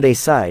Tsunade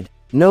sighed.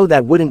 "No,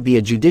 that wouldn't be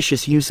a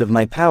judicious use of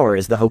my power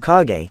as the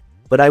Hokage,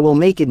 but I will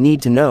make it need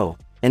to know,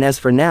 and as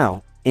for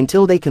now,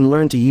 until they can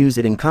learn to use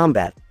it in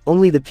combat,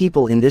 only the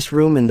people in this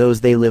room and those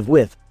they live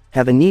with,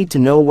 have a need to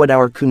know what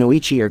our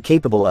Kunoichi are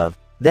capable of."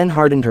 Then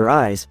hardened her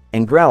eyes,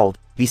 and growled,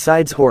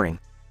 "Besides whoring.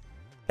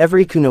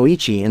 Every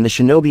Kunoichi and the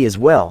shinobi as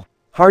well,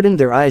 hardened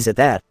their eyes at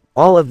that.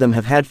 All of them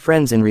have had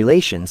friends and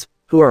relations,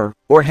 who are,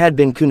 or had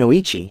been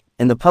Kunoichi,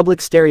 and the public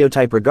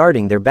stereotype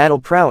regarding their battle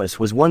prowess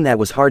was one that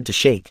was hard to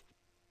shake.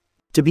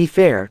 To be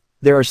fair,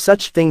 there are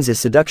such things as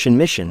seduction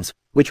missions,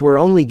 which were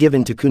only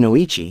given to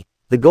Kunoichi,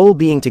 the goal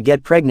being to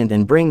get pregnant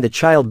and bring the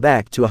child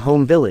back to a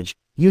home village,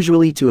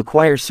 usually to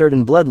acquire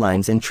certain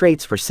bloodlines and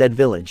traits for said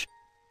village.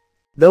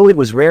 Though it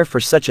was rare for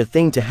such a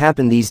thing to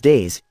happen these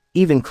days,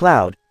 even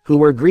Cloud, who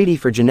were greedy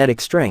for genetic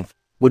strength,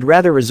 would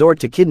rather resort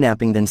to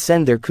kidnapping than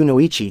send their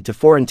Kunoichi to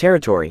foreign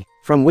territory,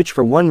 from which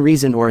for one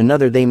reason or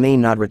another they may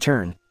not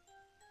return.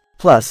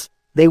 Plus,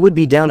 they would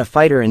be down a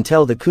fighter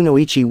until the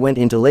Kunoichi went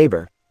into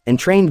labor, and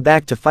trained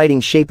back to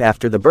fighting shape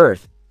after the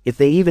birth. If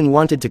they even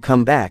wanted to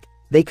come back,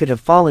 they could have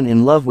fallen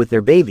in love with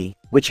their baby,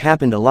 which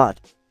happened a lot.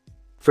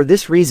 For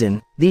this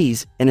reason,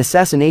 these, and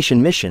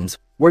assassination missions,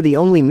 were the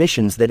only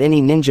missions that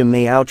any ninja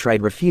may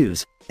outright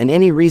refuse, and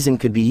any reason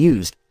could be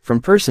used, from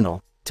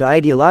personal, to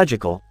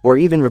ideological, or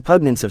even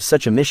repugnance of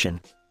such a mission.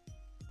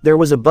 There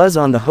was a buzz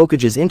on the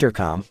Hokage's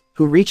intercom,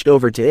 who reached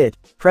over to it,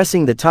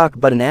 pressing the talk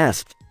button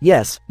asked,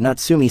 "Yes,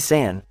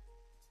 Natsumi-san."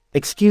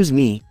 "Excuse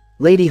me,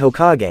 Lady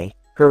Hokage,"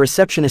 her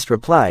receptionist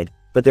replied,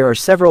 "but there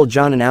are several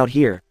jonin out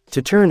here,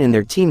 to turn in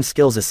their team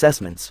skills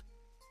assessments."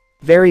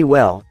 "Very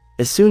well,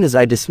 as soon as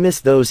I dismiss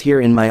those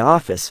here in my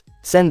office,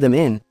 send them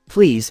in,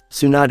 please,"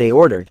 Tsunade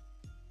ordered.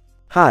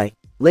 "Hi,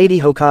 Lady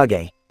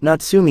Hokage,"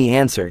 Natsumi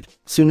answered.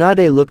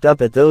 Tsunade looked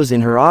up at those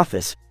in her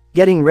office,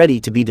 getting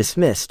ready to be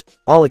dismissed,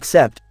 "All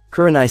except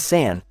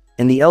Kurenai-san,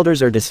 and the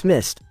elders are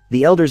dismissed.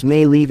 The elders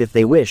may leave if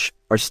they wish,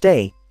 or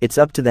stay, it's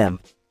up to them."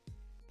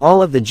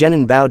 All of the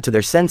genin bowed to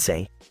their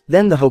sensei,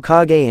 then the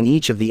Hokage and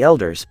each of the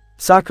elders,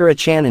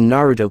 Sakura-chan and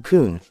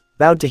Naruto-kun,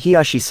 bowed to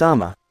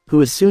Hiyashi-sama,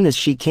 who as soon as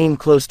she came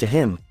close to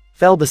him,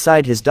 fell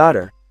beside his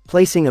daughter,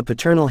 placing a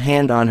paternal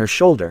hand on her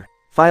shoulder,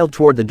 filed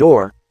toward the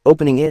door,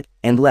 opening it,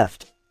 and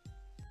left.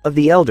 Of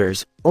the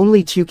elders,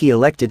 only Tsuki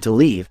elected to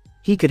leave.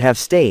 He could have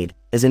stayed.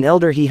 As an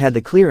elder he had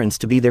the clearance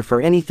to be there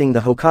for anything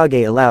the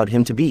Hokage allowed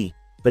him to be,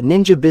 but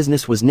ninja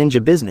business was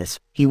ninja business.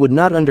 He would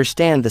not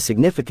understand the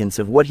significance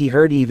of what he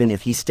heard even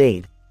if he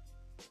stayed.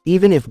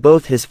 Even if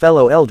both his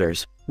fellow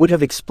elders would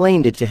have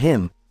explained it to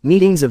him,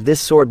 meetings of this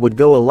sort would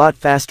go a lot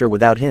faster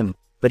without him,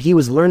 but he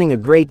was learning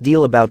a great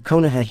deal about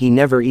Konoha he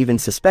never even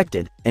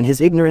suspected, and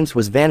his ignorance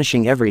was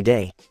vanishing every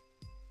day.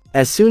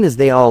 As soon as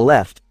they all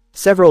left,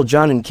 several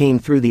jonin came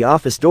through the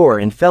office door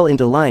and fell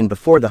into line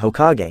before the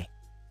Hokage.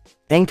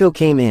 Enko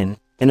came in,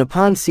 and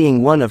upon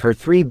seeing one of her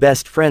 3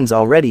 best friends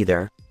already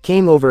there,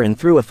 came over and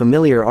threw a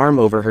familiar arm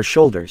over her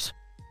shoulders.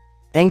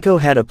 Enko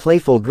had a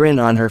playful grin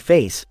on her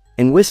face,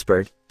 and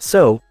whispered,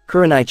 "So,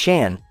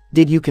 Kurenai-chan,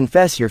 did you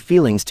confess your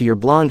feelings to your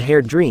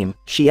blonde-haired dream?"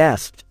 she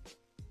asked.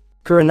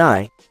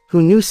 Kurenai,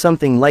 who knew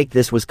something like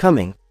this was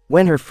coming,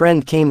 when her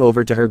friend came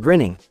over to her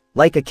grinning,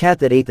 like a cat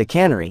that ate the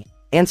canary,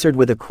 answered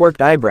with a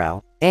quirked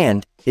eyebrow,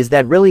 "And, is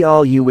that really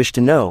all you wish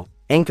to know,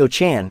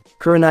 Enko-chan?"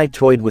 Kurenai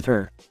toyed with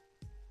her.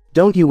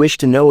 Don't you wish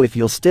to know if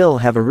you'll still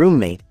have a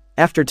roommate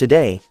after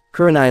today?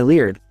 Kurenai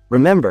leered.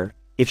 Remember,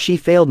 if she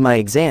failed my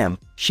exam,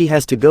 she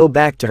has to go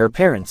back to her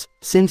parents,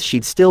 since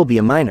she'd still be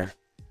a minor.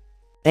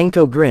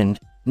 Enko grinned,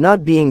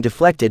 not being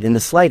deflected in the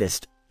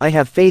slightest. I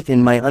have faith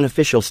in my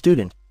unofficial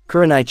student,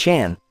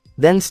 Kurenai-chan,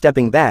 then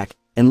stepping back,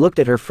 and looked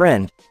at her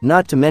friend,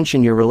 not to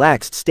mention your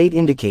relaxed state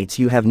indicates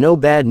you have no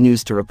bad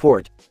news to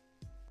report.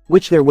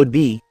 Which there would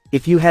be,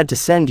 if you had to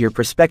send your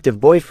prospective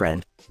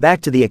boyfriend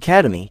back to the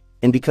academy,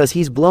 and because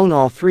he's blown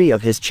all 3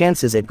 of his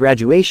chances at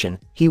graduation,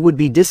 he would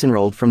be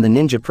disenrolled from the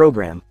ninja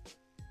program.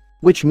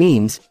 Which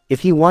means, if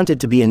he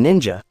wanted to be a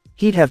ninja,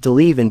 he'd have to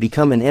leave and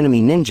become an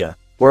enemy ninja,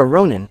 or a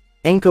ronin,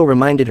 Enko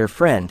reminded her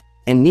friend,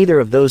 and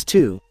neither of those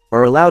two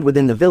are allowed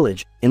within the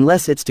village,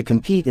 unless it's to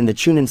compete in the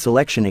Chunin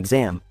selection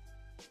exam.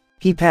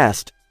 He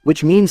passed,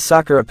 which means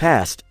Sakura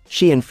passed,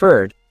 she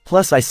inferred,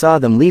 plus I saw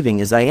them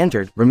leaving as I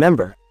entered,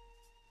 remember?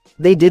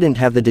 They didn't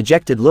have the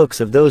dejected looks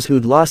of those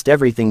who'd lost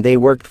everything they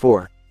worked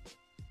for.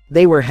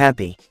 They were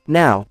happy.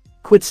 Now,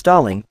 quit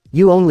stalling,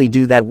 you only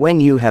do that when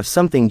you have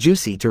something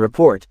juicy to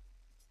report.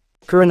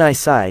 Kurenai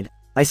sighed,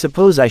 I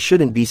suppose I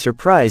shouldn't be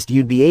surprised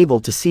you'd be able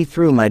to see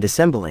through my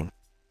dissembling.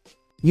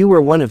 You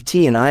were one of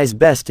T&I's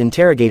best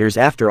interrogators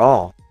after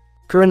all.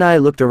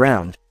 Kurenai looked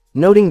around.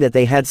 Noting that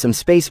they had some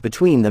space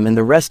between them and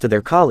the rest of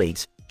their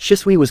colleagues,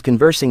 Shisui was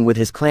conversing with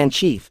his clan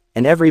chief,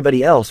 and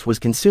everybody else was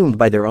consumed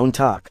by their own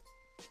talk.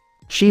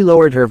 She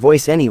lowered her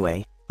voice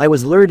anyway, I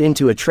was lured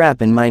into a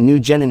trap and my new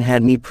genin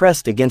had me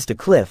pressed against a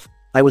cliff,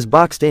 I was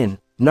boxed in,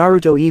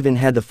 Naruto even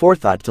had the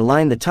forethought to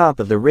line the top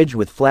of the ridge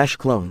with flash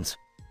clones.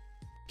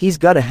 He's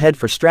got a head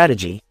for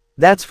strategy,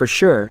 that's for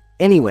sure.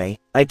 Anyway,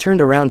 I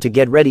turned around to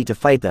get ready to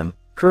fight them,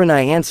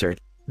 Kurenai answered,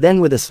 then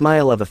with a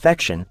smile of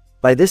affection,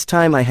 by this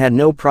time I had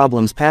no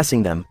problems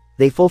passing them,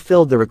 they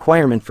fulfilled the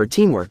requirement for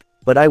teamwork,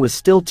 but I was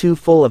still too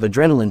full of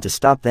adrenaline to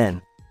stop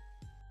then.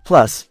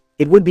 Plus,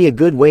 it would be a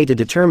good way to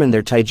determine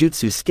their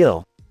taijutsu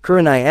skill,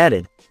 Kurenai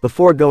added,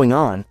 before going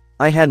on,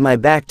 I had my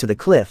back to the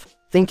cliff,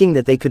 thinking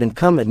that they couldn't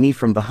come at me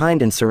from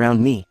behind and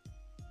surround me.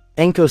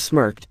 Enko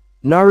smirked.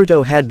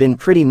 Naruto had been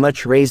pretty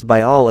much raised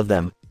by all of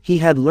them, he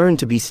had learned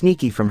to be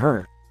sneaky from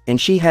her, and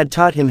she had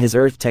taught him his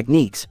earth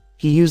techniques,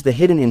 he used the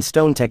hidden in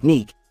stone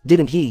technique,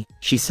 didn't he?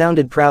 She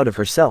sounded proud of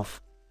herself.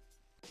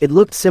 It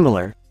looked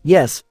similar,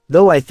 yes,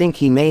 though I think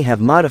he may have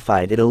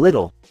modified it a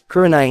little,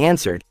 Kurenai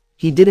answered,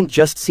 he didn't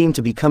just seem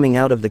to be coming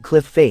out of the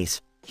cliff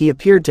face, he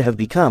appeared to have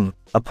become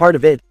a part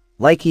of it,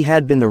 like he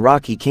had been the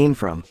rock he came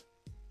from.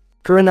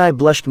 Kurenai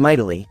blushed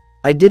mightily,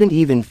 I didn't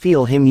even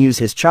feel him use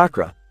his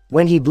chakra,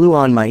 when he blew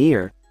on my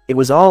ear, it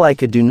was all I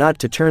could do not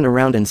to turn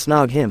around and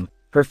snog him,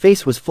 her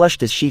face was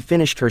flushed as she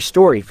finished her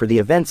story for the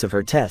events of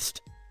her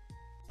test.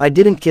 I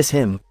didn't kiss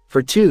him,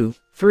 for 2,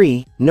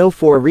 3, no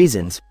 4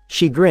 reasons,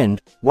 she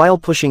grinned, while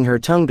pushing her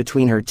tongue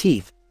between her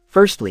teeth.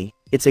 Firstly,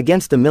 it's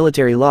against the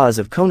military laws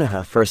of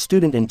Konoha for a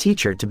student and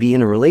teacher to be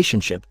in a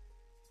relationship.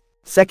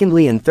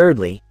 Secondly and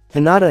thirdly,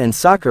 Hinata and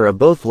Sakura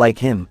both like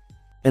him.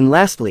 And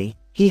lastly,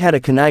 he had a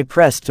kunai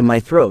pressed to my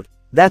throat,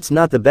 that's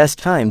not the best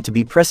time to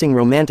be pressing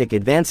romantic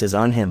advances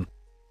on him.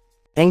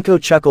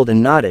 Enko chuckled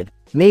and nodded,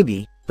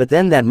 maybe, but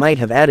then that might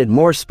have added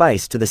more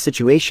spice to the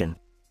situation.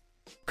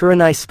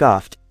 Kurenai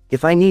scoffed,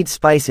 if I need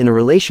spice in a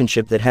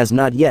relationship that has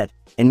not yet,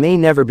 and may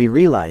never be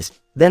realized,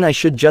 then I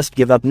should just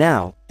give up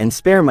now, and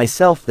spare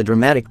myself the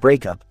dramatic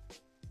breakup.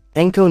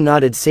 Enko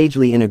nodded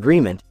sagely in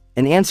agreement,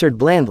 and answered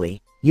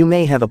blandly, you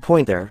may have a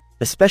point there,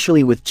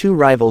 especially with 2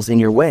 rivals in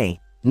your way,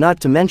 not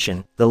to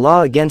mention, the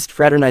law against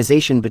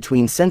fraternization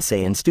between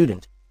sensei and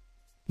student.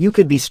 You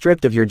could be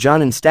stripped of your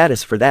jonin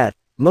status for that,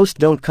 most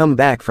don't come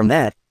back from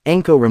that,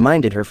 Enko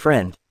reminded her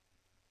friend.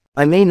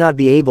 I may not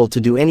be able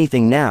to do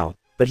anything now,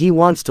 but he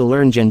wants to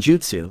learn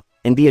genjutsu,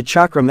 and be a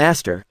chakra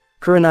master,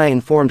 Kurenai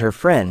informed her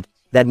friend,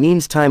 that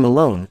means time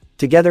alone,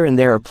 together and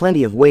there are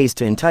plenty of ways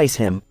to entice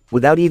him,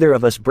 without either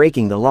of us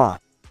breaking the law.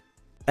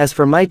 As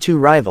for my 2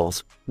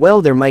 rivals,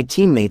 well they're my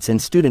teammates and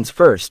students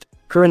first,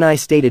 Kurenai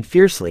stated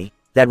fiercely,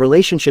 that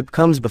relationship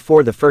comes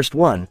before the first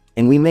one,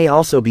 and we may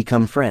also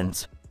become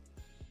friends.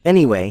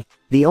 Anyway,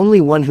 the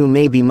only one who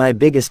may be my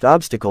biggest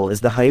obstacle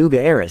is the Hyuga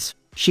heiress,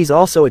 she's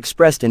also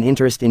expressed an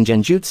interest in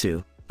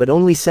genjutsu, but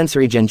only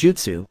sensory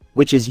genjutsu,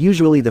 which is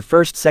usually the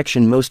first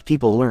section most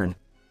people learn.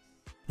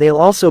 They'll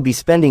also be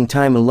spending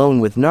time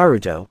alone with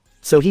Naruto,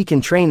 so he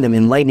can train them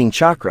in lightning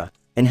chakra,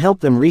 and help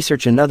them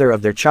research another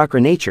of their chakra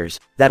natures,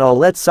 that I'll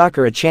let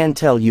Sakura-chan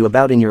tell you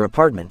about in your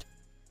apartment.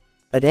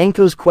 At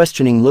Enko's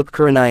questioning look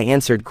Kurenai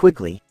answered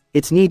quickly,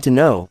 it's need to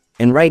know,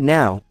 and right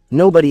now,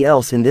 nobody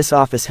else in this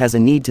office has a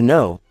need to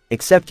know,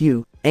 except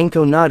you,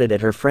 Enko nodded at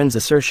her friend's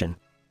assertion.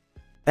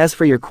 As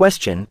for your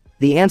question,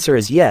 the answer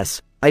is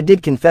yes, I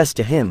did confess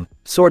to him,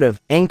 sort of,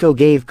 Enko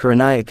gave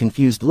Kurenai a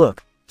confused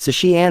look, so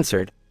she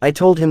answered, I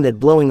told him that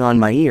blowing on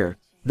my ear,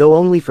 though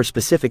only for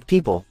specific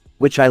people,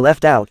 which I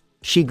left out,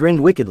 she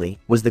grinned wickedly,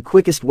 was the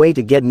quickest way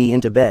to get me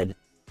into bed.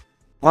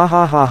 Ah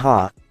ha ha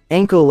ha,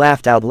 Enko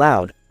laughed out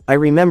loud, I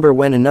remember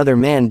when another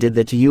man did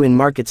that to you in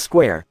Market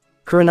Square,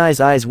 Kurenai's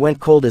eyes went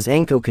cold as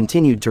Enko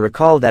continued to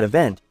recall that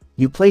event,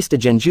 you placed a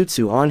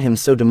genjutsu on him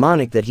so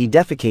demonic that he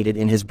defecated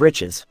in his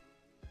britches.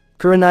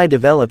 Kurenai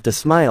developed a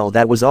smile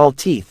that was all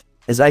teeth.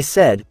 As I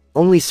said,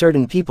 only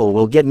certain people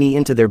will get me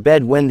into their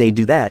bed. When they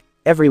do that,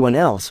 everyone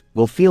else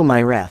will feel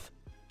my wrath.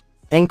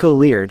 Enko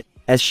leered,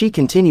 as she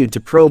continued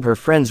to probe her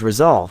friend's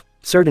resolve.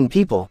 Certain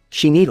people,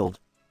 she needled.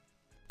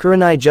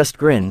 Kurenai just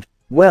grinned.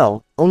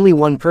 Well, only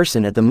one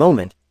person at the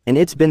moment, and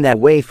it's been that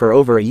way for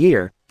over a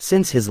year,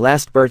 since his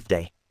last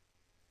birthday.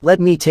 Let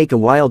me take a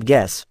wild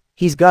guess.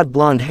 He's got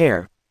blonde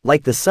hair,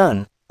 like the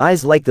sun,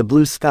 eyes like the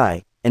blue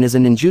sky, and is a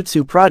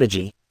ninjutsu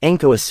prodigy,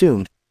 Enko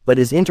assumed, but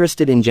is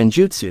interested in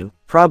genjutsu,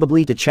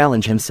 probably to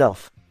challenge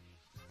himself.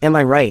 Am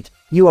I right?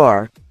 You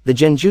are, the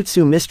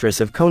genjutsu mistress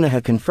of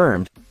Konoha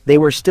confirmed. They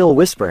were still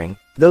whispering,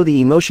 though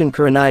the emotion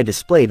Kurenai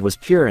displayed was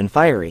pure and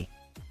fiery.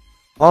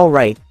 All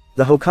right,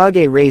 the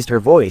Hokage raised her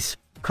voice,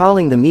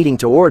 calling the meeting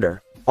to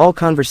order. All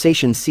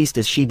conversations ceased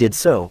as she did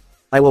so.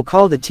 I will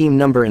call the team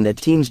number and the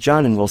team's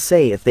Jonin will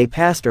say if they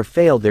passed or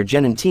failed their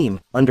Genin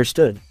team,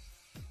 understood?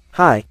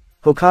 Hi,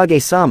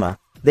 Hokage-sama,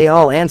 they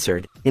all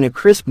answered, in a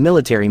crisp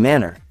military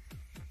manner.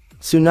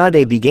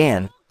 Tsunade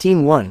began.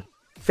 Team 1.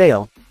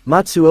 Fail,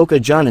 Matsuoka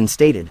Jonin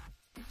stated.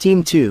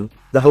 Team 2,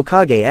 the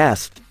Hokage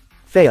asked.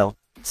 Fail,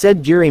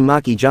 said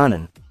Gurimaki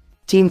Jonin.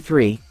 Team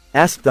 3,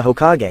 asked the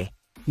Hokage.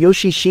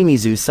 Yoshi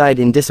Shimizu sighed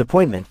in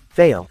disappointment.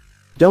 Fail.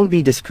 Don't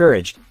be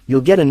discouraged,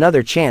 you'll get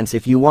another chance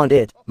if you want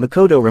it,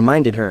 Makoto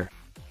reminded her.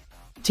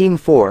 Team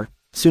 4,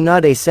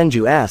 Tsunade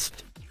Senju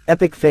asked.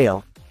 Epic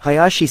fail,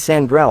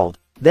 Hayashi-san growled,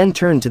 then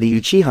turned to the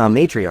Uchiha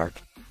matriarch.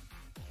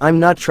 I'm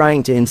not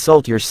trying to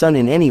insult your son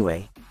in any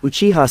way,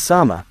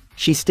 Uchiha-sama,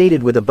 she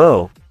stated with a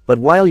bow, but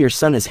while your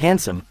son is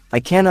handsome, I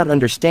cannot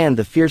understand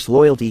the fierce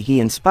loyalty he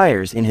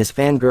inspires in his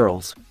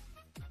fangirls.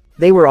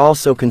 They were all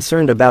so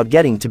concerned about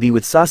getting to be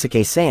with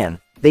Sasuke-san,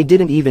 they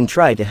didn't even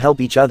try to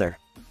help each other.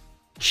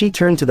 She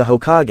turned to the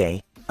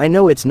Hokage. I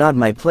know it's not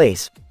my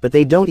place, but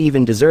they don't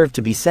even deserve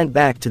to be sent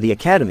back to the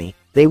academy.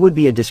 They would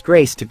be a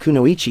disgrace to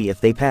Kunoichi if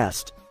they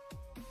passed.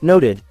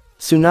 Noted,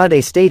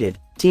 Tsunade stated.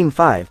 Team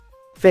 5.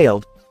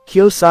 Failed,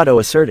 Kyosato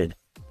asserted.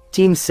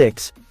 Team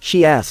 6,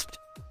 she asked.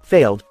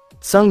 Failed,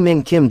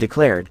 Sung-Min Kim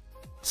declared.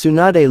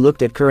 Tsunade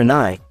looked at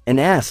Kurenai, and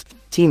asked.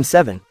 Team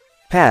 7.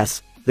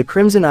 Pass, the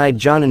crimson-eyed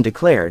Jonin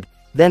declared,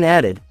 then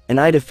added, and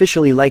I'd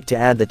officially like to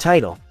add the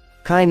title,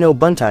 Kai no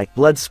Buntai,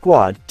 Blood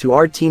Squad, to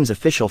our team's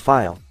official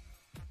file.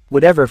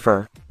 Whatever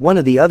for, one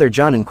of the other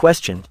Jonin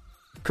questioned.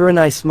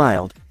 Kurenai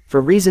smiled,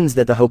 for reasons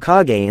that the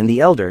Hokage and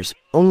the elders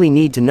only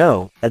need to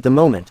know, at the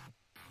moment.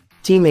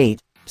 Team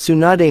 8,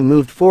 Tsunade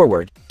moved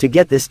forward, to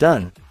get this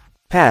done.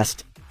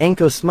 Passed,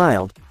 Enko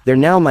smiled, they're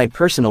now my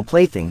personal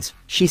playthings,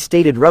 she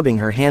stated rubbing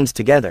her hands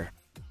together.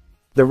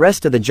 The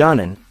rest of the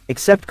Jonin,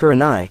 except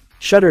Kurenai,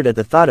 shuddered at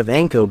the thought of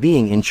Enko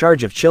being in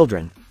charge of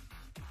children.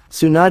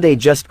 Tsunade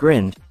just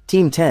grinned.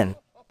 Team 10,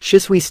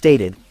 Shisui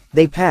stated,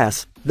 they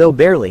pass, though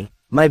barely.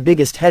 My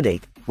biggest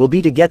headache will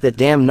be to get that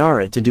damn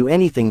Nara to do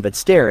anything but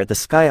stare at the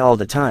sky all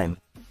the time.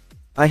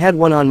 I had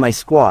one on my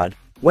squad,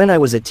 when I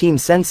was a team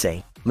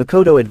sensei,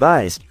 Makoto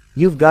advised,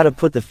 you've gotta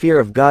put the fear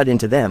of God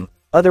into them,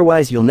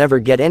 otherwise you'll never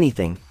get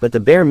anything but the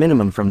bare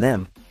minimum from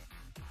them.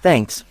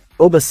 Thanks,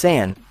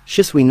 Oba-san,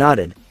 Shisui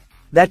nodded.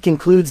 That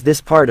concludes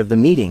this part of the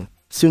meeting,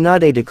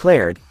 Tsunade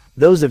declared.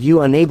 Those of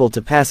you unable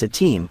to pass a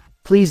team,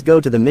 please go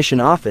to the mission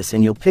office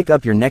and you'll pick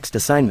up your next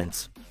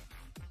assignments.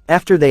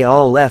 After they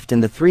all left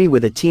and the three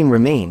with a team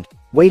remained,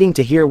 waiting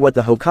to hear what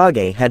the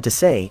Hokage had to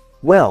say,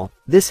 well,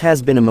 this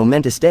has been a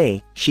momentous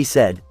day, she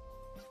said.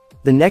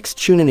 The next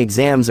Chunin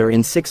exams are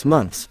in 6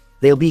 months,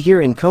 they'll be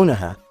here in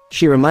Konoha,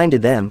 she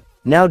reminded them.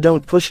 Now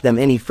don't push them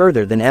any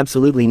further than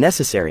absolutely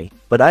necessary,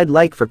 but I'd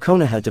like for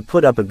Konoha to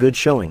put up a good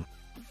showing.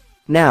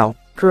 Now,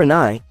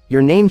 Kurenai,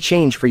 your name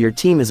change for your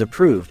team is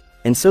approved.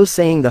 And so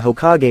saying the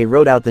Hokage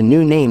wrote out the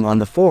new name on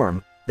the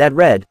form, that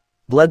read,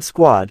 Blood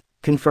Squad,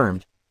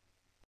 confirmed.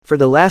 For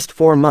the last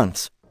 4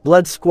 months,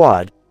 Blood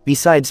Squad,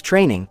 besides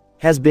training,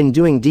 has been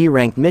doing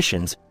D-rank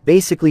missions,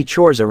 basically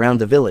chores around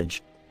the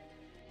village.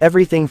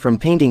 Everything from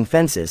painting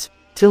fences,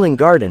 tilling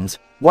gardens,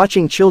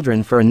 watching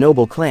children for a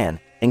noble clan,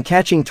 and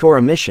catching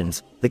Tora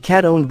missions, the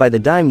cat owned by the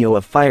daimyo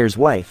of Fire's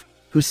wife,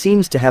 who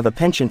seems to have a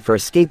penchant for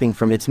escaping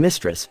from its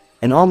mistress,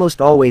 and almost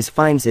always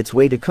finds its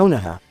way to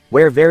Konoha,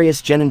 where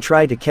various genin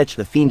try to catch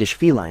the fiendish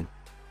feline.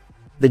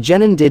 The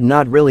genin did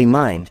not really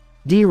mind.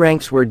 D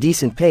ranks were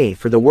decent pay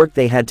for the work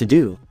they had to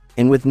do,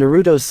 and with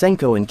Naruto's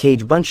Senko and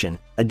Kage Bunshin,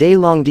 a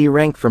day-long D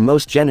rank for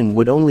most genin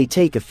would only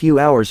take a few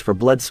hours for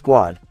Blood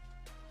Squad,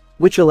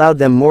 which allowed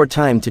them more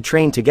time to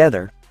train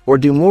together, or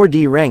do more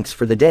D ranks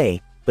for the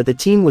day, but the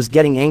team was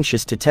getting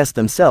anxious to test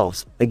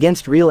themselves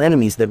against real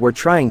enemies that were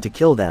trying to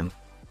kill them.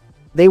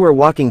 They were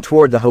walking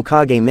toward the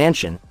Hokage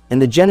mansion,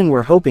 and the genin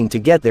were hoping to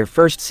get their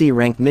first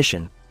C-rank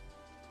mission.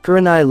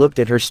 Kurenai looked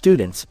at her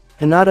students,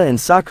 Hinata and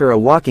Sakura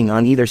walking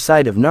on either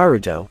side of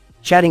Naruto,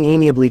 chatting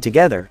amiably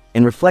together,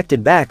 and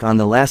reflected back on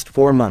the last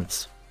 4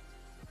 months.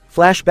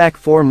 Flashback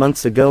 4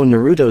 months ago,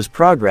 Naruto's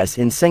progress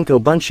in Senko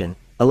Bunshin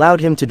allowed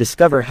him to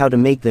discover how to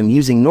make them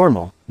using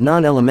normal,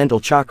 non-elemental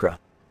chakra.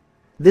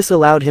 This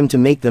allowed him to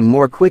make them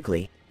more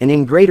quickly, and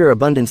in greater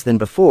abundance than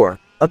before,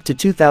 up to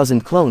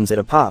 2,000 clones at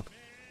a pop.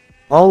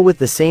 All with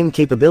the same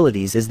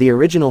capabilities as the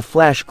original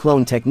Flash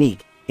clone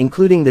technique,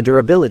 including the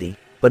durability,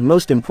 but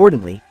most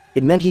importantly,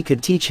 it meant he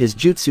could teach his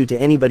jutsu to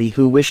anybody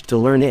who wished to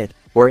learn it,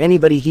 or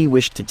anybody he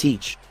wished to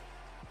teach.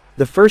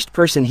 The first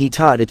person he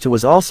taught it to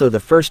was also the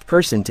first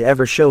person to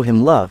ever show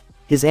him love,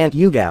 his aunt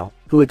Yugao,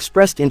 who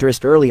expressed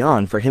interest early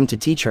on for him to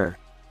teach her.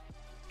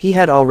 He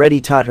had already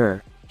taught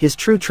her his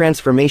true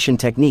transformation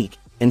technique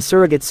and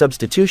surrogate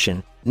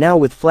substitution. Now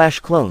with Flash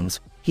clones,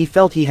 he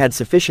felt he had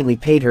sufficiently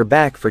paid her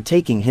back for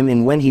taking him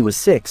in when he was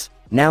 6,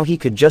 now he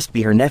could just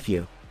be her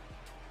nephew.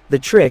 The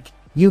trick,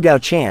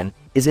 Yugao-chan,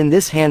 is in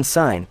this hand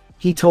sign,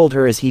 he told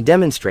her as he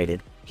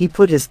demonstrated. He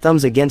put his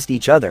thumbs against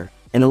each other,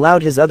 and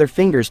allowed his other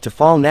fingers to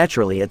fall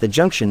naturally at the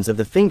junctions of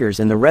the fingers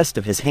and the rest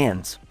of his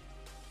hands.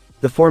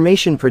 The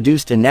formation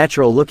produced a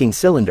natural-looking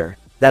cylinder,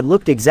 that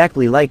looked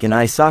exactly like an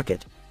eye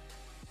socket.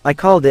 "I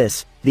call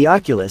this, the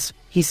oculus,"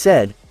 he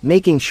said,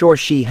 making sure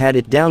she had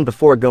it down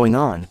before going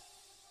on.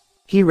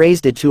 He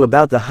raised it to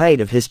about the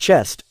height of his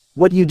chest.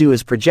 "What you do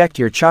is project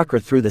your chakra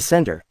through the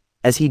center."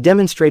 As he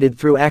demonstrated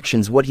through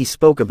actions what he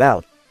spoke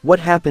about, what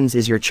happens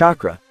is your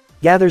chakra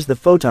gathers the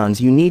photons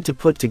you need to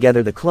put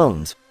together the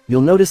clones.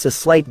 You'll notice a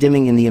slight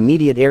dimming in the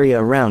immediate area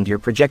around your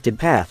projected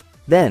path.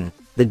 Then,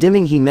 the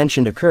dimming he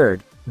mentioned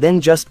occurred. Then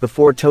just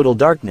before total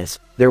darkness,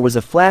 there was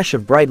a flash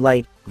of bright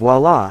light.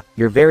 Voila,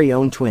 your very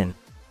own twin.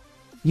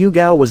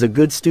 Yugao was a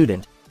good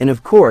student, and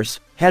of course,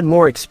 had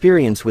more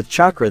experience with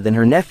chakra than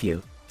her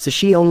nephew, so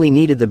she only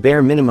needed the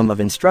bare minimum of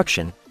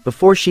instruction,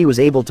 before she was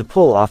able to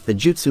pull off the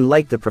jutsu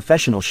like the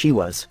professional she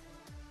was.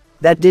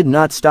 That did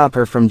not stop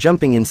her from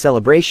jumping in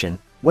celebration,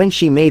 when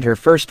she made her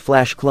first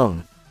Flash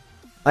clone.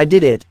 "I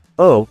did it,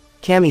 oh,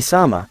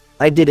 Kami-sama,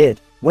 I did it,"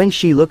 when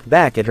she looked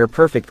back at her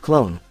perfect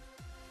clone.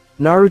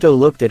 Naruto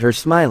looked at her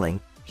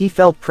smiling. He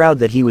felt proud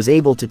that he was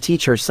able to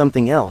teach her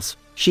something else.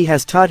 She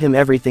has taught him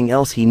everything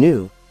else he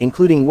knew,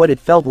 including what it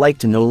felt like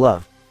to know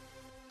love.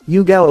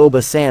 Yugao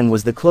Oba-san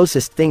was the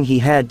closest thing he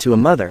had to a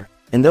mother,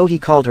 and though he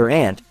called her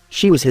aunt,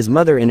 she was his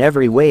mother in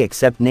every way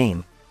except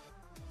name.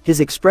 His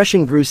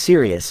expression grew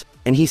serious,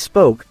 and he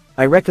spoke.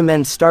 "I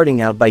recommend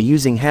starting out by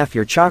using half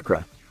your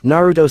chakra,"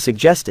 Naruto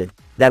suggested.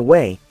 "That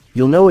way,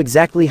 you'll know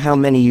exactly how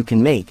many you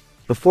can make,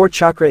 before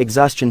chakra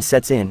exhaustion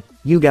sets in."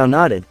 Yugao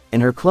nodded,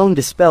 and her clone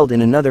dispelled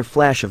in another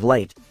flash of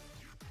light.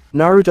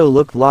 Naruto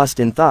looked lost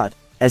in thought,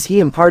 as he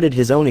imparted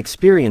his own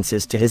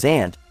experiences to his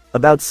aunt,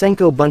 about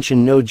Senko Bunshin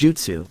no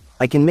Jutsu.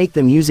 "I can make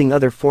them using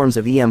other forms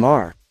of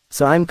EMR,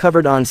 so I'm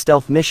covered on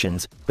stealth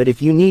missions, but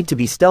if you need to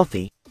be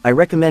stealthy, I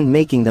recommend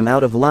making them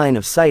out of line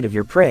of sight of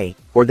your prey,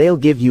 or they'll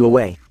give you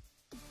away.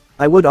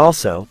 I would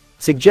also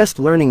suggest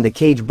learning the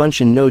Kage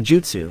Bunshin no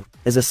Jutsu,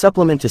 as a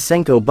supplement to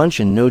Senko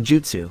Bunshin no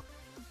Jutsu.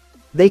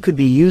 They could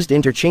be used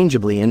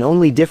interchangeably and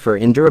only differ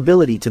in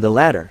durability to the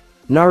latter,"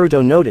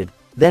 Naruto noted,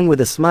 then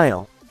with a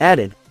smile,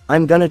 added,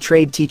 "I'm gonna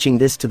trade teaching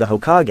this to the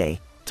Hokage.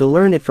 To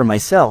learn it for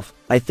myself,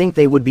 I think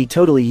they would be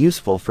totally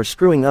useful for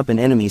screwing up an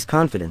enemy's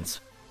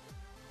confidence."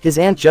 His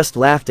aunt just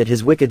laughed at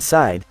his wicked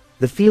side.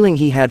 The feeling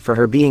he had for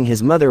her being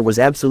his mother was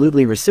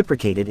absolutely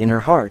reciprocated in her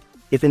heart.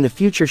 If in the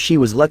future she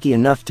was lucky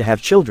enough to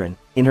have children,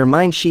 in her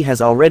mind she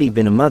has already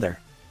been a mother.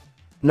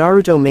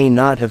 Naruto may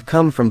not have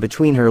come from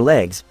between her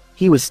legs,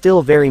 he was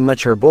still very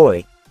much her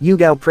boy.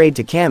 Yugao prayed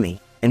to Kami,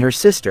 and her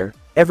sister,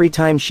 every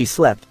time she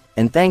slept,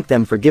 and thanked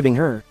them for giving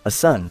her a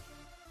son.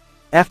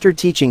 After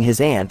teaching his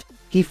aunt,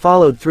 he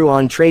followed through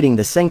on trading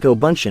the Senko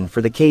Bunshin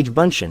for the Kage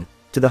Bunshin.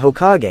 To the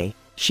Hokage,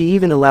 she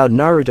even allowed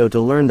Naruto to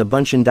learn the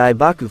Bunshin Dai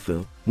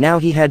Bakufu. Now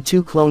he had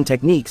 2 clone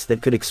techniques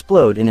that could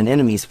explode in an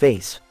enemy's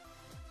face.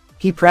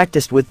 He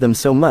practiced with them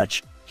so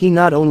much, he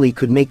not only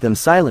could make them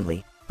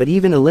silently, but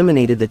even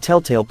eliminated the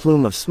telltale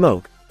plume of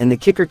smoke, and the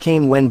kicker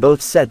came when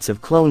both sets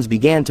of clones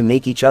began to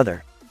make each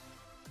other.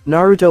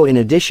 Naruto, in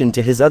addition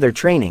to his other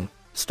training,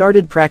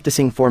 started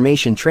practicing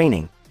formation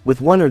training,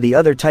 with one or the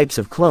other types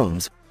of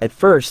clones, at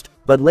first,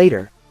 but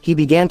later, he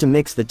began to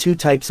mix the 2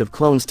 types of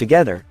clones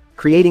together,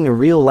 creating a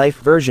real-life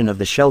version of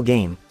the shell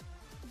game.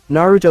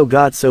 Naruto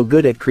got so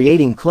good at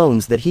creating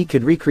clones that he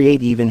could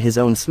recreate even his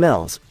own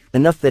smells,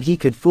 enough that he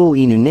could fool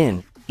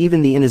Inu-nin.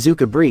 Even the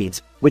Inuzuka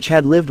breeds, which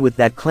had lived with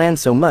that clan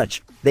so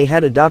much, they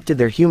had adopted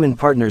their human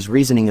partner's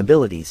reasoning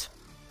abilities.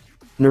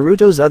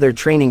 Naruto's other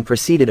training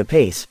proceeded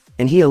apace,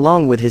 and he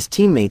along with his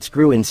teammates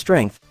grew in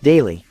strength,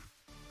 daily.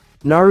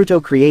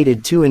 Naruto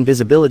created 2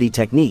 invisibility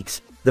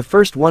techniques. The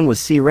first one was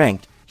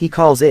C-ranked, he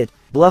calls it,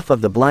 Bluff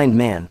of the Blind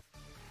Man.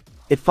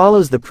 It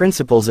follows the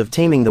principles of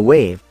taming the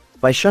wave.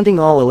 By shunting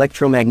all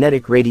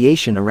electromagnetic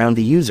radiation around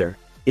the user,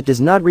 it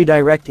does not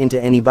redirect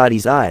into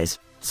anybody's eyes,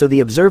 so the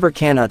observer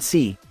cannot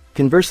see.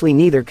 Conversely,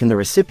 neither can the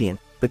recipient,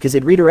 because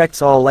it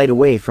redirects all light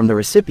away from the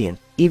recipient,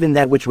 even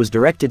that which was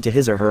directed to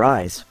his or her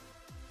eyes.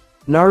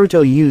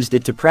 Naruto used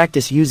it to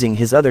practice using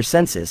his other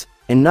senses,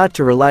 and not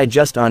to rely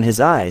just on his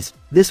eyes.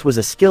 This was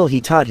a skill he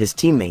taught his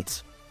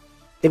teammates.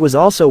 It was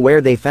also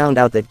where they found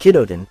out that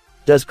Kidoden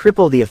does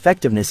cripple the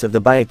effectiveness of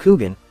the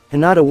Byakugan.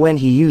 Hinata, when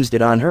he used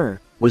it on her,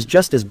 was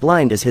just as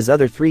blind as his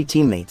other 3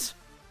 teammates.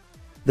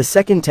 The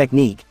second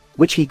technique,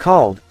 which he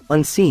called,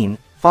 unseen,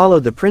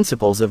 followed the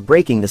principles of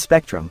breaking the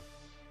spectrum.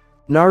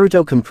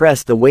 Naruto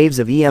compressed the waves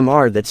of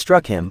EMR that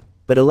struck him,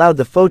 but allowed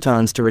the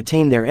photons to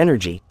retain their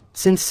energy,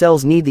 since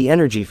cells need the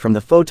energy from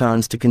the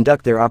photons to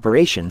conduct their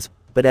operations,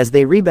 but as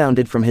they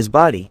rebounded from his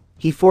body,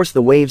 he forced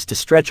the waves to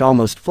stretch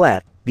almost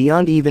flat,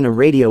 beyond even a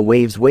radio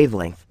wave's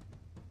wavelength.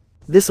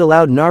 This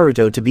allowed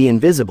Naruto to be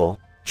invisible,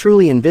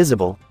 truly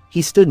invisible.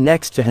 He stood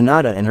next to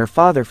Hinata and her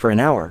father for an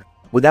hour,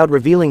 without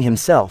revealing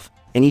himself,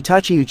 and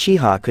Itachi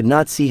Uchiha could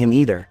not see him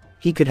either.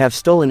 He could have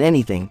stolen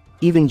anything,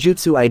 even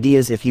jutsu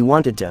ideas if he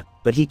wanted to,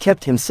 but he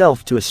kept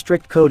himself to a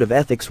strict code of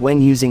ethics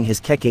when using his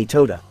Kekkei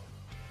Toda.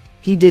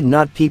 He did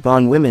not peep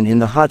on women in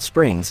the hot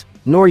springs,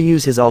 nor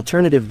use his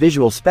alternative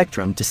visual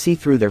spectrum to see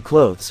through their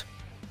clothes.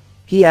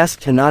 He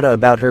asked Hinata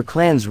about her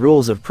clan's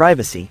rules of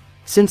privacy,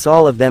 since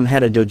all of them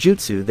had a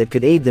dojutsu that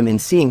could aid them in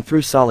seeing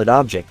through solid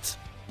objects.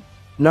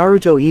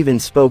 Naruto even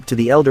spoke to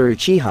the elder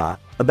Uchiha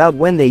about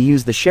when they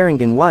use the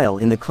Sharingan while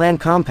in the clan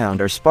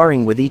compound or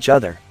sparring with each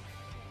other.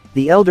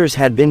 The elders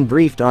had been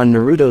briefed on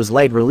Naruto's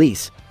light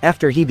release,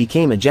 after he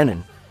became a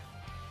genin.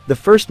 The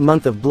first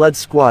month of Blood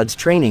Squad's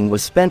training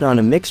was spent on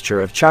a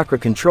mixture of chakra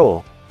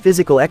control,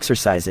 physical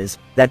exercises,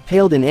 that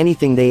paled in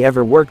anything they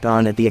ever worked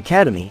on at the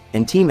academy,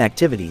 and team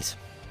activities.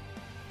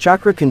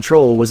 Chakra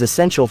control was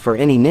essential for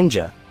any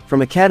ninja,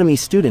 from academy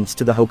students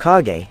to the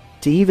Hokage,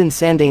 to even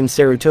Sandaime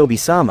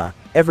Sarutobi-sama.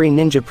 Every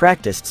ninja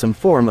practiced some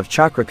form of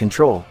chakra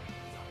control.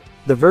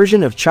 The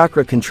version of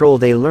chakra control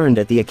they learned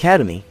at the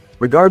academy,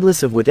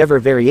 regardless of whatever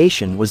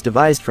variation was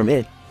devised from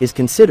it, is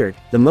considered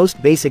the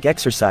most basic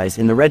exercise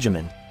in the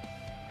regimen.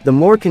 The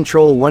more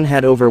control one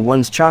had over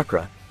one's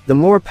chakra, the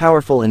more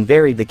powerful and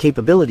varied the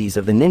capabilities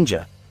of the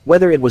ninja.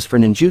 Whether it was for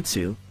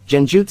ninjutsu,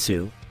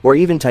 genjutsu, or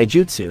even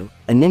taijutsu,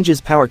 a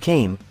ninja's power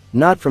came,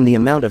 not from the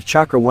amount of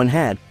chakra one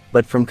had,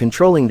 but from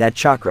controlling that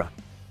chakra.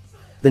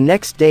 The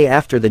next day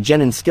after the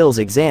genin skills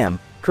exam,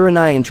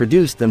 Kurenai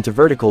introduced them to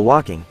vertical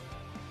walking.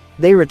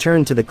 They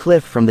returned to the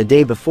cliff from the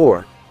day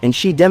before, and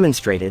she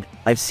demonstrated.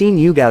 "I've seen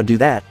Yugao do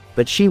that,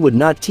 but she would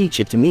not teach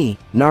it to me,"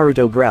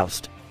 Naruto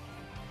groused.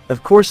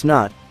 "Of course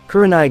not,"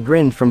 Kurenai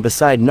grinned from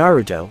beside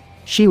Naruto.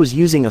 She was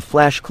using a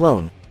flash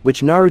clone,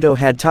 which Naruto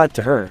had taught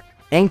to her.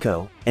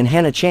 Anko, and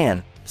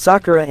Hana-chan,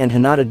 Sakura and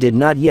Hinata did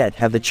not yet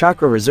have the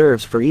chakra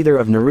reserves for either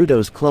of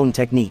Naruto's clone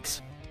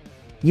techniques.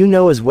 "You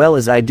know as well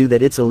as I do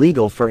that it's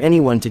illegal for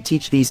anyone to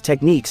teach these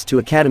techniques to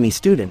academy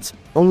students.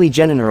 Only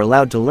genin are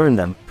allowed to learn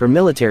them, per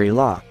military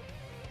law."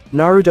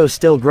 Naruto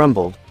still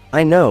grumbled.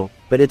 "I know,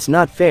 but it's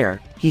not fair,"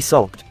 he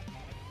sulked.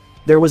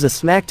 There was a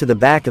smack to the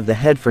back of the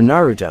head for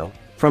Naruto,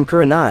 from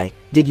Kurenai.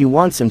 "Did you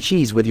want some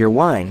cheese with your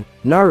wine,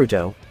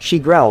 Naruto?" she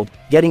growled,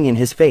 getting in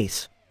his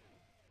face.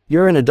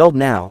 "You're an adult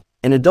now,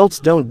 and adults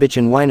don't bitch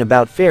and whine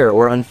about fair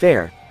or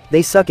unfair.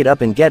 They suck it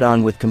up and get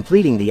on with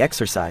completing the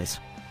exercise.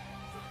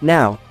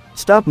 Now,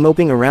 stop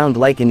moping around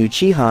like an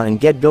Uchiha and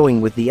get going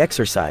with the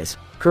exercise,"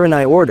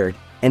 Kurenai ordered,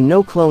 "and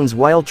no clones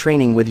while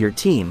training with your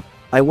team.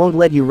 I won't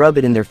let you rub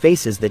it in their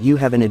faces that you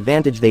have an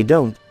advantage they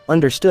don't.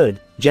 Understood,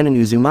 Genin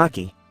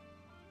Uzumaki?"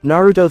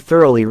 Naruto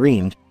thoroughly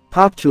reamed,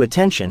 popped to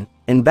attention,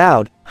 and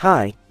bowed.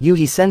 "Hi,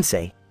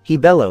 Yuhi-sensei," he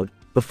bellowed,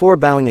 before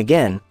bowing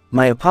again.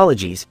 "My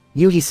apologies,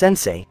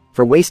 Yuhi-sensei,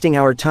 for wasting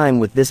our time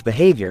with this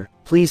behavior.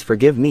 Please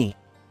forgive me."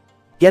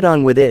 "Get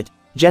on with it,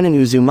 Genin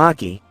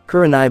Uzumaki,"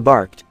 Kurenai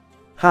barked.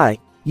 "Hi,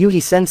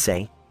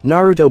 Yuhi-sensei,"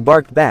 Naruto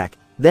barked back,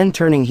 then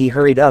turning he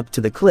hurried up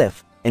to the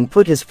cliff, and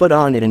put his foot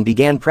on it and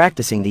began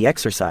practicing the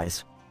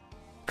exercise.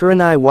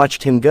 Kurenai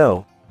watched him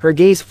go, her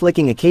gaze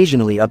flicking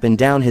occasionally up and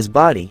down his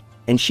body,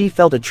 and she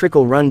felt a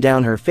trickle run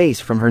down her face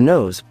from her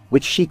nose,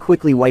 which she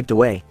quickly wiped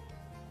away.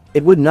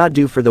 It would not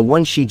do for the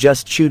one she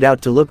just chewed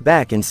out to look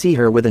back and see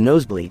her with a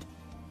nosebleed.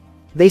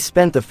 They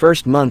spent the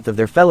first month of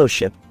their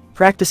fellowship,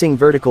 practicing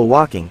vertical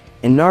walking,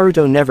 and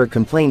Naruto never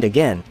complained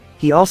again.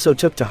 He also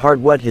took to heart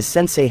what his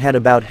sensei had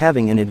about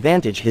having an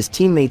advantage his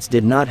teammates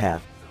did not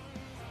have.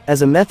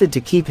 As a method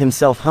to keep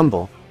himself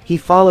humble, he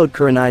followed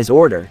Kurenai's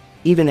order.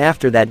 Even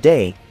after that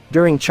day,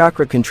 during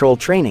chakra control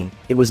training,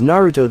 it was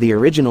Naruto the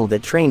original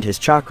that trained his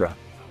chakra.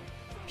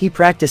 He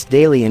practiced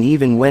daily, and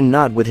even when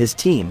not with his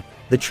team,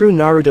 the true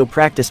Naruto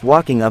practiced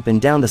walking up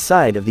and down the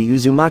side of the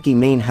Uzumaki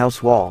main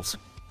house walls.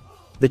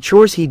 The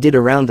chores he did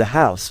around the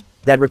house,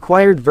 that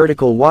required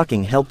vertical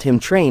walking, helped him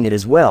train it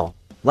as well,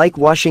 like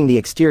washing the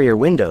exterior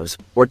windows,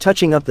 or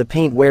touching up the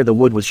paint where the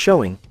wood was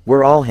showing,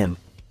 were all him.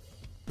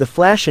 The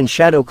Flash and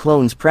Shadow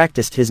clones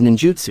practiced his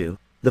ninjutsu,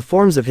 the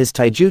forms of his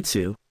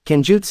taijutsu,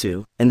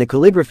 kenjutsu, and the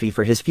calligraphy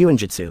for his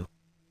fuinjutsu.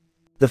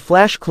 The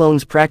Flash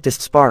clones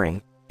practiced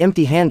sparring,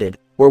 empty-handed,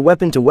 or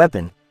weapon to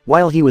weapon.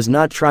 While he was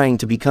not trying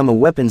to become a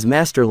weapons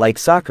master like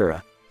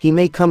Sakura, he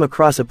may come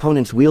across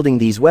opponents wielding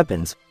these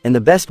weapons, and the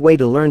best way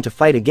to learn to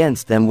fight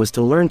against them was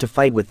to learn to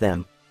fight with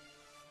them.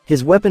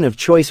 His weapon of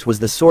choice was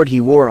the sword he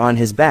wore on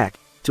his back,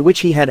 to which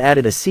he had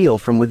added a seal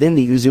from within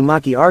the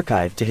Uzumaki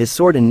archive to his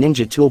sword and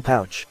ninja tool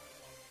pouch.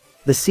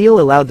 The seal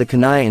allowed the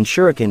kunai and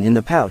shuriken in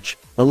the pouch,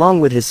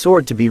 along with his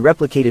sword, to be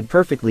replicated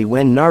perfectly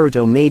when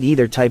Naruto made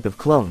either type of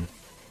clone.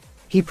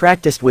 He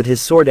practiced with his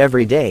sword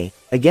every day,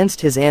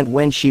 against his aunt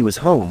when she was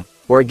home,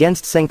 or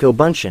against Senko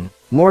Bunshin,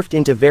 morphed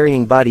into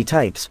varying body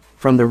types,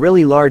 from the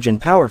really large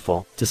and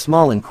powerful, to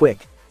small and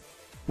quick.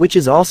 Which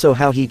is also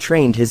how he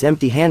trained his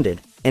empty-handed,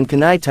 and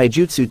kunai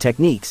taijutsu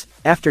techniques,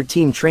 after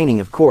team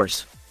training of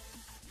course.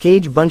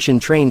 Kage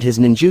Bunshin trained his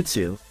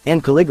ninjutsu,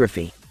 and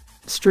calligraphy.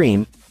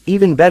 Stream,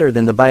 even better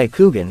than the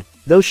Byakugan,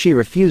 though she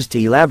refused to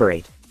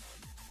elaborate.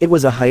 It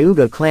was a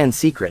Hyuga clan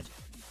secret.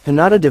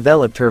 Hinata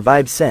developed her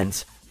vibe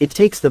sense. It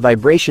takes the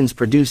vibrations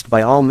produced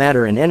by all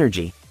matter and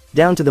energy,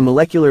 down to the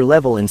molecular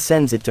level and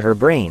sends it to her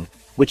brain,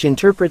 which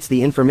interprets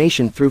the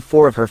information through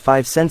 4 of her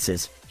 5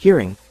 senses,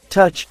 hearing,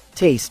 touch,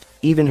 taste,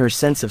 even her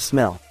sense of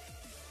smell.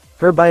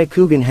 Her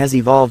Byakugan has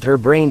evolved her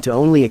brain to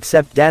only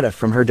accept data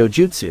from her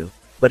dojutsu,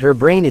 but her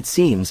brain, it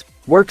seems,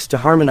 works to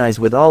harmonize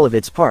with all of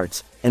its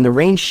parts, and the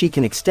range she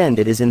can extend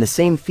it is in the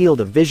same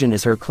field of vision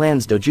as her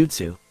clan's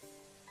dojutsu.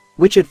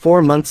 Which at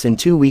 4 months and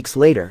 2 weeks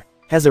later,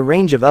 has a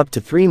range of up to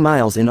 3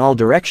 miles in all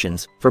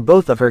directions, for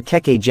both of her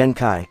Kekkei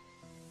Genkai.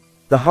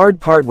 The hard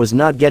part was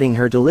not getting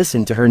her to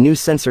listen to her new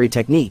sensory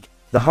technique,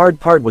 the hard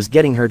part was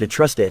getting her to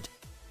trust it.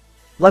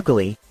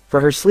 Luckily,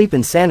 for her sleep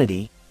and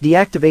sanity,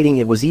 deactivating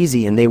it was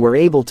easy and they were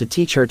able to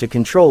teach her to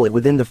control it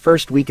within the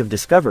first week of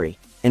discovery,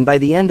 and by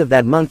the end of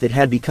that month it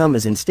had become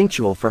as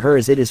instinctual for her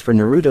as it is for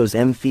Naruto's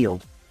M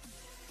field.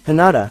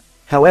 Hinata,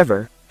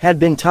 however, had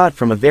been taught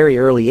from a very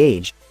early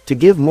age, to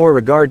give more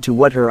regard to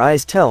what her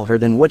eyes tell her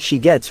than what she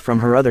gets from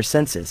her other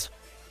senses.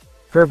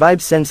 Her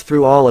vibe sense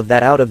threw all of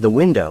that out of the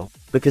window,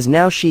 because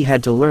now she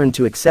had to learn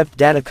to accept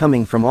data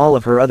coming from all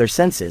of her other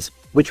senses,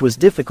 which was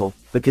difficult,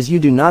 because you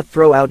do not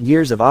throw out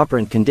years of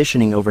operant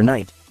conditioning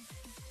overnight.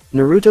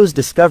 Naruto's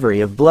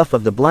discovery of Bluff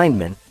of the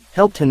Blindman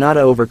helped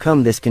Hinata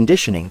overcome this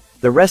conditioning,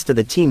 the rest of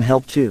the team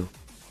helped too.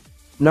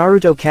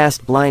 Naruto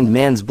cast Blind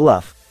Man's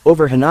Bluff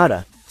over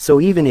Hinata, so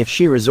even if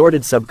she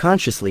resorted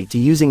subconsciously to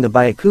using the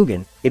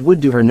Byakugan, it would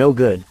do her no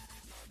good.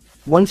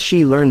 Once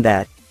she learned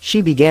that,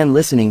 she began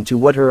listening to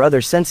what her other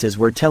senses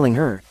were telling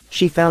her.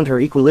 She found her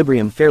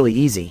equilibrium fairly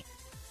easy.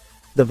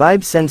 The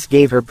vibe sense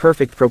gave her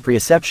perfect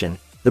proprioception,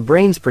 the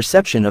brain's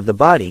perception of the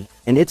body,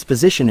 and its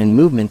position and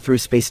movement through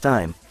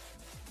spacetime.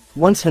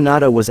 Once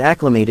Hinata was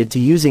acclimated to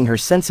using her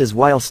senses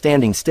while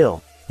standing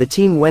still, the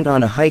team went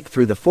on a hike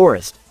through the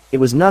forest. It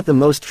was not the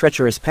most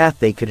treacherous path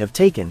they could have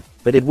taken,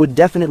 but it would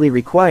definitely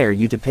require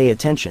you to pay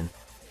attention.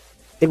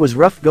 It was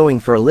rough going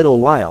for a little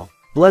while.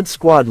 Blood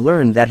Squad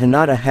learned that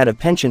Hinata had a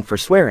penchant for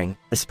swearing,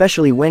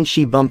 especially when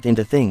she bumped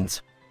into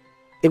things.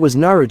 It was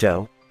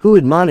Naruto, who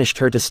admonished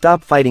her to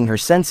stop fighting her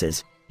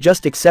senses,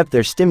 just accept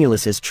their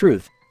stimulus as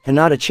truth.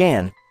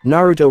 Hinata-chan,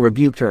 Naruto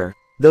rebuked her,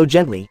 though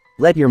gently,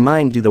 let your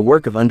mind do the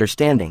work of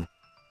understanding.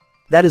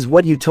 That is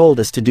what you told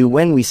us to do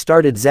when we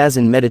started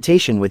Zazen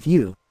meditation with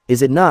you,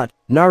 is it not?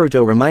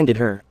 Naruto reminded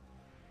her.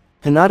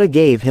 Hinata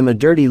gave him a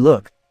dirty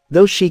look.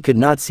 Though she could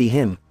not see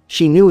him,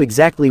 she knew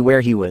exactly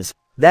where he was.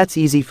 That's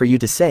easy for you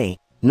to say,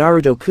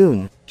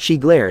 Naruto-kun, she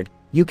glared,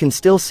 you can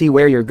still see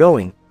where you're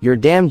going, your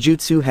damn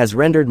jutsu has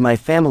rendered my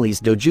family's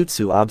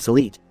dojutsu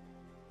obsolete.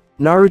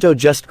 Naruto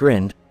just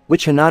grinned,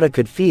 which Hinata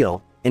could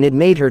feel, and it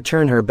made her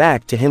turn her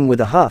back to him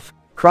with a huff,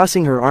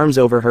 crossing her arms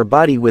over her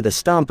body with a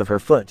stomp of her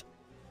foot.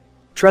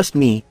 Trust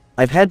me,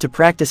 I've had to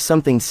practice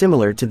something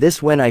similar to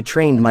this when I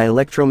trained my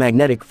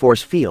electromagnetic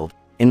force field.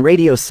 In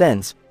radio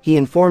sense, he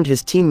informed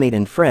his teammate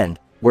and friend,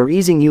 we're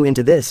easing you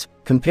into this,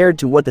 compared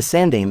to what the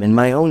Sandaime and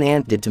my own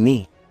aunt did to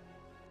me.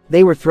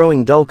 They were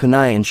throwing dull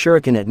kunai and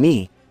shuriken at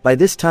me, by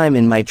this time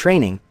in my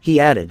training, he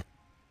added.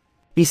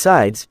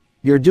 Besides,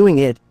 you're doing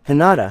it,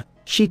 Hinata.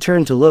 She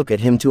turned to look at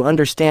him to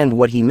understand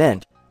what he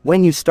meant.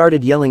 When you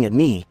started yelling at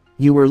me,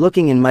 you were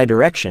looking in my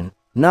direction,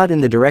 not in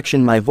the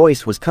direction my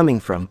voice was coming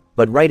from,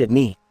 but right at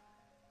me.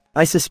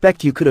 I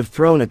suspect you could have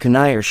thrown a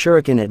kunai or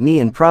shuriken at me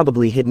and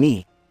probably hit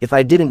me, if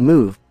I didn't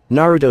move,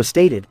 Naruto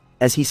stated,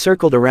 as he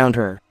circled around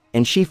her,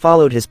 and she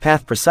followed his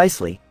path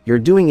precisely. You're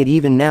doing it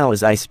even now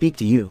as I speak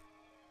to you.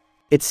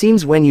 It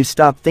seems when you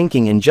stop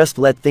thinking and just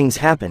let things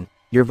happen,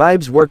 your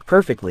vibes work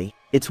perfectly.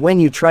 It's when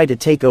you try to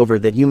take over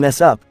that you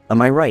mess up,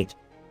 am I right?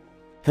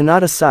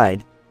 Hinata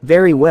sighed.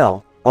 Very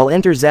well, I'll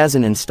enter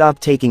Zazen and stop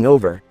taking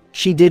over.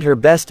 She did her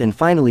best and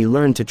finally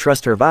learned to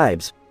trust her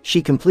vibes.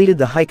 She completed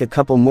the hike a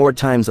couple more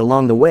times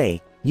along the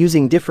way,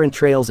 using different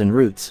trails and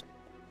routes.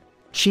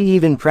 She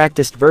even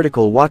practiced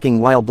vertical walking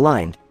while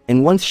blind,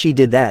 and once she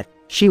did that,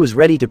 she was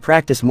ready to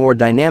practice more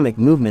dynamic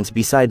movements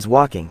besides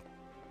walking.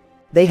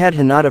 They had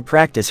Hinata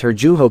practice her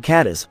Juho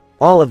katas,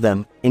 all of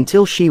them,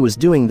 until she was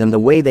doing them the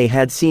way they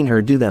had seen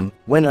her do them,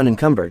 when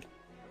unencumbered.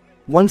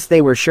 Once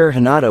they were sure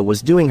Hinata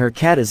was doing her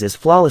katas as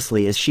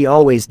flawlessly as she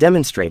always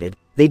demonstrated,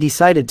 they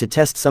decided to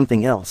test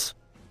something else.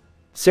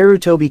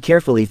 Sarutobi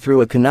carefully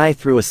threw a kunai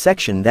through a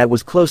section that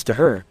was close to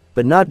her,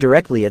 but not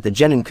directly at the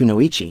Genin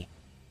Kunoichi.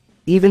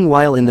 Even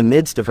while in the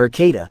midst of her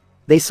kata,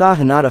 they saw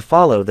Hinata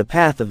follow the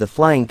path of the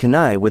flying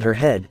kunai with her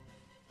head.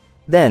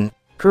 Then,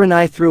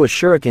 Kurenai threw a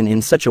shuriken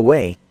in such a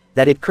way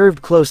that it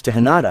curved close to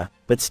Hinata,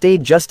 but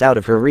stayed just out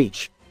of her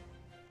reach.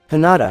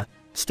 Hinata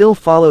still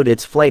followed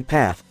its flight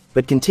path,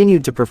 but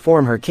continued to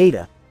perform her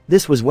kata.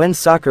 This was when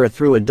Sakura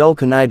threw a dull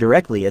kunai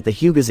directly at the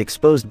Hyuga's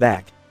exposed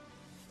back.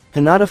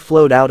 Hinata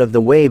flowed out of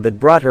the way but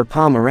brought her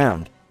palm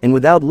around, and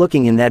without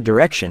looking in that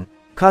direction,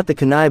 caught the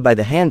kunai by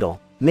the handle,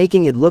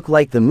 making it look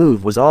like the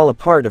move was all a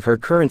part of her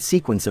current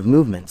sequence of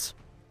movements.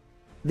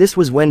 This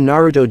was when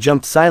Naruto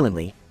jumped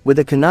silently, with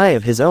a kunai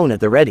of his own at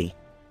the ready.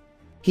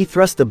 He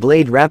thrust the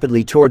blade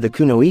rapidly toward the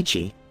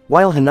kunoichi,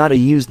 while Hinata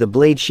used the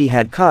blade she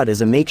had caught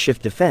as a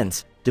makeshift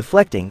defense,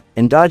 deflecting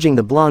and dodging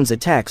the blonde's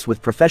attacks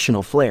with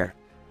professional flair.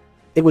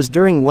 It was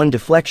during one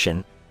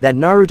deflection that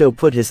Naruto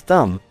put his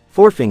thumb,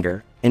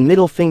 forefinger, and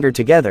middle finger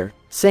together,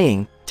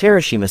 saying,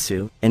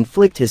 "Terashimasu," and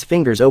flicked his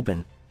fingers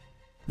open.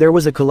 There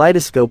was a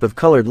kaleidoscope of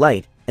colored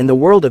light, and the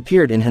world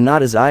appeared in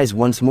Hinata's eyes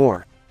once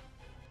more.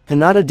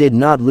 Hinata did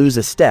not lose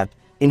a step.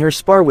 In her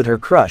spar with her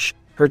crush,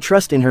 her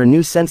trust in her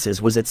new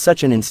senses was at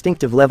such an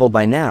instinctive level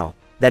by now,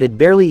 that it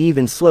barely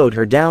even slowed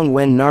her down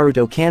when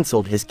Naruto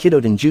cancelled his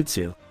Kidoden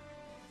jutsu.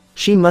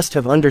 She must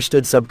have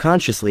understood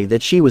subconsciously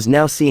that she was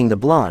now seeing the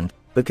blonde,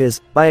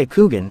 because,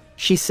 Byakugan,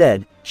 she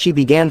said, she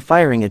began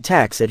firing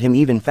attacks at him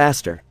even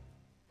faster.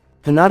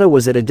 Hinata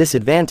was at a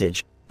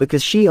disadvantage,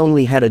 because she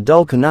only had a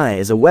dull kunai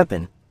as a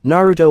weapon.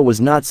 Naruto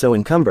was not so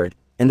encumbered,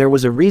 and there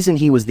was a reason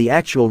he was the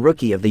actual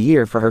rookie of the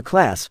year for her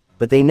class,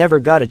 but they never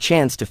got a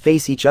chance to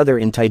face each other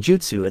in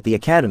taijutsu at the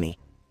academy.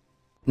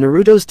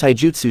 Naruto's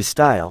taijutsu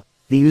style,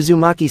 the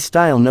Uzumaki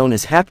style known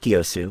as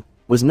Hapkyosu,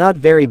 was not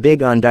very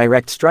big on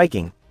direct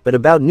striking, but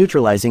about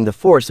neutralizing the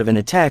force of an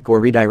attack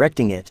or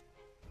redirecting it.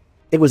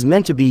 It was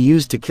meant to be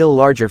used to kill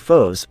larger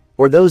foes,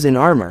 or those in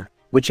armor,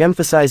 which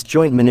emphasized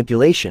joint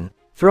manipulation,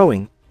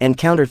 throwing, and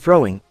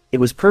counter-throwing. It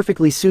was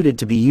perfectly suited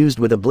to be used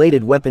with a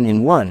bladed weapon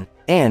in one,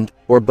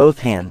 or both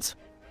hands.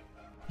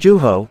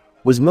 Juho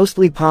was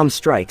mostly palm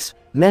strikes,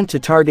 meant to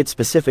target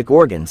specific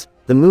organs.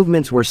 The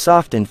movements were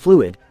soft and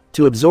fluid,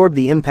 to absorb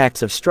the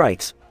impacts of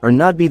strikes, or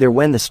not be there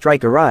when the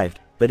strike arrived,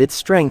 but its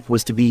strength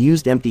was to be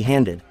used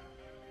empty-handed.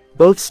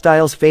 Both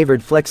styles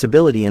favored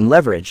flexibility and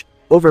leverage,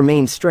 over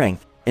main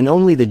strength, and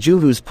only the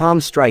Juho's palm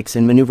strikes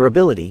and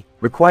maneuverability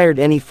required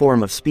any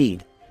form of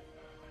speed.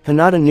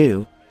 Hinata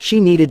knew,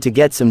 she needed to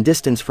get some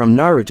distance from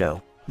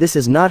Naruto. This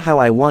is not how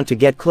I want to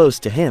get close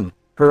to him.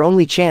 Her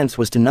only chance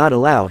was to not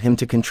allow him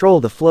to control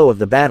the flow of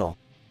the battle.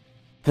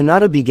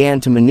 Hinata began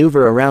to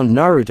maneuver around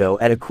Naruto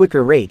at a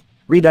quicker rate,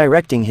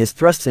 redirecting his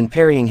thrusts and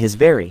parrying his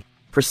very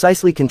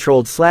precisely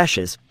controlled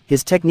slashes.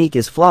 His technique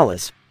is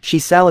flawless. She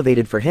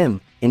salivated for him,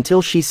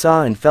 until she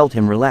saw and felt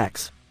him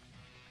relax.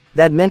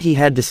 That meant he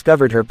had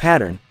discovered her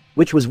pattern,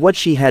 which was what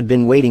she had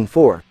been waiting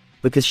for,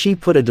 because she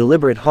put a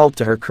deliberate halt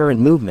to her current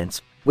movements,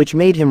 which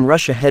made him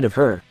rush ahead of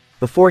her.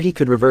 Before he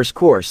could reverse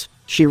course,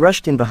 she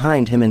rushed in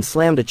behind him and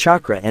slammed a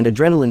chakra and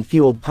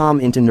adrenaline-fueled palm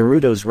into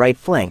Naruto's right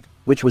flank,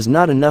 which was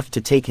not enough to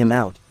take him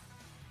out.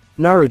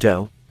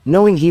 Naruto,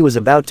 knowing he was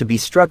about to be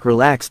struck,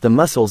 relaxed the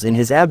muscles in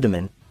his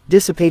abdomen,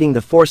 dissipating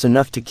the force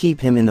enough to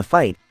keep him in the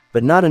fight,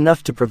 but not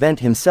enough to prevent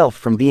himself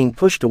from being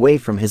pushed away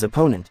from his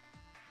opponent.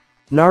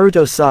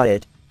 Naruto saw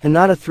it.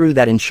 Hinata threw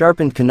that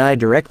unsharpened kunai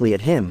directly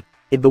at him.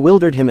 It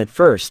bewildered him at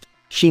first.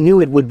 She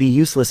knew it would be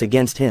useless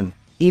against him.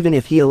 Even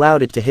if he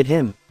allowed it to hit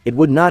him, it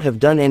would not have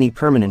done any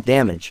permanent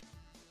damage.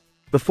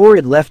 Before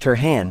it left her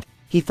hand,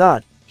 he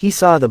thought, he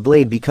saw the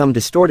blade become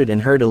distorted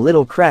and heard a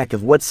little crack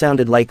of what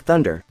sounded like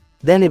thunder.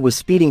 Then it was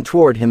speeding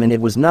toward him and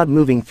it was not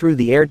moving through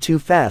the air too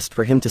fast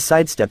for him to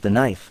sidestep the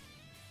knife.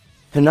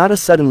 Hinata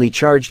suddenly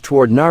charged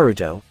toward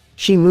Naruto.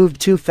 She moved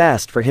too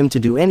fast for him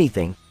to do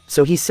anything,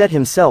 so he set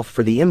himself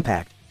for the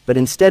impact, but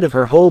instead of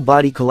her whole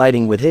body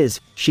colliding with his,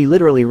 she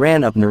literally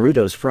ran up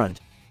Naruto's front.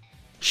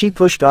 She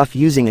pushed off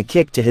using a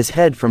kick to his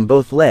head from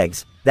both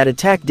legs. That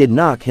attack did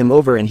knock him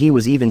over and he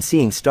was even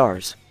seeing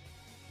stars.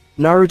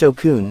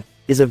 Naruto-kun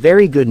is a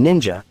very good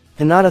ninja,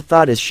 Hinata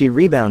thought as she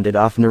rebounded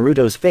off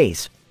Naruto's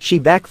face. She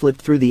backflipped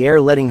through the air,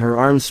 letting her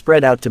arms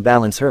spread out to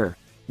balance her.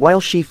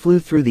 While she flew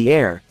through the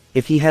air,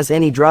 if he has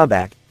any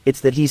drawback,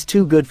 it's that he's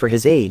too good for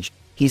his age.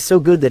 He's so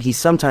good that he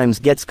sometimes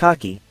gets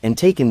cocky and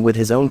taken with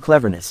his own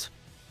cleverness.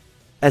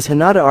 As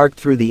Hinata arced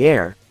through the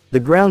air, the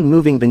ground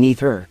moving beneath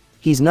her,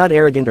 he's not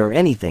arrogant or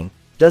anything,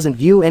 doesn't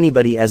view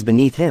anybody as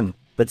beneath him,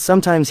 but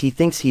sometimes he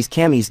thinks he's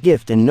Kami's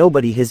gift and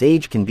nobody his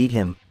age can beat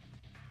him.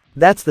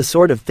 That's the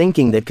sort of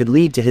thinking that could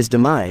lead to his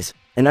demise,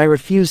 and I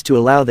refuse to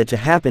allow that to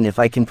happen if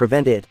I can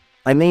prevent it.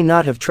 I may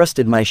not have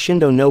trusted my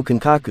Shindo no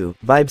Kankaku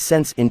vibe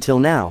sense until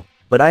now,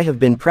 but I have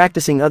been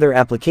practicing other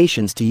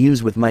applications to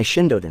use with my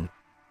Shindoden.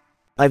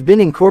 I've been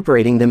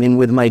incorporating them in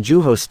with my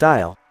Juho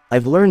style.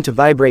 I've learned to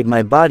vibrate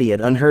my body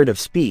at unheard of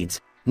speeds,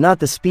 not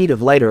the speed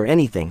of light or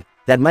anything,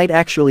 that might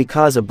actually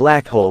cause a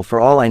black hole for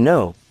all I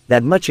know,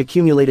 that much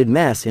accumulated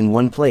mass in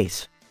one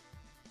place.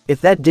 If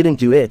that didn't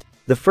do it,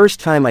 the first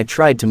time I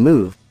tried to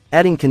move,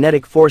 adding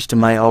kinetic force to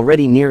my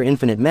already near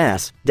infinite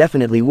mass,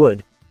 definitely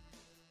would.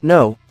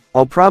 No,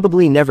 I'll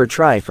probably never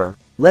try for,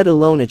 let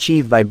alone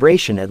achieve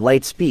vibration at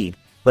light speed,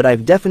 but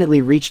I've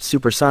definitely reached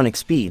supersonic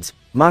speeds,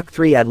 Mach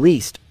 3 at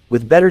least.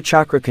 With better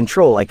chakra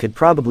control I could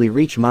probably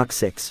reach Mach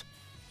 6.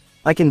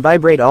 I can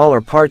vibrate all or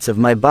parts of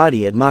my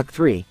body at Mach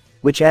 3,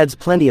 which adds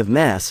plenty of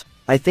mass.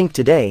 I think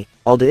today,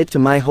 I'll do it to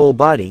my whole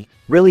body,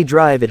 really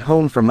drive it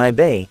home from my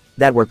bay,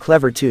 that were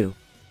clever too.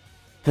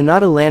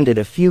 Hinata landed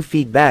a few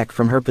feet back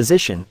from her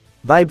position.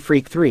 Vibe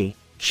Freak 3,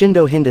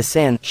 Shindo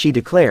Hinda-san, she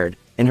declared,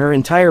 and her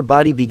entire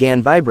body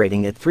began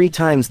vibrating at 3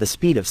 times the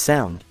speed of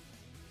sound.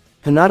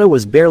 Hinata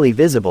was barely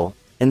visible,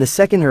 and the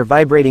second her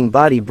vibrating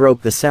body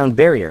broke the sound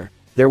barrier,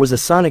 there was a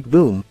sonic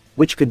boom,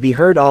 which could be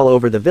heard all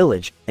over the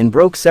village, and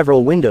broke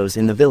several windows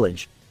in the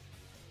village.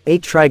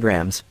 8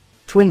 trigrams,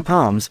 twin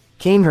palms,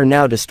 came her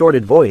now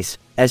distorted voice,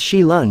 as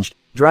she lunged,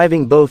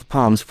 driving both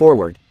palms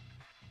forward.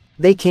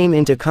 They came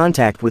into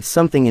contact with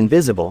something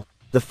invisible,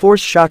 the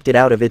force shocked it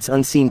out of its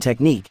unseen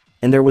technique,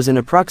 and there was an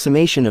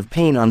approximation of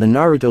pain on the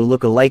Naruto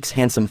look-alike's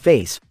handsome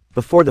face,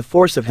 before the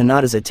force of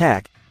Hinata's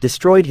attack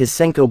destroyed his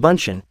Senko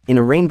Bunshin in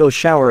a rainbow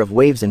shower of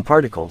waves and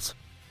particles.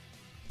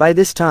 By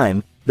this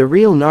time, the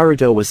real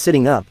Naruto was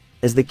sitting up.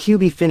 As the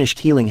Kyuubi finished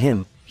healing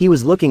him, he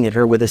was looking at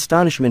her with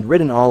astonishment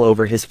written all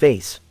over his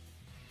face.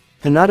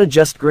 Hinata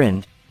just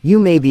grinned. "You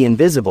may be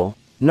invisible,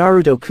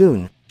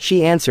 Naruto-kun,"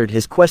 she answered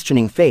his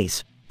questioning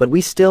face, "but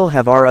we still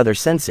have our other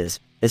senses.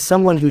 As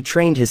someone who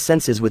trained his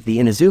senses with the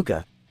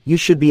Inuzuka, you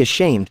should be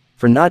ashamed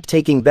for not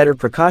taking better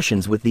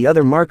precautions with the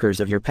other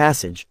markers of your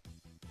passage.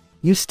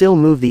 You still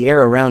move the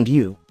air around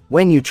you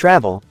when you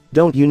travel,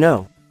 don't you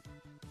know?"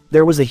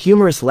 There was a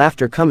humorous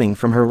laughter coming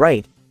from her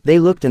right. They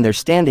looked and there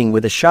standing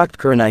with a shocked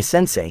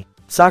Kurenai-sensei,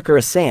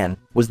 Sakura-san,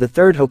 was the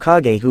third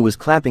Hokage who was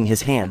clapping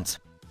his hands.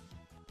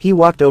 He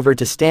walked over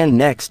to stand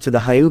next to the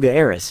Hyuga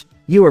heiress.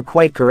 "You are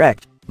quite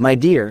correct, my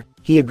dear,"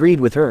 he agreed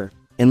with her,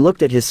 and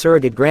looked at his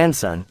surrogate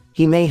grandson.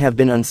 "He may have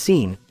been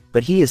unseen,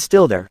 but he is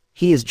still there,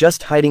 he is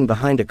just hiding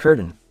behind a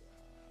curtain."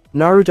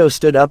 Naruto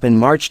stood up and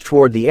marched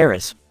toward the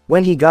heiress.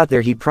 When he got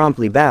there he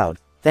promptly bowed.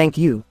 "Thank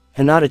you,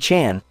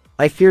 Hinata-chan,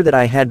 I fear that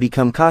I had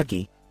become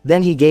cocky."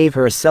 Then he gave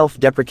her a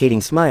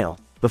self-deprecating smile,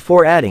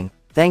 before adding,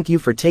 "Thank you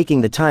for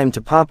taking the time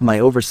to pop my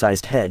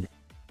oversized head."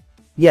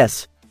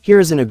 "Yes, here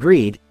is an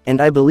agreed,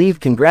 and I believe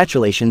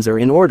congratulations are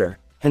in order."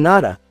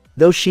 Hinata,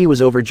 though she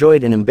was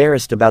overjoyed and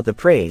embarrassed about the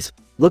praise,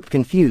 looked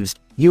confused.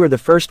 "You are the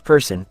first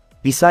person,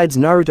 besides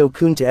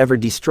Naruto-kun, to ever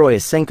destroy a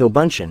Senko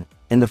Bunshin,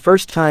 and the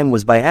first time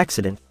was by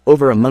accident,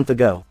 over a month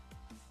ago."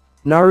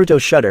 Naruto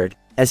shuddered,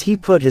 as he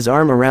put his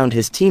arm around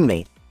his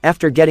teammate,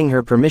 after getting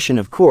her permission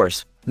of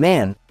course.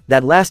 "Man,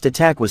 that last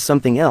attack was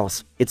something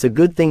else. It's a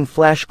good thing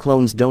flash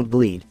clones don't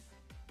bleed.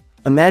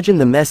 Imagine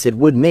the mess it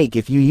would make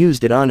if you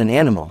used it on an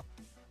animal."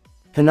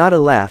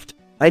 Hinata laughed.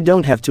 "I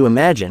don't have to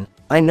imagine,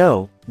 I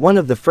know. One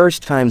of the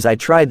first times I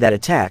tried that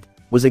attack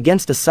was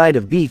against a side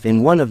of beef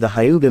in one of the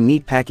Hyuga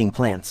meat-packing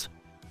plants.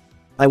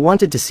 I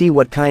wanted to see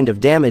what kind of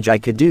damage I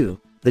could do."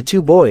 The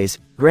two boys,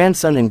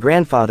 grandson and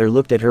grandfather,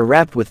 looked at her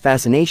rapt with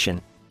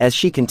fascination. As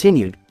she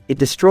continued, "It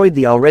destroyed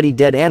the already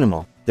dead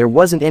animal. There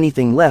wasn't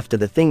anything left of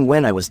the thing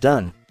when I was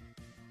done.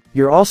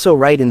 You're also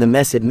right in the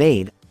mess it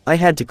made. I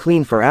had to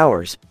clean for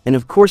hours, and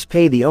of course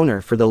pay the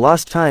owner for the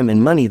lost time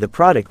and money the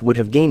product would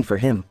have gained for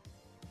him."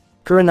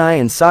 Kurenai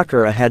and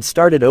Sakura had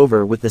started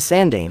over with the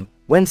sandaime,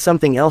 when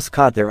something else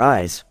caught their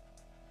eyes.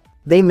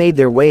 They made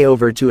their way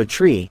over to a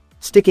tree.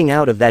 Sticking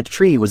out of that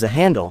tree was a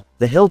handle,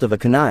 the hilt of a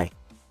kunai.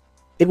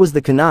 It was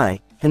the kunai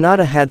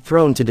Hinata had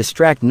thrown to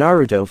distract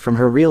Naruto from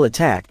her real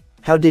attack.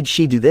 How did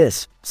she do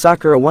this?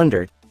 Sakura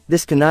wondered.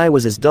 This kunai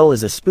was as dull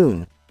as a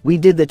spoon. We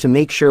did that to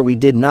make sure we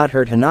did not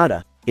hurt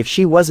Hinata, if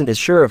she wasn't as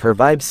sure of her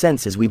vibe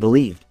sense as we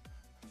believed.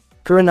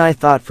 Kurenai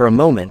thought for a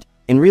moment,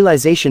 and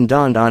realization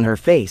dawned on her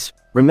face.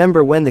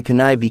 Remember when the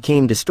kunai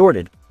became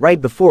distorted,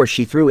 right before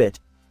she threw it?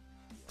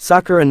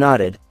 Sakura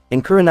nodded,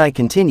 and Kurenai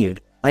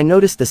continued, I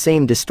noticed the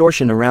same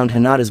distortion around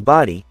Hinata's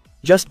body,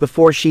 just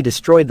before she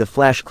destroyed the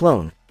flash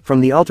clone.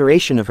 From the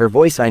alteration of her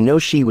voice I know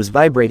she was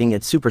vibrating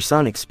at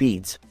supersonic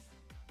speeds.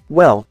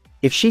 Well,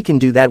 if she can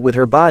do that with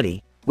her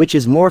body, which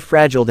is more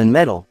fragile than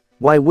metal,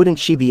 why wouldn't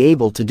she be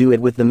able to do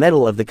it with the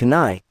metal of the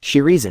kunai, she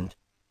reasoned.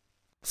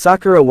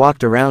 Sakura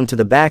walked around to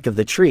the back of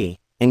the tree,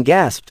 and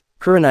gasped,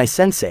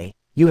 Kurenai-sensei,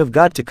 you have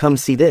got to come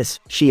see this,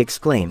 she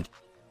exclaimed.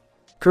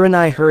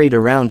 Kurenai hurried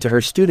around to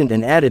her student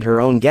and added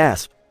her own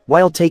gasp,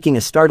 while taking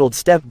a startled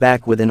step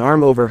back with an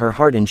arm over her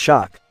heart in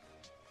shock.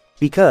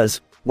 Because,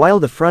 while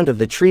the front of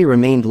the tree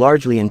remained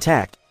largely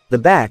intact, the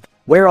back,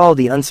 where all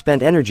the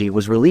unspent energy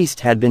was released,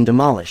 had been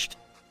demolished.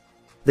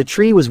 The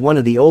tree was one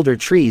of the older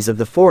trees of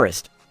the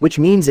forest, which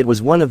means it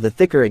was one of the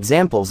thicker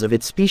examples of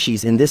its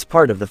species in this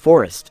part of the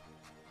forest.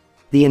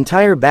 The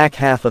entire back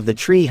half of the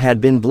tree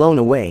had been blown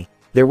away.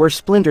 There were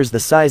splinters the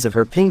size of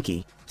her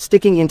pinky,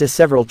 sticking into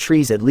several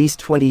trees at least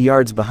 20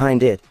 yards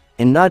behind it,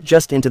 and not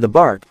just into the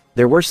bark,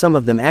 there were some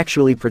of them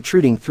actually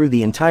protruding through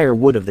the entire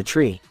wood of the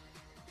tree.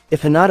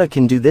 If Hinata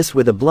can do this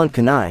with a blunt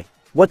kunai,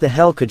 what the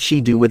hell could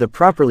she do with a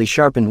properly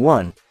sharpened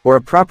one, or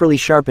a properly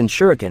sharpened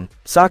shuriken?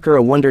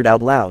 Sakura wondered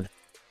out loud.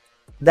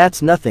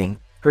 That's nothing,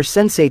 her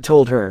sensei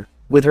told her.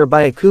 With her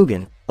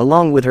Byakugan,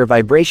 along with her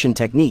vibration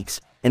techniques,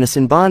 and a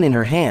Senbon in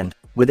her hand,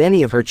 with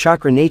any of her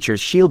chakra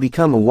natures she'll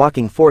become a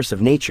walking force of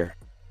nature.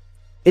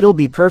 It'll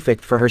be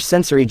perfect for her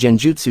sensory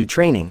genjutsu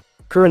training,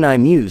 Kurenai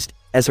mused.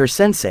 As her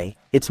sensei,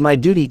 it's my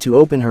duty to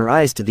open her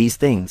eyes to these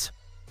things.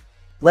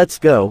 Let's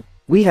go.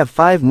 We have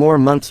 5 more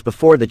months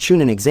before the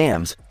Chunin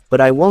exams, but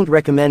I won't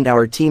recommend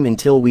our team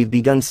until we've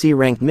begun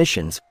C-rank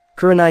missions,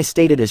 Kurenai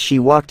stated as she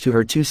walked to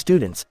her 2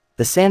 students.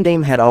 The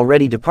Sandaime had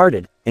already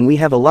departed, and we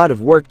have a lot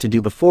of work to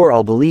do before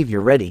I'll believe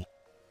you're ready.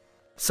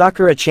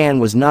 Sakura-chan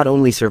was not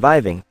only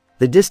surviving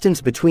the distance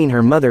between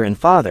her mother and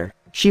father,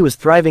 she was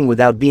thriving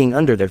without being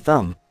under their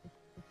thumb.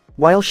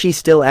 While she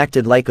still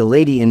acted like a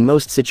lady in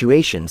most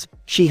situations,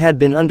 she had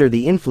been under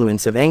the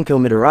influence of Anko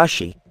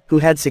Mitarashi, who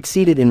had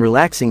succeeded in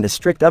relaxing the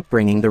strict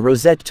upbringing the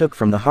Rosette took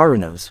from the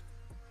Harunos.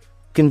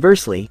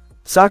 Conversely,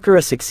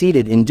 Sakura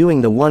succeeded in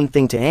doing the one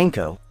thing to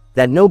Anko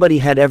that nobody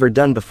had ever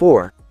done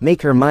before,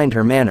 make her mind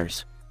her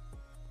manners.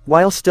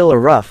 While still a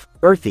rough,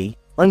 earthy,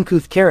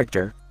 uncouth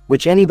character,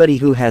 which anybody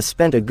who has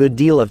spent a good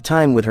deal of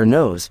time with her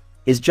knows,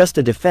 is just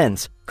a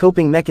defense,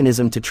 coping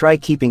mechanism to try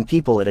keeping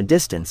people at a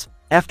distance,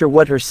 after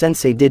what her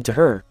sensei did to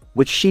her,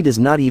 which she does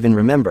not even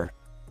remember.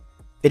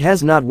 It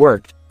has not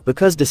worked,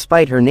 because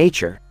despite her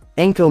nature,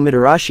 Anko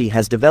Mitarashi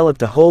has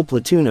developed a whole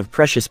platoon of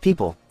precious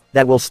people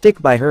that will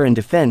stick by her and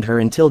defend her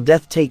until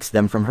death takes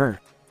them from her.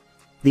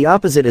 The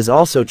opposite is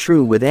also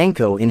true with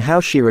Anko in how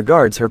she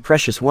regards her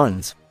precious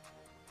ones.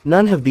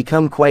 None have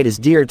become quite as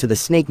dear to the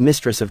snake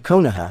mistress of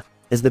Konoha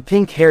as the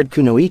pink-haired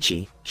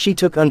Kunoichi she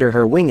took under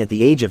her wing at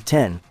the age of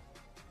 10.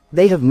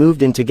 They have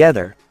moved in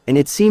together, and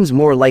it seems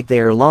more like they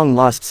are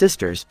long-lost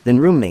sisters than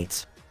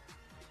roommates.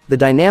 The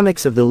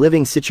dynamics of the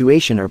living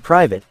situation are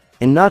private,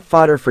 and not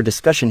fodder for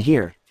discussion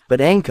here,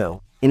 but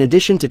Anko, in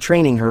addition to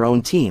training her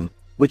own team,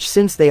 which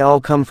since they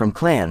all come from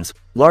clans,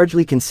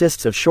 largely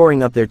consists of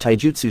shoring up their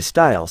taijutsu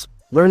styles,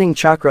 learning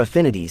chakra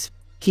affinities,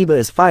 Kiba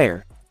is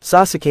fire,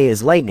 Sasuke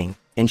is lightning,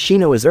 and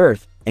Shino is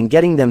earth, and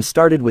getting them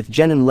started with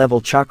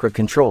genin-level chakra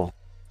control.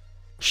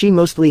 She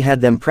mostly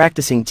had them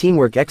practicing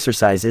teamwork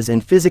exercises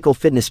and physical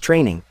fitness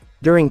training.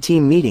 During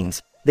team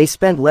meetings, they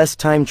spent less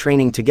time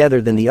training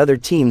together than the other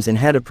teams and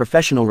had a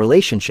professional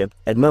relationship,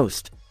 at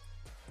most.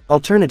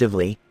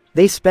 Alternatively,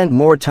 they spent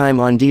more time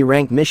on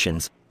D-rank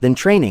missions than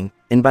training,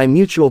 and by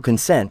mutual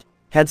consent,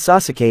 had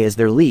Sasuke as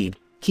their lead.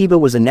 Kiba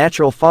was a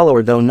natural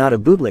follower though not a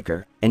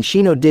bootlicker, and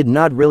Shino did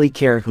not really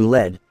care who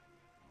led.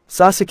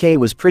 Sasuke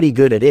was pretty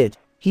good at it,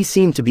 he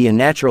seemed to be a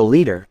natural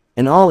leader,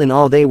 and all in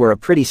all they were a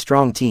pretty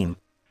strong team.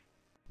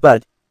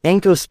 But,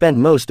 Anko spent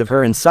most of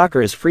her and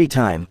Sakura's free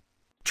time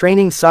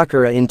training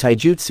Sakura in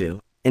taijutsu,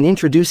 and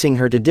introducing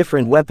her to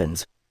different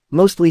weapons,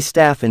 mostly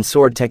staff and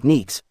sword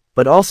techniques,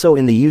 but also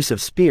in the use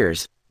of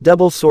spears,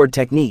 double sword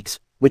techniques,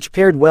 which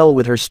paired well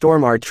with her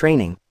storm art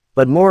training,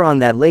 but more on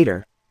that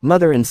later.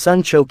 Mother and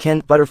son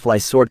Choken butterfly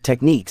sword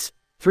techniques,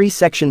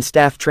 3-section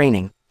staff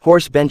training,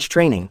 horse bench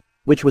training,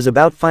 which was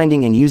about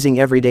finding and using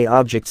everyday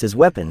objects as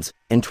weapons,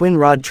 and twin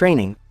rod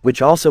training,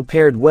 which also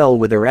paired well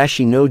with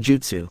Arashi no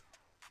Jutsu.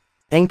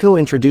 Anko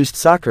introduced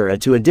Sakura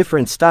to a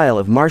different style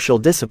of martial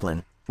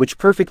discipline, which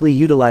perfectly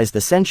utilized the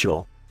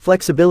sensual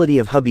flexibility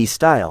of hubby's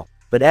style,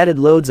 but added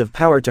loads of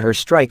power to her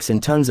strikes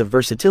and tons of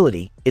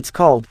versatility. It's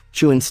called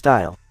Chuin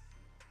style.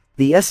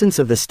 The essence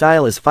of the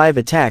style is 5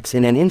 attacks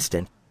in an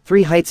instant,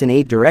 3 heights in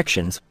 8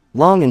 directions,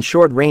 long and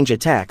short range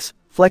attacks,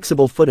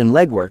 flexible foot and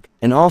leg work,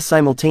 and all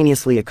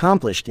simultaneously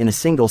accomplished in a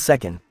single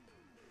second.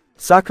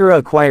 Sakura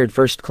acquired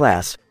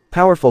first-class,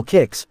 powerful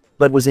kicks,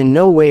 but was in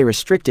no way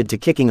restricted to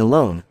kicking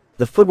alone.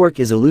 The footwork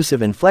is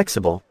elusive and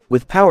flexible,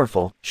 with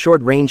powerful,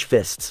 short-range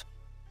fists.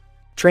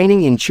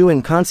 Training in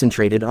Chuin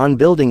concentrated on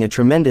building a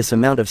tremendous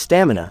amount of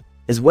stamina,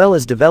 as well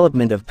as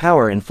development of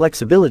power and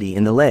flexibility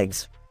in the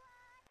legs.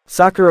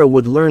 Sakura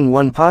would learn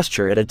one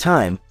posture at a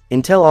time,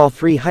 until all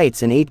 3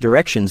 heights and 8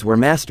 directions were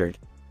mastered.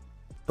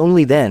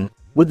 Only then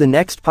would the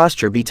next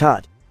posture be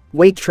taught.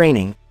 Weight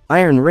training,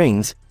 iron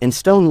rings, and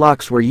stone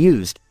locks were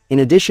used, in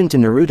addition to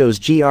Naruto's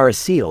GR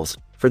seals,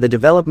 for the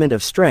development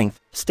of strength,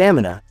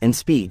 stamina, and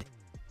speed.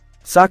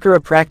 Sakura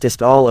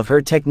practiced all of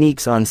her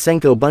techniques on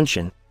Senko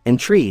Bunshin and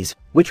trees,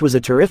 which was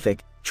a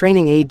terrific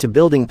training aid to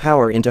building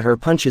power into her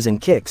punches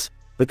and kicks.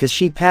 Because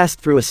she passed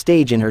through a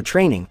stage in her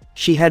training,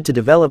 she had to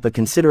develop a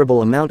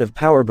considerable amount of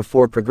power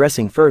before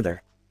progressing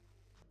further.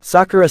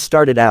 Sakura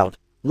started out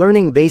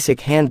learning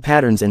basic hand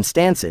patterns and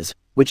stances,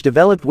 which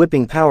developed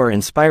whipping power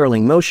and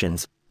spiraling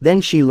motions.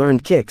 Then she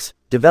learned kicks,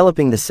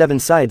 developing the 7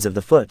 sides of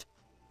the foot.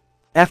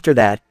 After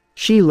that,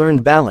 she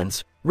learned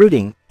balance,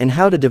 rooting, and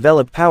how to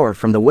develop power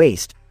from the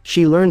waist.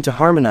 She learned to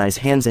harmonize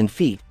hands and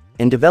feet,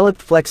 and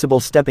developed flexible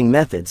stepping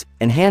methods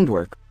and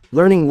handwork,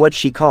 learning what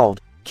she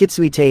called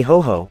Kitsuite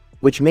Hoho,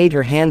 which made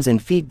her hands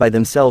and feet by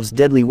themselves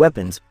deadly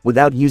weapons,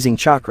 without using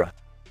chakra.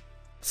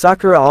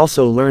 Sakura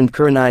also learned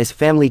Kurenai's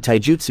family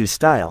taijutsu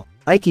style,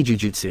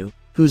 Aikijujutsu,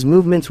 whose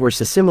movements were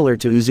so similar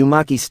to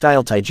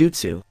Uzumaki-style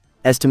taijutsu,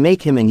 as to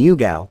make him and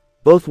Yugao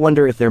both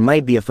wonder if there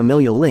might be a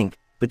familial link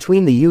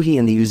between the Yuhi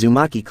and the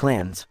Uzumaki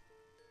clans.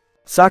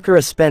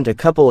 Sakura spent a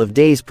couple of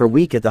days per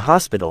week at the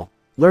hospital,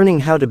 learning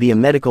how to be a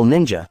medical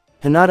ninja.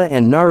 Hinata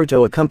and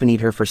Naruto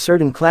accompanied her for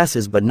certain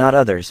classes but not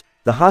others.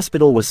 The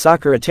hospital was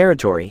Sakura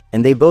territory,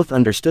 and they both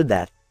understood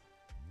that.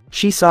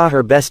 She saw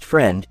her best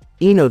friend,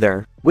 Ino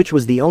there, which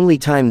was the only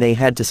time they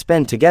had to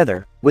spend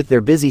together, with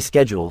their busy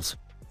schedules.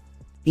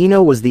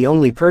 Ino was the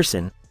only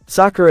person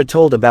Sakura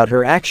told about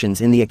her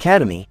actions in the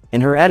academy,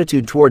 and her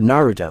attitude toward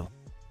Naruto.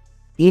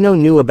 Ino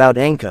knew about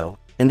Anko,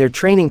 and their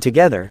training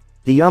together.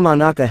 The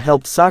Yamanaka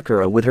helped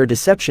Sakura with her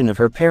deception of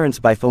her parents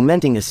by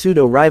fomenting a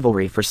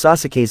pseudo-rivalry for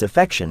Sasuke's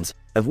affections,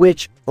 of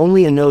which,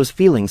 only Ino's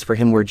feelings for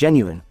him were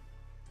genuine.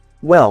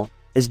 Well,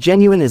 as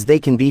genuine as they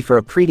can be for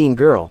a preteen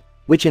girl,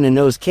 which in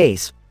Ino's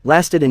case,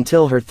 lasted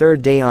until her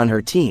third day on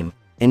her team,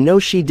 and no,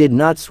 she did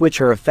not switch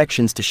her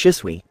affections to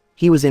Shisui.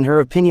 He was in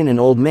her opinion an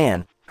old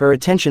man, her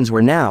attentions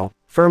were now,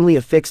 firmly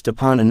affixed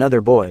upon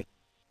another boy.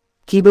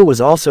 Kiba was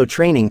also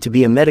training to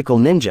be a medical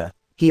ninja.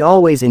 He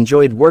always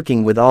enjoyed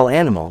working with all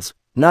animals,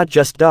 not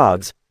just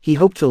dogs. He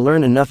hoped to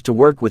learn enough to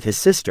work with his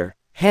sister,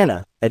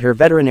 Hana, at her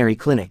veterinary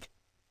clinic.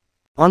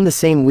 On the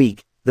same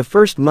week, the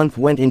first month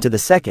went into the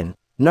second,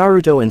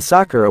 Naruto and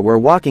Sakura were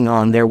walking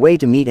on their way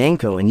to meet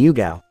Anko and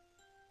Yugao.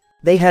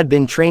 They had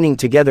been training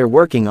together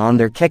working on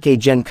their Kekkei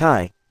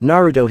Genkai,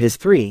 Naruto his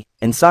 3,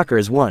 and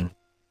Sakura's 1.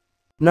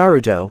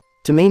 Naruto,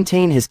 to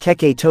maintain his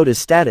Kekkei Tota's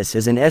status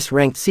as an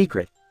S-ranked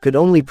secret, could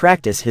only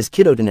practice his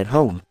Kidoten at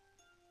home.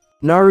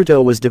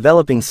 Naruto was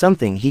developing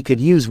something he could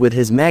use with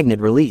his magnet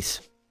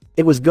release.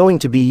 It was going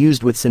to be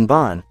used with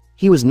Senbon.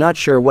 He was not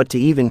sure what to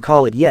even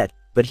call it yet,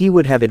 but he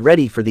would have it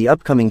ready for the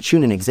upcoming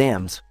Chunin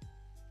exams.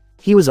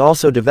 He was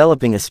also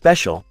developing a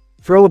special,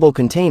 throwable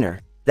container,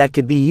 that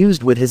could be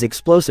used with his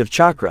explosive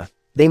chakra.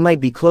 They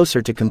might be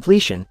closer to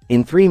completion,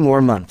 in 3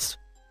 more months.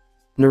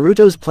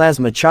 Naruto's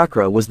plasma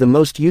chakra was the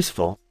most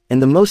useful,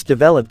 and the most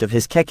developed of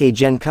his Kekkei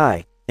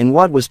Genkai, and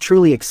what was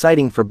truly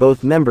exciting for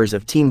both members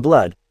of Team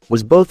Blood,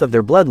 was both of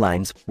their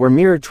bloodlines were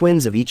mirror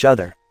twins of each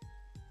other.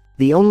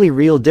 The only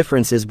real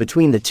differences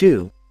between the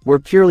two were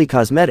purely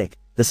cosmetic.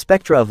 The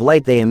spectra of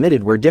light they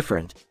emitted were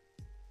different.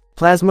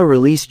 Plasma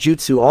release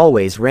jutsu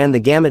always ran the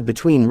gamut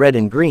between red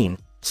and green.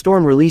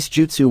 Storm release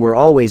jutsu were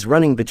always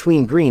running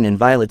between green and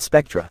violet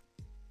spectra.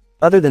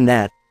 Other than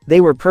that,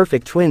 they were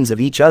perfect twins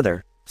of each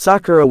other.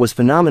 Sakura was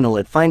phenomenal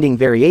at finding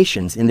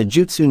variations in the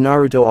jutsu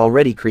Naruto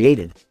already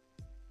created.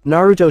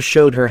 Naruto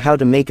showed her how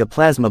to make a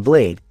plasma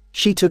blade.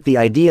 She took the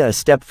idea a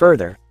step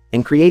further,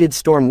 and created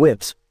storm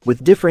whips,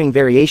 with differing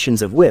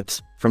variations of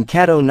whips, from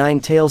Kato 9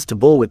 tails to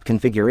bullwhip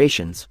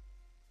configurations.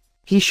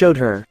 He showed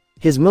her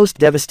his most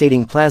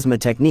devastating plasma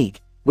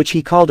technique, which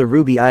he called a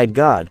ruby-eyed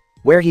god,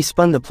 where he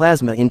spun the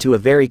plasma into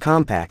a very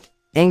compact,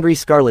 angry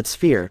scarlet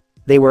sphere.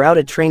 They were out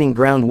at training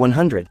ground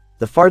 100,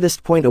 the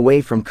farthest point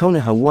away from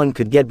Konoha one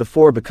could get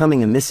before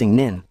becoming a missing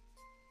nin.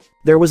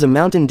 There was a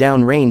mountain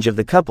down range of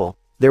the couple.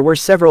 There were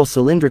several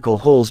cylindrical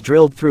holes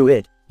drilled through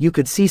it. You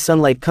could see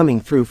sunlight coming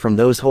through from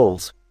those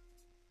holes.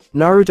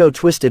 Naruto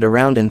twisted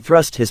around and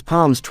thrust his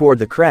palms toward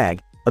the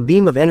crag. A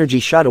beam of energy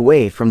shot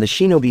away from the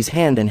shinobi's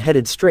hand and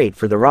headed straight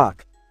for the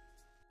rock.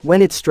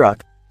 When it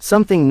struck,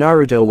 something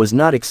Naruto was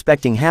not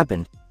expecting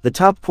happened. The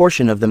top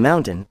portion of the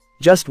mountain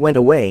just went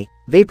away,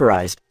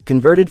 vaporized,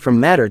 converted from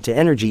matter to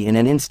energy in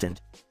an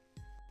instant.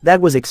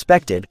 That was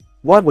expected.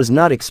 What was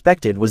not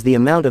expected was the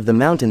amount of the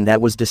mountain that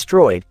was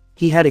destroyed.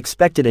 He had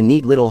expected a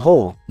neat little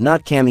hole,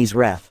 not Kami's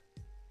wrath.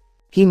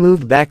 He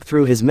moved back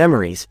through his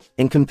memories,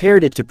 and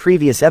compared it to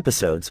previous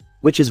episodes,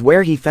 which is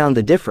where he found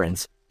the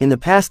difference. In the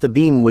past the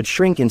beam would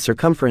shrink in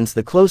circumference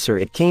the closer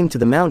it came to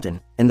the mountain,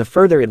 and the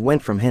further it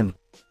went from him.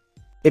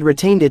 It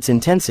retained its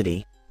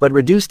intensity, but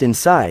reduced in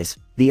size.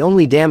 The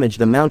only damage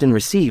the mountain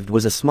received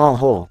was a small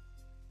hole.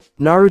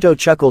 Naruto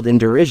chuckled in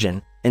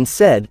derision, and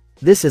said,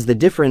 "This is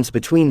the difference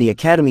between the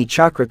Academy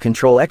Chakra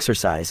Control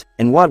exercise,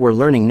 and what we're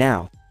learning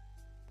now.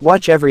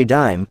 Watch every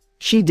dime.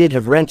 She did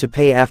have rent to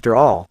pay after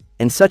all,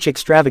 and such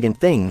extravagant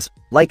things,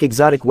 like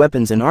exotic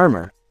weapons and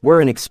armor,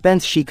 were an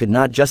expense she could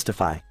not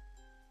justify."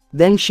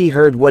 Then she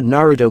heard what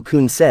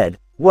Naruto-kun said.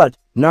 "What,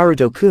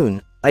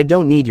 Naruto-kun, I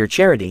don't need your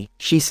charity,"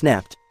 she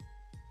snapped.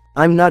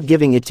 "I'm not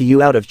giving it to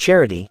you out of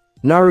charity,"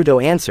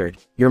 Naruto answered.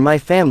 "You're my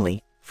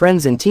family,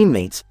 friends and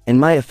teammates, and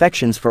my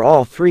affections for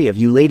all 3 of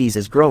you ladies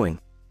is growing.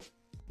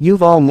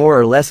 You've all more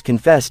or less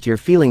confessed your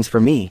feelings for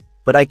me,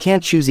 but I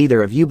can't choose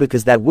either of you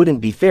because that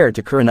wouldn't be fair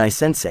to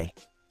Kurenai-sensei.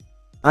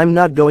 I'm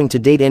not going to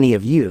date any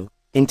of you,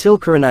 until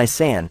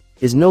Kurenai-san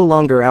is no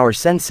longer our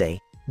sensei.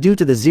 Due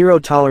to the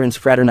zero-tolerance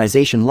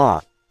fraternization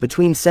law,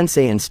 between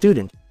sensei and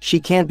student, she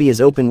can't be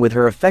as open with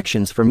her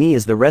affections for me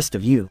as the rest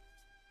of you.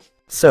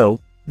 So,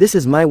 this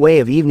is my way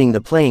of evening the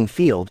playing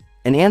field,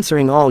 and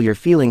answering all your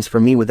feelings for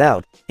me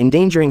without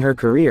endangering her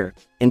career,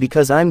 and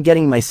because I'm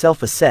getting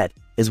myself a set,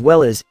 as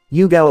well as,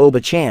 Yugao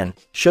Oba-chan,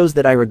 shows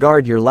that I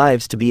regard your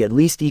lives to be at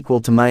least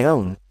equal to my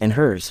own, and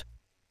hers."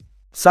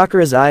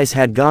 Sakura's eyes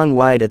had gone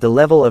wide at the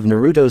level of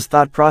Naruto's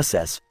thought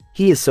process.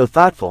 He is so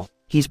thoughtful.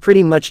 He's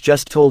pretty much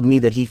just told me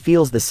that he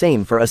feels the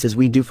same for us as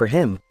we do for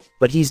him,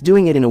 but he's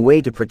doing it in a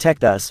way to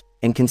protect us,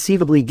 and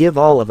conceivably give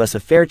all of us a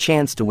fair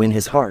chance to win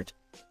his heart.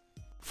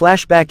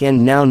 Flashback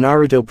end. Now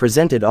Naruto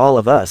presented all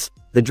of us,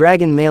 the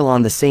dragon male,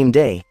 on the same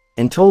day,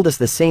 and told us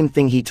the same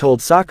thing he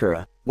told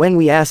Sakura, when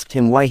we asked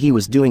him why he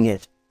was doing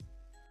it.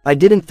 "I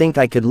didn't think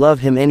I could love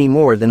him any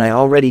more than I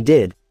already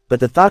did, but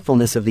the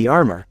thoughtfulness of the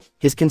armor,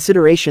 his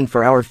consideration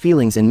for our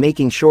feelings and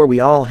making sure we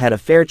all had a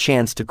fair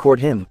chance to court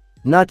him,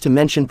 not to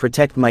mention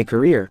protect my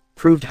career,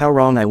 proved how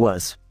wrong I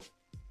was.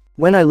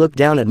 When I look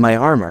down at my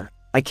armor,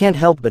 I can't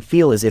help but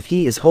feel as if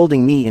he is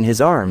holding me in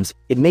his arms.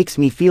 It makes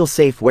me feel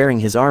safe wearing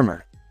his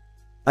armor.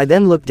 I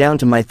then look down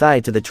to my thigh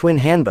to the twin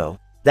hanbo,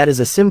 that is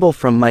a symbol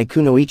from my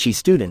kunoichi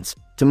students,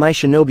 to my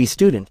shinobi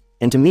student,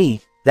 and to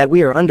me, that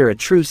we are under a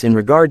truce in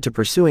regard to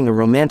pursuing a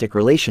romantic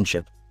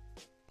relationship.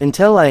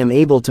 Until I am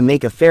able to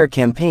make a fair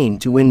campaign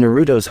to win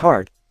Naruto's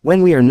heart,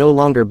 when we are no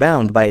longer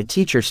bound by a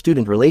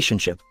teacher-student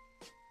relationship.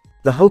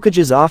 The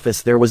Hokage's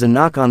office. There was a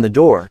knock on the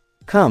door.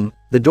 Come,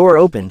 the door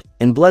opened,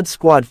 and Blood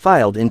Squad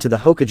filed into the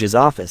Hokage's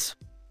office.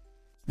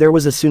 There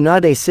was a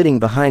Tsunade sitting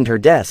behind her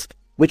desk,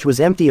 which was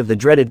empty of the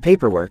dreaded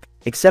paperwork,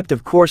 except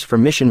of course for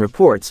mission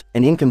reports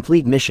and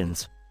incomplete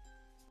missions.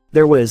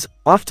 There was,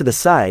 off to the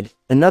side,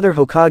 another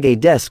Hokage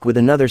desk with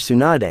another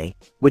Tsunade,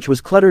 which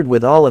was cluttered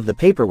with all of the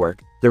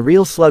paperwork the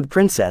real slug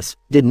princess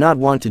did not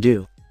want to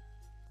do.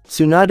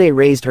 Tsunade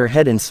raised her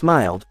head and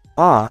smiled.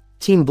 "Ah,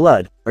 Team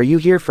Blood, are you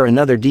here for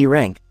another D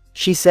rank?"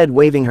 she said,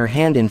 waving her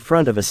hand in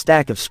front of a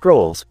stack of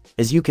scrolls.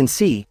 "As you can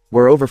see,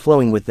 we're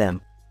overflowing with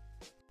them."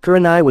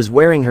 Kurenai was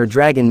wearing her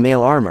dragon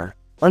mail armor,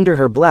 under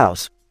her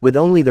blouse, with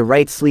only the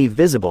right sleeve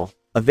visible,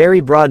 a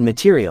very broad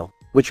material,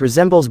 which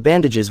resembles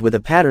bandages with a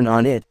pattern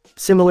on it,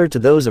 similar to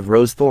those of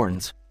rose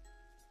thorns.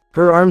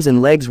 Her arms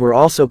and legs were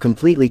also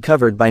completely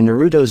covered by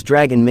Naruto's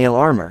dragon mail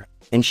armor,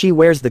 and she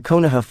wears the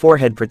Konoha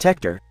forehead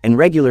protector, and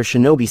regular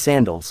shinobi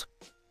sandals.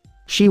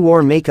 She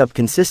wore makeup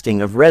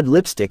consisting of red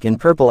lipstick and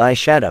purple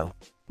eyeshadow.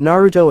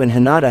 Naruto and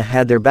Hinata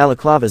had their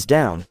balaclavas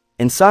down,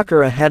 and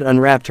Sakura had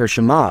unwrapped her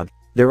shimog,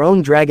 their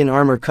own dragon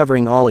armor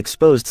covering all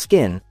exposed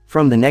skin,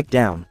 from the neck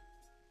down.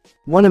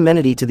 One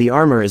amenity to the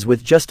armor is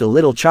with just a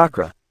little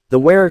chakra, the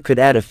wearer could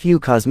add a few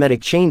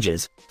cosmetic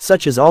changes,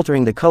 such as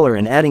altering the color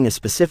and adding a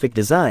specific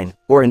design,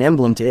 or an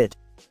emblem to it.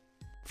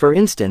 For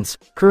instance,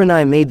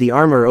 Kurenai made the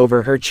armor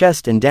over her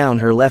chest and down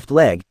her left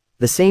leg,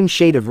 the same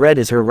shade of red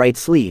as her right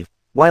sleeve,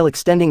 while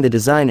extending the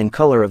design and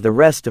color of the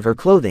rest of her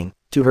clothing,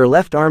 to her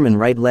left arm and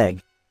right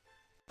leg.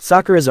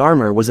 Sakura's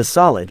armor was a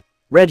solid,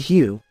 red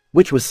hue,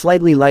 which was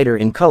slightly lighter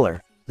in color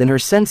than her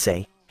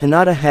sensei.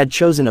 Hinata had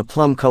chosen a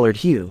plum-colored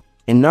hue,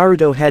 and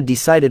Naruto had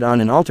decided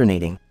on an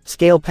alternating,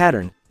 scale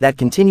pattern, that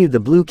continued the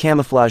blue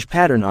camouflage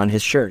pattern on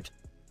his shirt.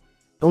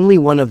 Only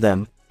one of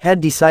them had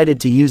decided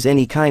to use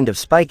any kind of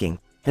spiking.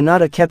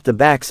 Hinata kept the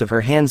backs of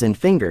her hands and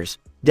fingers,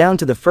 down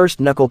to the first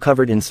knuckle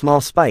covered in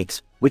small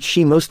spikes, which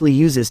she mostly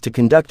uses to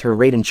conduct her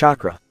Raiden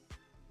chakra.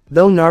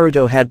 Though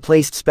Naruto had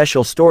placed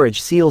special storage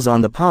seals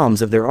on the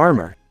palms of their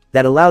armor,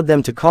 that allowed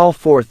them to call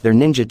forth their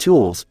ninja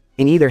tools,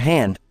 in either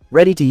hand,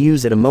 ready to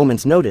use at a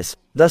moment's notice,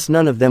 thus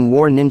none of them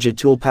wore ninja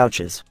tool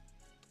pouches.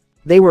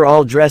 They were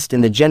all dressed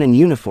in the genin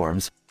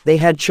uniforms they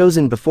had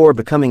chosen before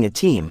becoming a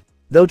team,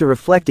 though to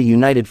reflect a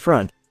united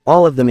front,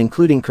 all of them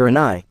including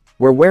Kurenai,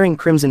 were wearing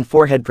crimson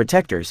forehead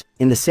protectors,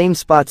 in the same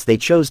spots they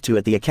chose to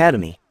at the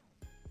academy.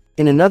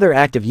 In another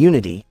act of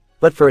unity,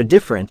 but for a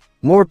different,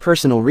 more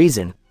personal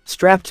reason,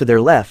 strapped to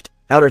their left,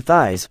 outer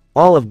thighs,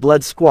 all of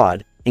Blood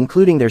Squad,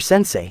 including their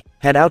sensei,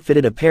 had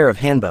outfitted a pair of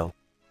hanbo.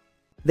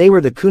 They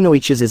were the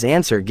kunoichi's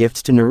answer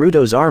gifts to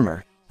Naruto's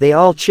armor. They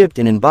all chipped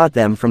in and bought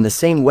them from the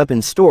same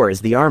weapons store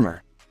as the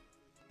armor.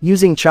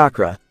 Using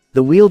chakra,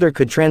 the wielder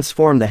could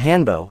transform the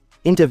hanbo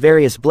into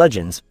various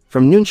bludgeons,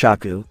 from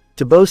nunchaku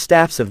to bow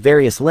staffs of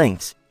various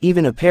lengths,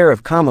 even a pair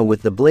of kama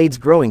with the blades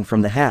growing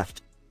from the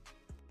haft.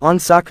 On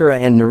Sakura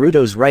and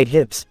Naruto's right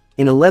hips,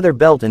 in a leather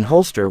belt and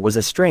holster, was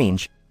a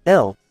strange,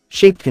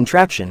 L-shaped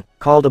contraption,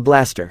 called a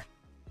blaster.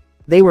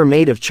 They were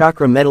made of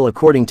chakra metal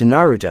according to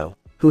Naruto,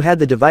 who had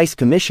the device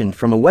commissioned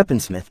from a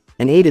weaponsmith,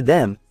 and aided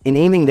them in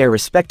aiming their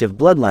respective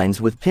bloodlines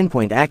with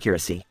pinpoint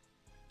accuracy.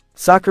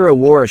 Sakura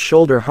wore a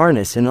shoulder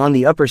harness, and on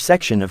the upper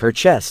section of her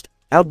chest,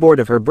 outboard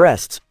of her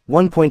breasts,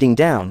 one pointing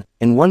down,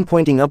 and one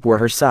pointing up, were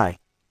her sai.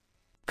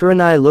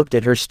 Kurenai looked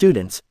at her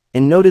students,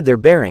 and noted their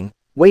bearing,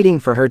 waiting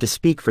for her to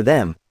speak for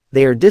them.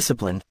 They are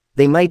disciplined,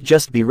 they might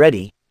just be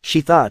ready, she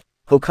thought.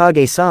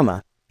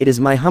 Hokage-sama, it is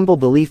my humble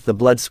belief the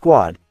Blood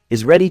Squad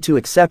is ready to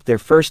accept their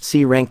first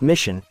C-rank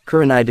mission,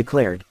 Kurenai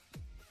declared.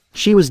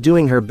 She was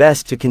doing her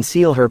best to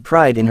conceal her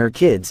pride in her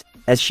kids,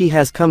 as she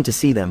has come to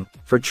see them,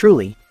 for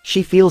truly,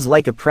 she feels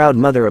like a proud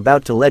mother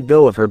about to let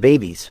go of her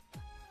babies.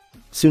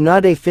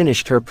 Tsunade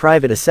finished her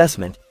private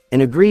assessment,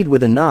 and agreed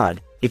with a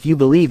nod. If you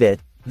believe it,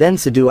 then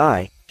so do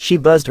I. She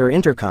buzzed her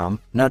intercom.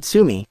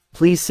 Natsumi,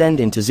 please send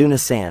in to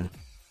Zuna-san.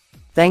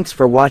 Thanks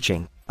for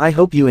watching. I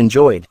hope you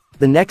enjoyed.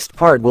 The next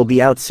part will be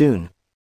out soon.